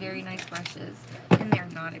very, very nice brushes, and they're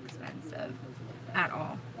not expensive at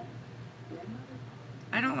all.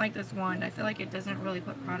 I don't like this wand. I feel like it doesn't really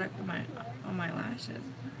put product on my lashes.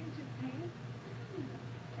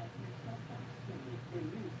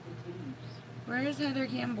 Where is Heather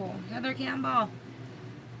Campbell? Heather Campbell!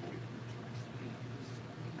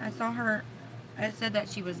 I saw her. I said that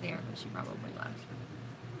she was there, but she probably left.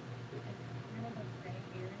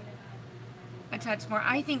 A touch more.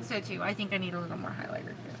 I think so too. I think I need a little more highlighter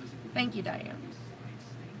too. Thank you, Diane.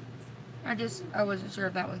 I wasn't sure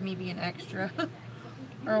if that was me being extra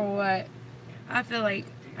or what. I feel like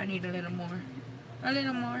I need a little more. A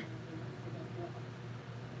little more.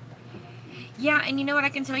 Yeah, and you know what? I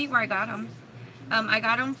can tell you where I got them. I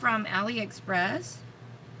got them from AliExpress.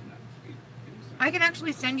 I can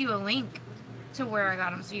actually send you a link to where I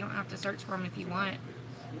got them so you don't have to search for them if you want.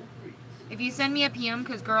 If you send me a PM,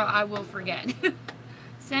 because girl, I will forget.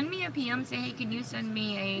 Send me a PM, say, hey, can you send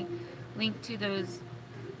me a link to those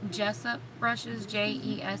Jessup brushes,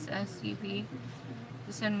 Jessup.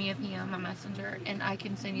 Just send me a PM, a messenger, and I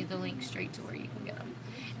can send you the link straight to where you can get them.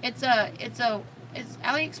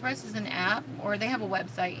 AliExpress is an app, or they have a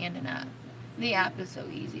website and an app. The app is so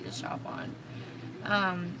easy to shop on.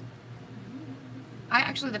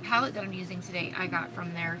 The palette that I'm using today, I got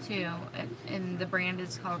from there too, and the brand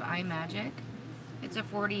is called iMagic. It's a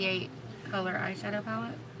 48 color eyeshadow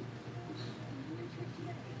palette.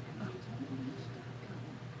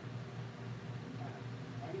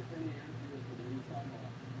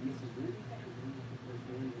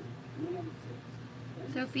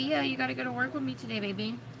 Sophia, you gotta go to work with me today,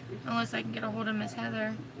 baby. Unless I can get a hold of Miss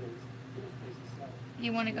Heather.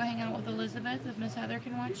 You want to go hang out with Elizabeth if Miss Heather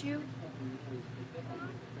can watch you?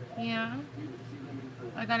 Yeah?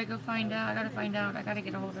 I gotta go find out. I gotta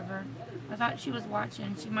get a hold of her. I thought she was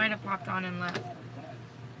watching. She might have popped on and left.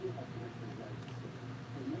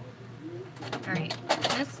 Alright.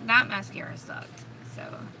 That mascara sucked.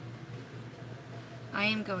 So I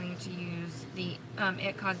am going to use the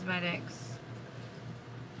IT Cosmetics.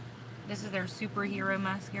 This is their superhero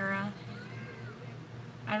mascara.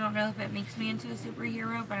 I don't know if it makes me into a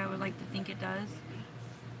superhero, but I would like to think it does.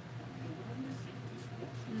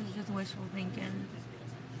 This is just wishful thinking.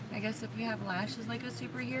 I guess if you have lashes like a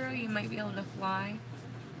superhero, you might be able to fly.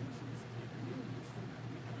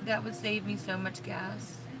 That would save me so much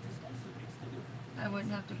gas. I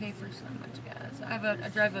wouldn't have to pay for so much gas. I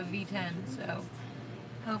drive a V10, so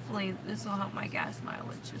hopefully this will help my gas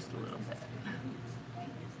mileage just a little bit.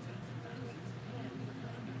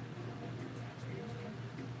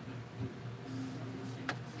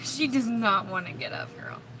 She does not want to get up,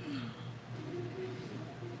 girl.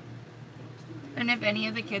 And if any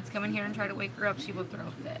of the kids come in here and try to wake her up, she will throw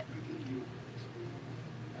a fit.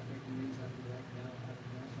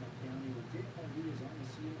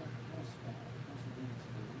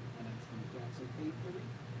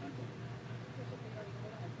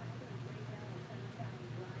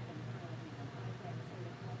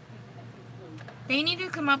 They need to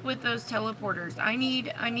come up with those teleporters. I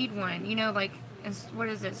need one. You know, like, what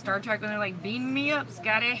is it, Star Trek, when they're like, beam me up,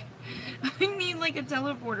 Scotty. I need like a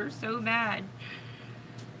teleporter so bad.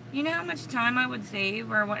 You know how much time I would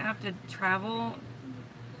save, or I wouldn't have to travel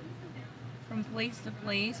from place to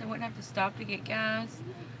place. I wouldn't have to stop to get gas.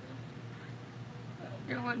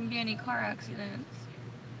 There wouldn't be any car accidents.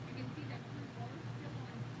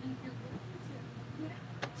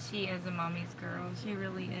 She is a mommy's girl. She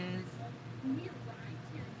really is.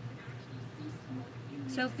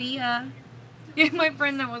 Sophia. Yeah, my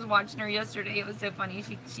friend that was watching her yesterday, it was so funny.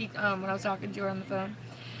 She when I was talking to her on the phone,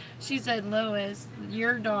 she said, Lois,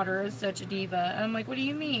 your daughter is such a diva. I'm like, what do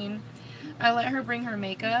you mean? I let her bring her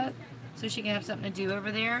makeup so she can have something to do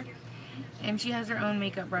over there. And she has her own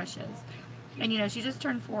makeup brushes. And, you know, she just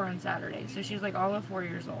turned 4 on Saturday. So she's like all of 4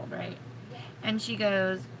 years old, right? And she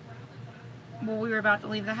goes, well, we were about to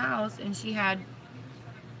leave the house, and she had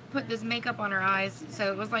put this makeup on her eyes.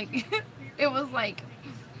 So it was like,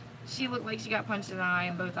 she looked like she got punched in the eye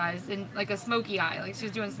in both eyes, and like a smoky eye, like she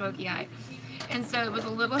was doing smoky eye. And so it was a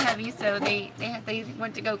little heavy, so they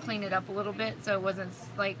went to go clean it up a little bit, so it wasn't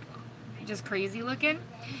like just crazy looking.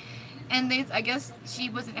 And I guess she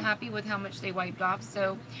wasn't happy with how much they wiped off,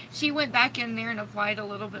 so she went back in there and applied a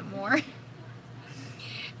little bit more.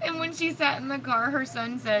 And when she sat in the car, her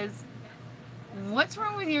son says, "What's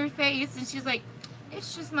wrong with your face?" And she's like,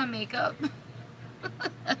 "It's just my makeup."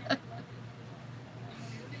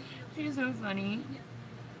 She's so funny.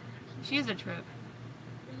 She's a trip.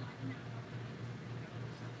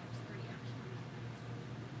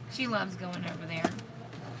 She loves going over there.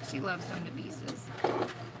 She loves them to pieces.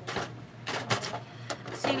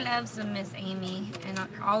 She loves them, Miss Amy, and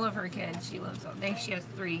all of her kids. She loves them. She has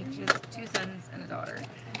 3. She has 2 sons and a daughter.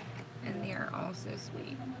 And they are all so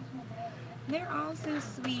sweet. They're all so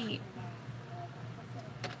sweet.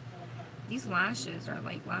 These lashes are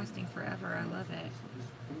like lasting forever. I love it.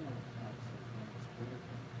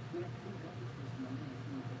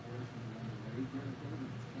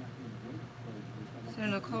 So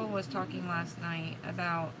Nicole was talking last night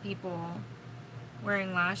about people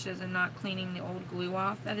wearing lashes and not cleaning the old glue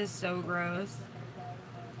off. That is so gross.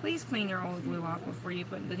 Please clean your old glue off before you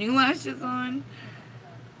put the new lashes on.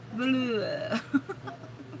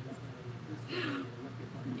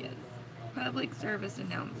 Yes. Public service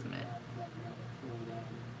announcement.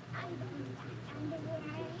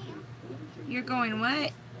 You're going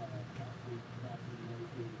what?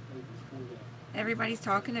 Everybody's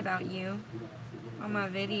talking about you on my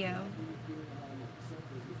video.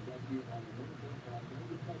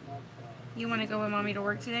 You want to go with Mommy to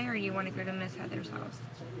work today, or you want to go to Miss Heather's house?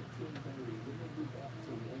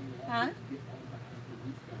 Huh?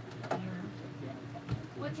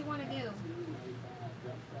 What do you want to do?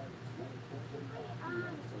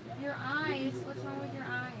 Your eyes. What's wrong with your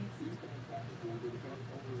eyes?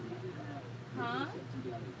 Huh?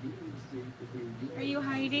 Are you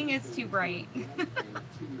hiding? It's too bright.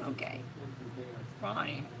 Okay.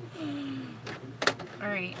 Fine.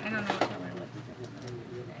 Alright, I don't know what color lipstick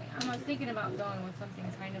today. I was thinking about going with something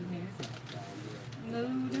kind of nude.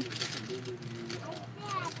 Nude.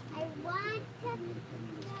 I want to go to Miss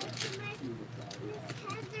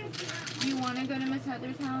Heather's house. You want to go to Miss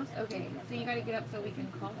Heather's house? Okay, so you got to get up so we can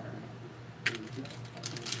call her.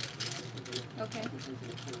 Okay.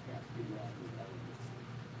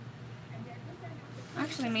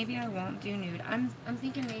 Actually, maybe I won't do nude. I'm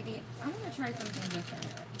thinking maybe I'm gonna try something different.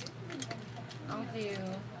 I'll do.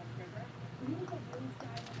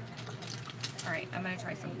 All right, I'm gonna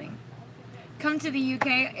try something. Come to the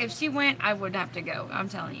UK. If she went, I would have to go. I'm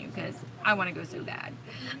telling you, because I want to go so bad.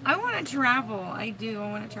 I want to travel. I do. I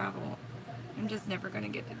want to travel. I'm just never gonna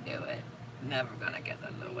get to do it. Never gonna get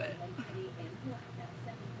to do it.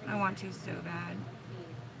 I want to so bad.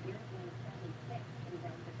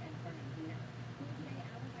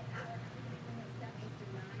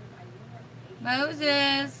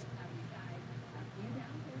 Moses!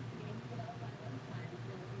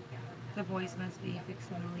 The boys must be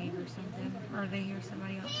fixing to leave or something. Or they hear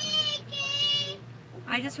somebody else.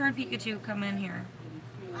 I just heard Pikachu come in here.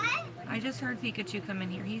 What? I just heard Pikachu come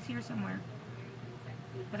in here. He's here somewhere.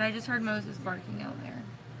 But I just heard Moses barking out there.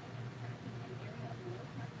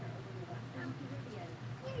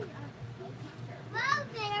 Whoa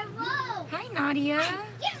there, whoa! Hi, Nadia.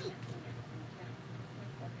 Give me.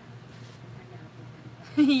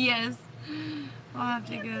 Yes. I'll have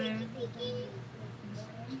to go there.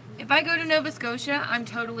 If I go to Nova Scotia, I'm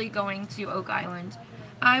totally going to Oak Island.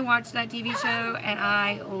 I watched that TV show and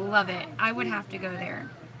I love it. I would have to go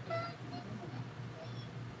there.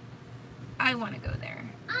 I want to go there.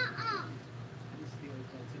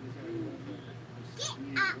 Get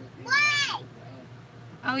away!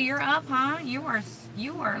 Oh, you're up, huh? You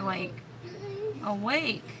are like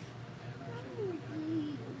awake.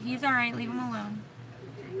 He's all right. Leave him alone.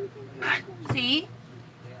 See?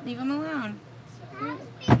 Leave him alone. That's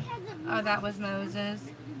because of Oh, that was Moses.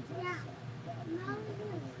 yeah.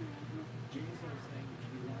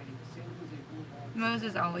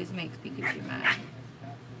 Moses always makes Pikachu mad.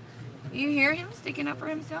 You hear him sticking up for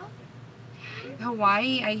himself?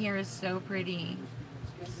 Hawaii, I hear, is so pretty.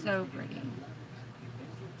 So pretty.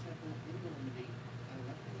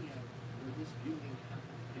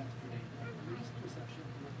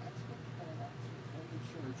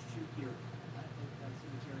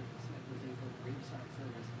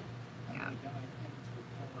 Yeah.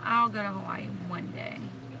 I'll go to Hawaii one day.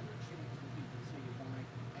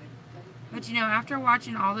 But you know, after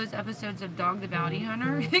watching all those episodes of Dog the Bounty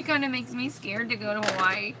Hunter, it kind of makes me scared to go to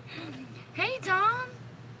Hawaii. Hey, Tom!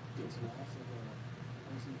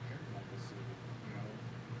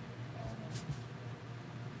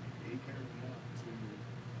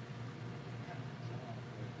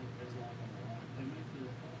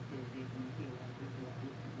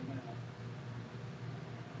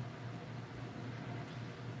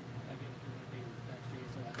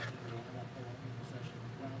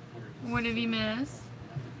 What have you missed?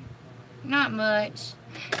 Not much.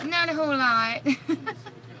 Not a whole lot.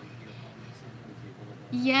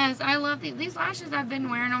 Yes, I love these lashes. I've been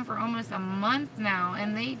wearing them for almost a month now,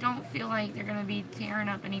 and they don't feel like they're going to be tearing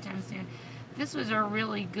up anytime soon. This was a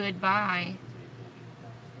really good buy.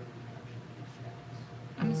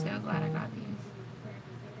 I'm so glad I got these.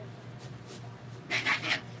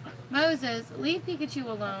 Moses, leave Pikachu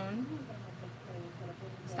alone.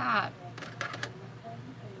 Stop.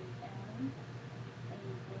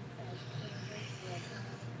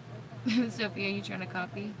 Sophia, you trying to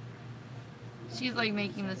copy? She's like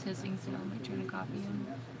making this hissing sound, like trying to copy him.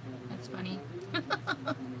 That's funny.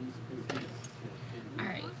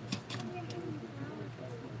 Alright.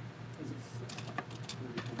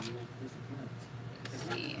 Let's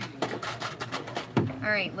see.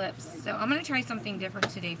 Alright, lips. So I'm gonna try something different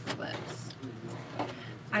today for lips.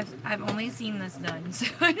 I've only seen this done, so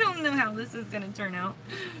I don't know how this is gonna turn out.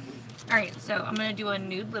 Alright, so I'm gonna do a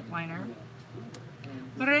nude lip liner.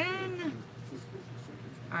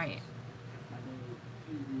 Alright.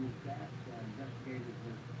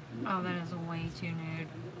 Oh, that is way too nude.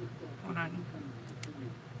 Hold on.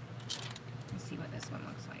 Let's see what this one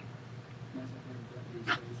looks like.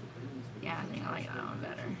 Yeah, I think I like that one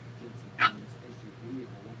better.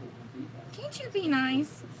 Can't you be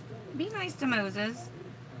nice? Be nice to Moses.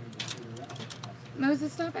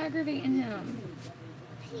 Moses, stop aggravating him.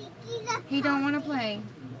 He don't want to play.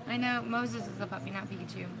 I know, Moses is the puppy, not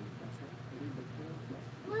Pikachu.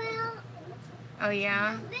 Well, Oh,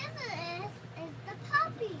 yeah? the biggest is the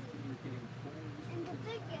puppy. And the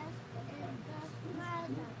biggest is the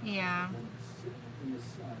brother. Yeah.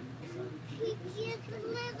 He is the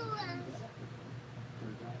little one.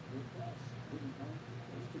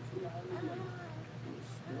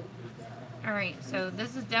 Alright, so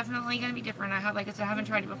this is definitely going to be different. Like I said, I haven't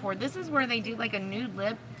tried it before. This is where they do like a nude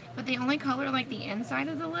lip, but they only color like the inside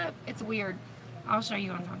of the lip. It's weird. I'll show you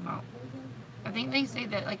what I'm talking about. I think they say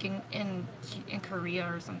that like in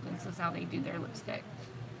Korea or something, this is how they do their lipstick.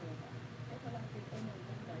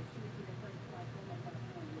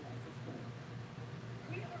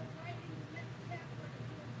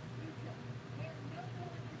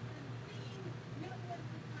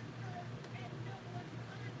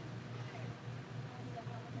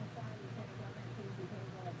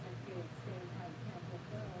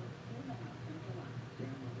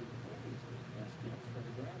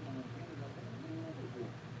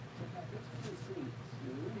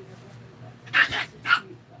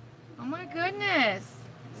 Oh my goodness.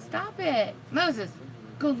 Stop it. Moses,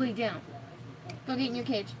 go lay down. Go get in your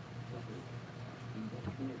cage.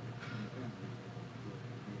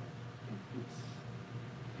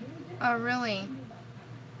 Oh, really?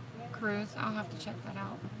 Cruise? I'll have to check that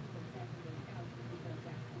out.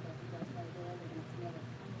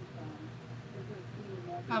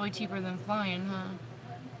 Probably cheaper than flying, huh?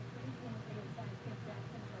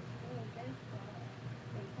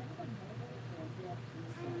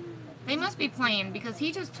 They must be playing because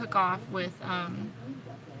he just took off with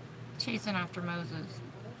chasing after Moses.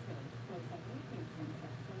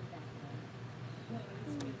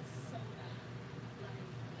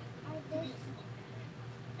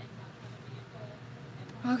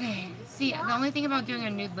 Okay. See, the only thing about doing a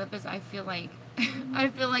nude lip is I feel like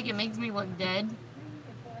it makes me look dead.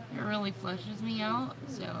 It really flushes me out.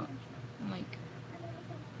 So I'm like,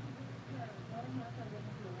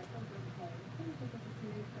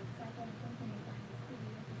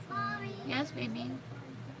 Mommy, yes, baby.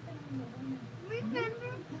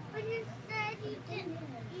 remember when you said you didn't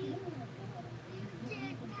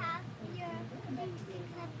have your things to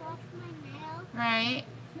clip off my nail? Right?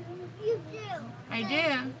 You do. I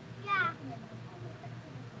do. Yeah.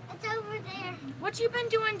 It's over there. What you been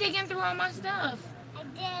doing digging through all my stuff? I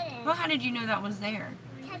did it. Well, how did you know that was there?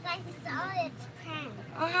 Because I saw its print.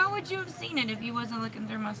 Oh, how would you have seen it if you wasn't looking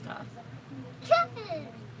through my stuff? Good.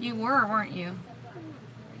 You were, weren't you?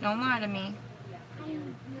 Don't lie to me.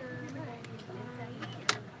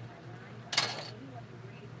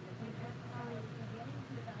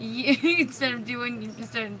 Instead of doing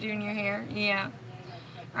your hair, yeah.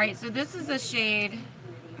 All right, so this is a shade.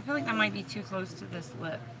 I feel like that might be too close to this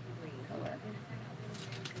lip color.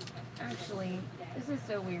 Actually, this is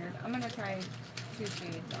so weird. I'm gonna try two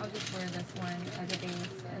shades. I'll just wear this one as a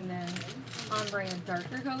base, and then ombre a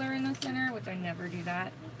darker color in the center, which I never do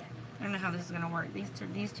that. I don't know how this is gonna work. These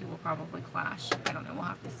two will probably clash. I don't know. We'll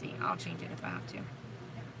have to see. I'll change it if I have to.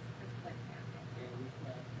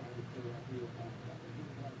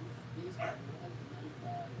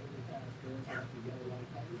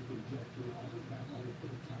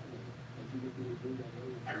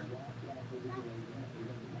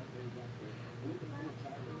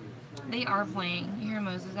 They are playing. You hear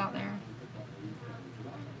Moses out there?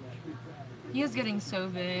 He is getting so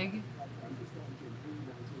big.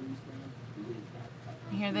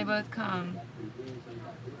 Here they both come.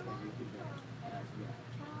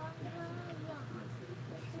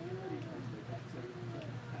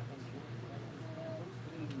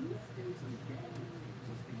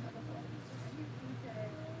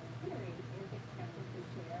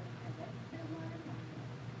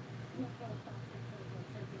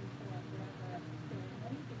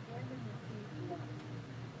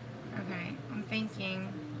 Okay, I'm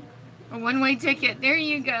thinking a one-way ticket. There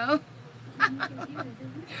you go.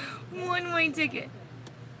 One-way ticket.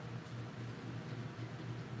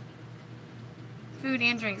 Food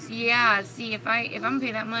and drinks. Yeah, see, if I'm gonna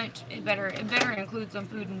pay that much, it better include some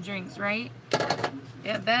food and drinks, right?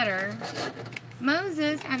 It better.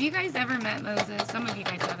 Moses, have you guys ever met Moses? Some of you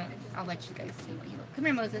guys haven't. I'll let you guys see what he looks. Come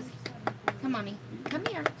here, Moses. Come, mommy. Come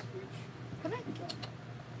here. Come here.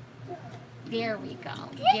 There we go.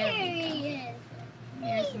 There we go.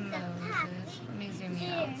 There's Moses. Let me zoom you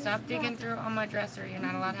out. Stop digging through on my dresser. You're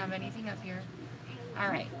not allowed to have anything up here.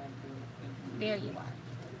 Alright. There you are.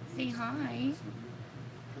 Say hi.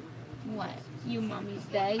 What? You mommy's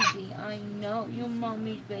baby. I know. You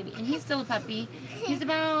mommy's baby. And he's still a puppy. He's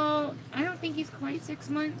about, I don't think he's quite 6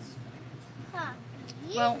 months.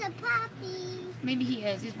 He's Well, a puppy. Maybe he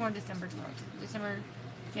is. He's born December 12th. December,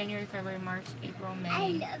 January, February, March, April, I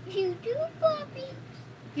May. love you too, puppy.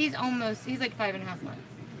 He's like 5.5 months.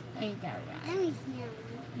 Ain't that Let right? me smell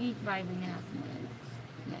you. He's 5.5 months.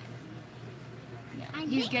 Yeah. Yeah. I He's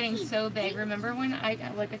think getting he's so big. big. Remember when I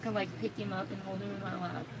could like pick him up and hold him in my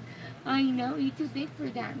lap? I know, you're too big for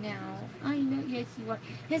that now. I know, yes you are.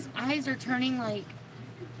 His eyes are turning like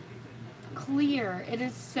clear. It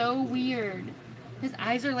is so weird. His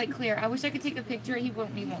eyes are like clear. I wish I could take a picture. He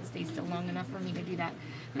won't stay still long enough for me to do that.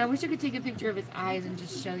 But I wish I could take a picture of his eyes and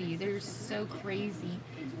just show you. They're so crazy.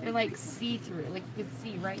 They're like see-through. Like you can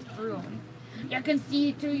see right through them. I can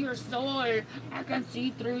see through your soul. I can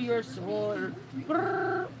see through your soul.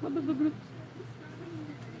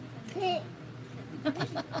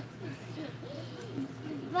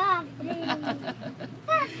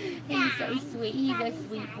 He's so sweet. He's a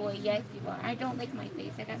sweet boy. Yes, you are. I don't lick my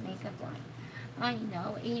face. I got makeup on. I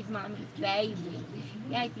know. He's mommy's baby.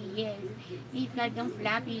 Yes, he is. He's got them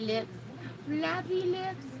flappy lips. Flappy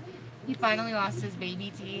lips. He finally lost his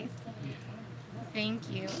baby teeth. Thank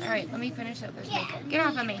you. All right, let me finish up this makeup. Get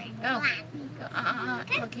off of me. Go.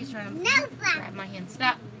 Go. Look, he's trying to grab my hand.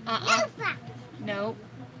 Stop. No flap. No.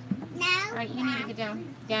 No. All right, you need to get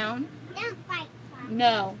down. Down. No fight.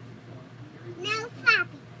 No. No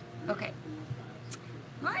flappy. Okay.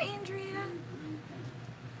 Hi, Andrea.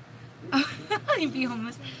 You'd be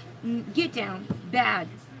homeless. Get down. Bad.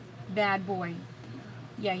 Bad boy.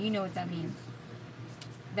 Yeah, you know what that means.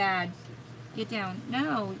 Bad. Get down.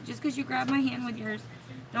 No, just because you grab my hand with yours,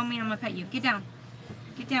 don't mean I'm going to pet you. Get down.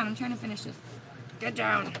 Get down. I'm trying to finish this. Get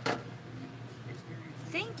down.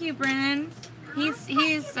 Thank you, Brennan. He is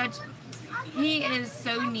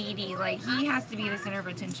so needy. Like, he has to be the center of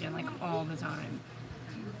attention, like, all the time.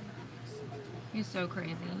 He's so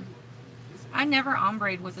crazy. I never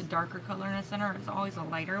ombre with a darker color in the center. It's always a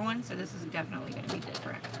lighter one, so this is definitely going to be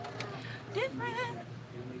different. Different!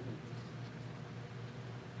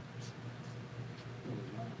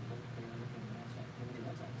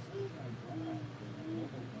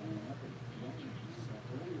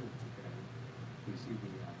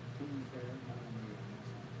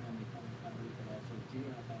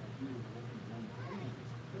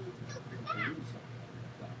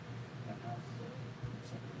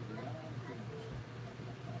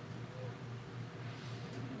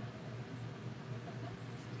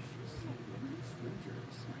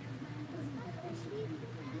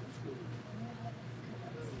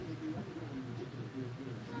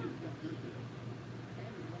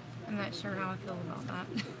 I'm not sure how I feel about that.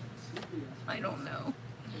 I don't know.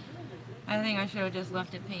 I think I should have just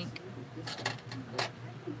left it pink.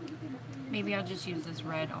 Maybe I'll just use this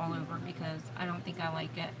red all over because I don't think I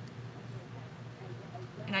like it.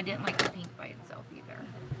 And I didn't like the pink by itself either.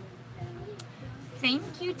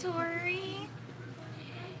 Thank you, Tori.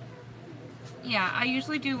 Yeah, I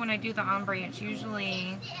usually do when I do the ombre. It's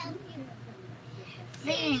usually...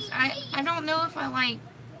 Thanks. I don't know if I like...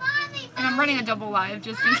 And I'm running a double live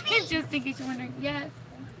just in case you're wondering. Yes.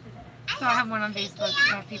 So I have one on Facebook.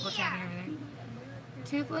 I have people chatting over there.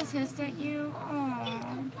 Toothless hissed at you?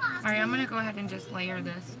 Aww. Alright, I'm going to go ahead and just layer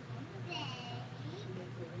this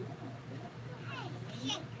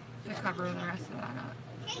to cover the rest of that up.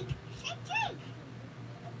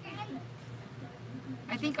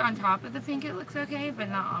 I think on top of the pink it looks okay, but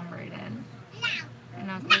not ombre in.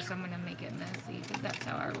 And of course I'm gonna make it messy because that's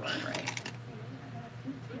how I roll, right?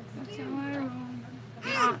 That's how I roll.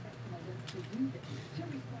 Get off.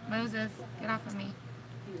 Moses, get off of me.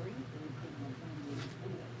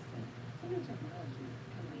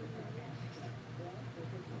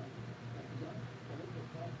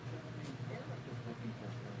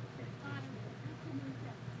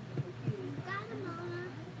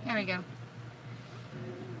 There we go.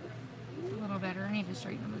 A little better. I need to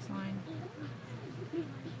straighten this line.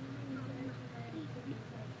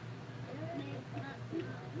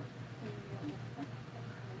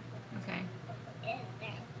 Okay.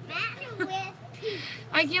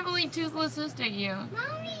 I can't believe Toothless is at you.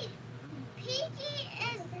 Mommy, Pinky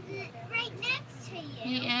is right next to you.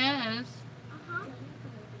 He is. Uh-huh.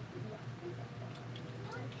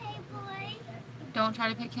 Okay, boy. Don't try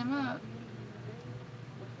to pick him up.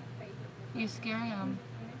 You scare him.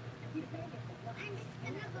 I'm just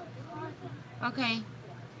gonna go potty. Okay.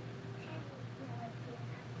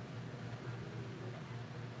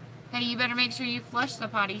 Hey, you better make sure you flush the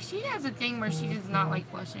potty. She has a thing where she does not like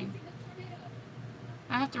flushing.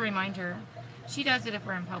 I have to remind her. She does it if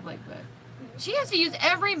we're in public, but she has to use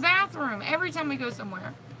every bathroom every time we go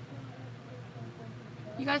somewhere.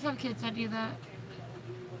 You guys have kids that do that?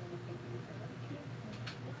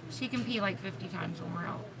 She can pee like 50 times when we're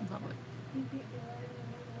out in public.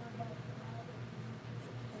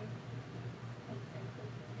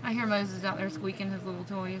 I hear Moses out there squeaking his little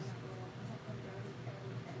toys.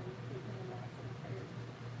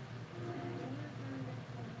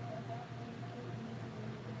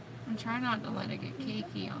 I'm trying not to let it get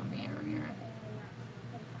cakey on me over here.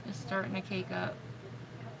 It's starting to cake up.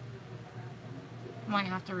 Might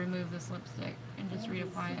have to remove this lipstick and just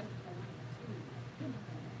reapply it.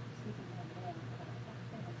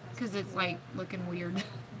 Because it's like looking weird.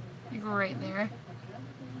 Like right there.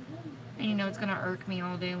 And you know it's gonna irk me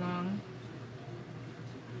all day long.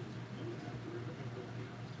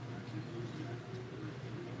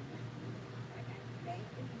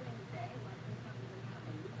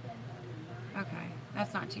 Okay,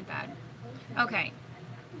 that's not too bad. Okay.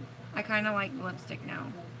 I kind of like lipstick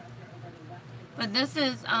now. But this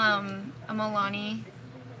is a Milani.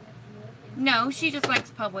 No, she just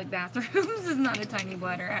likes public bathrooms. This is not a tiny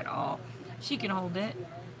bladder at all. She can hold it.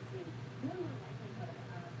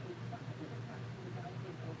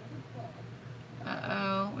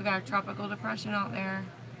 Uh-oh, we got a tropical depression out there.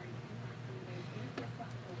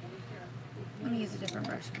 Let me use a different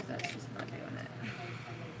brush because that's just not doing it.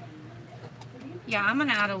 Yeah, I'm going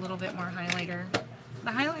to add a little bit more highlighter.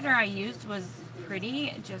 The highlighter I used was pretty.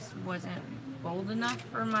 It just wasn't bold enough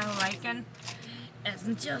for my liking. It's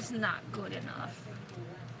just not good enough.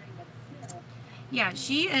 Yeah,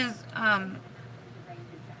 she is,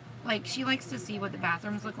 like, she likes to see what the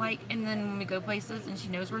bathrooms look like. And then when we go places and she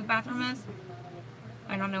knows where the bathroom is,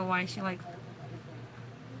 I don't know why she likes...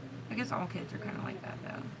 I guess all kids are kind of like that,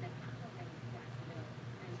 though.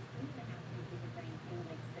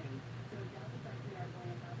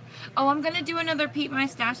 Oh, I'm going to do another Peep My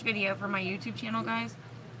Stash video for my YouTube channel, guys.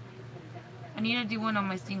 I need to do one on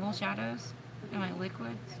my single shadows and my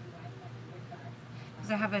liquids.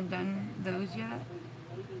 Because I haven't done those yet.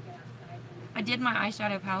 I did my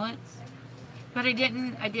eyeshadow palettes. But I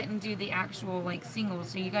didn't do the actual, like, singles.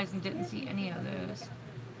 So you guys didn't see any of those.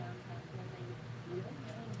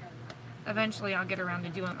 Eventually I'll get around to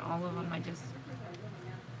doing all of them.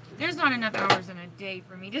 There's not enough hours in a day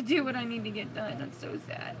for me to do what I need to get done. That's so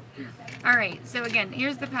sad. Alright, so again,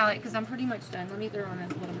 here's the palette because I'm pretty much done. Let me throw on a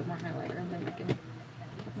little bit more highlighter and then we can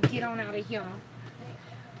get on out of here.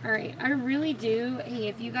 Alright, I really do. Hey,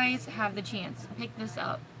 if you guys have the chance, pick this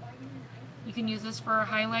up. You can use this for a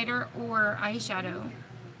highlighter or eyeshadow.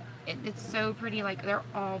 It's so pretty. Like, they're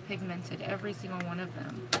all pigmented. Every single one of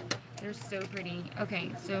them. They're so pretty.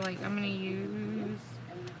 Okay, so, like, I'm going to use...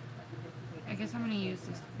 I guess I'm going to use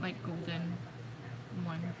this, like, golden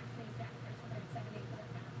one.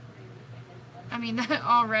 I mean, that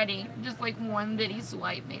already, just, like, one bitty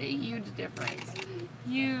swipe made a huge difference.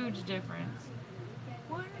 Huge difference.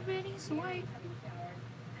 One bitty swipe.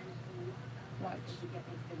 Watch.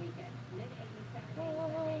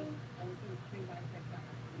 Oh.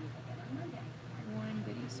 One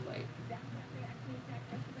bitty swipe.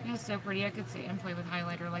 It's so pretty. I could sit and play with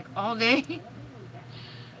highlighter, like, all day.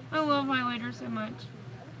 I love highlighter so much.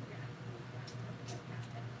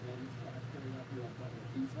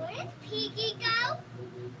 Where did Piggy go?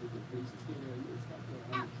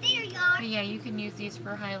 Oh, there you are. But yeah, you can use these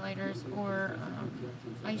for highlighters or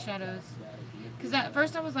eyeshadows. Because at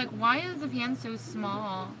first I was like, why is the pan so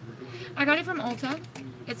small? I got it from Ulta.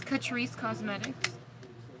 It's Catrice Cosmetics.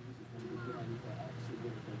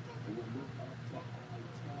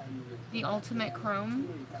 The Ultimate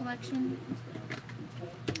Chrome collection.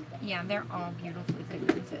 Yeah, they're all beautifully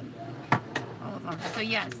pigmented. All of them. So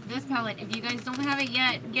yes, this palette, if you guys don't have it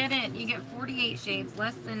yet, get it. You get 48 shades,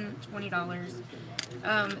 less than $20.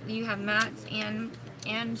 You have mattes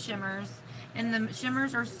and shimmers. And the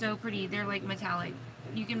shimmers are so pretty. They're like metallic.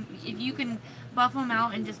 You can, if you can buff them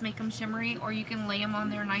out and just make them shimmery, or you can lay them on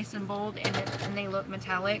there nice and bold and they look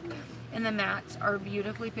metallic. And the mattes are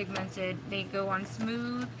beautifully pigmented. They go on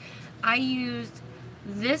smooth. I used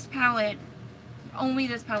this palette, only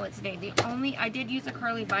this palette today. I did use a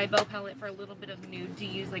Carly Bybel palette for a little bit of nude to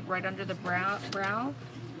use like right under the brow,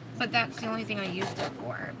 but that's the only thing I used it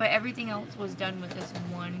for. But everything else was done with this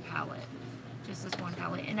one palette, just this one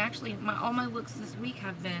palette. And actually, all my looks this week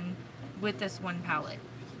have been with this one palette.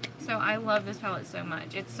 So I love this palette so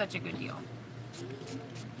much. It's such a good deal.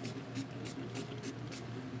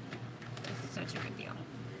 It's such a good deal.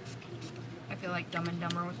 I feel like Dumb and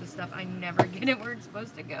Dumber with this stuff. I never get it where it's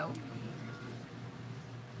supposed to go.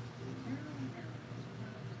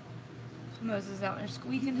 Moses is out there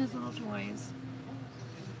squeaking his little toys.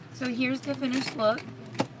 So here's the finished look.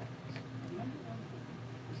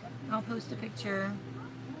 I'll post a picture.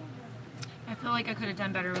 I feel like I could have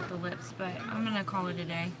done better with the lips, but I'm going to call it a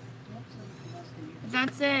day. But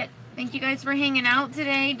that's it. Thank you guys for hanging out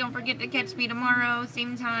today. Don't forget to catch me tomorrow,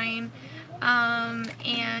 same time.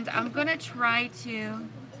 And I'm going to try to...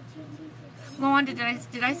 Luanda,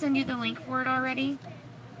 did I send you the link for it already?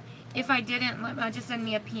 If I didn't, just send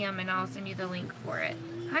me a PM and I'll send you the link for it.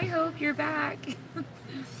 I hope you're back.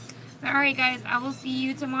 Alright guys, I will see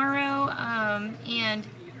you tomorrow. And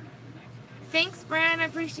thanks, Bren. I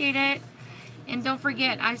appreciate it. And don't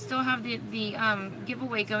forget, I still have the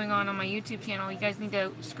giveaway going on my YouTube channel. You guys need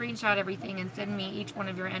to screenshot everything and send me each one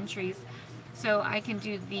of your entries so I can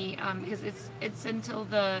do the, because it's until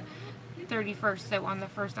the 31st. So on the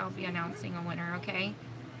 1st, I'll be announcing a winner, okay?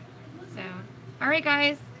 So, alright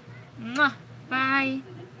guys. Mwah. Bye.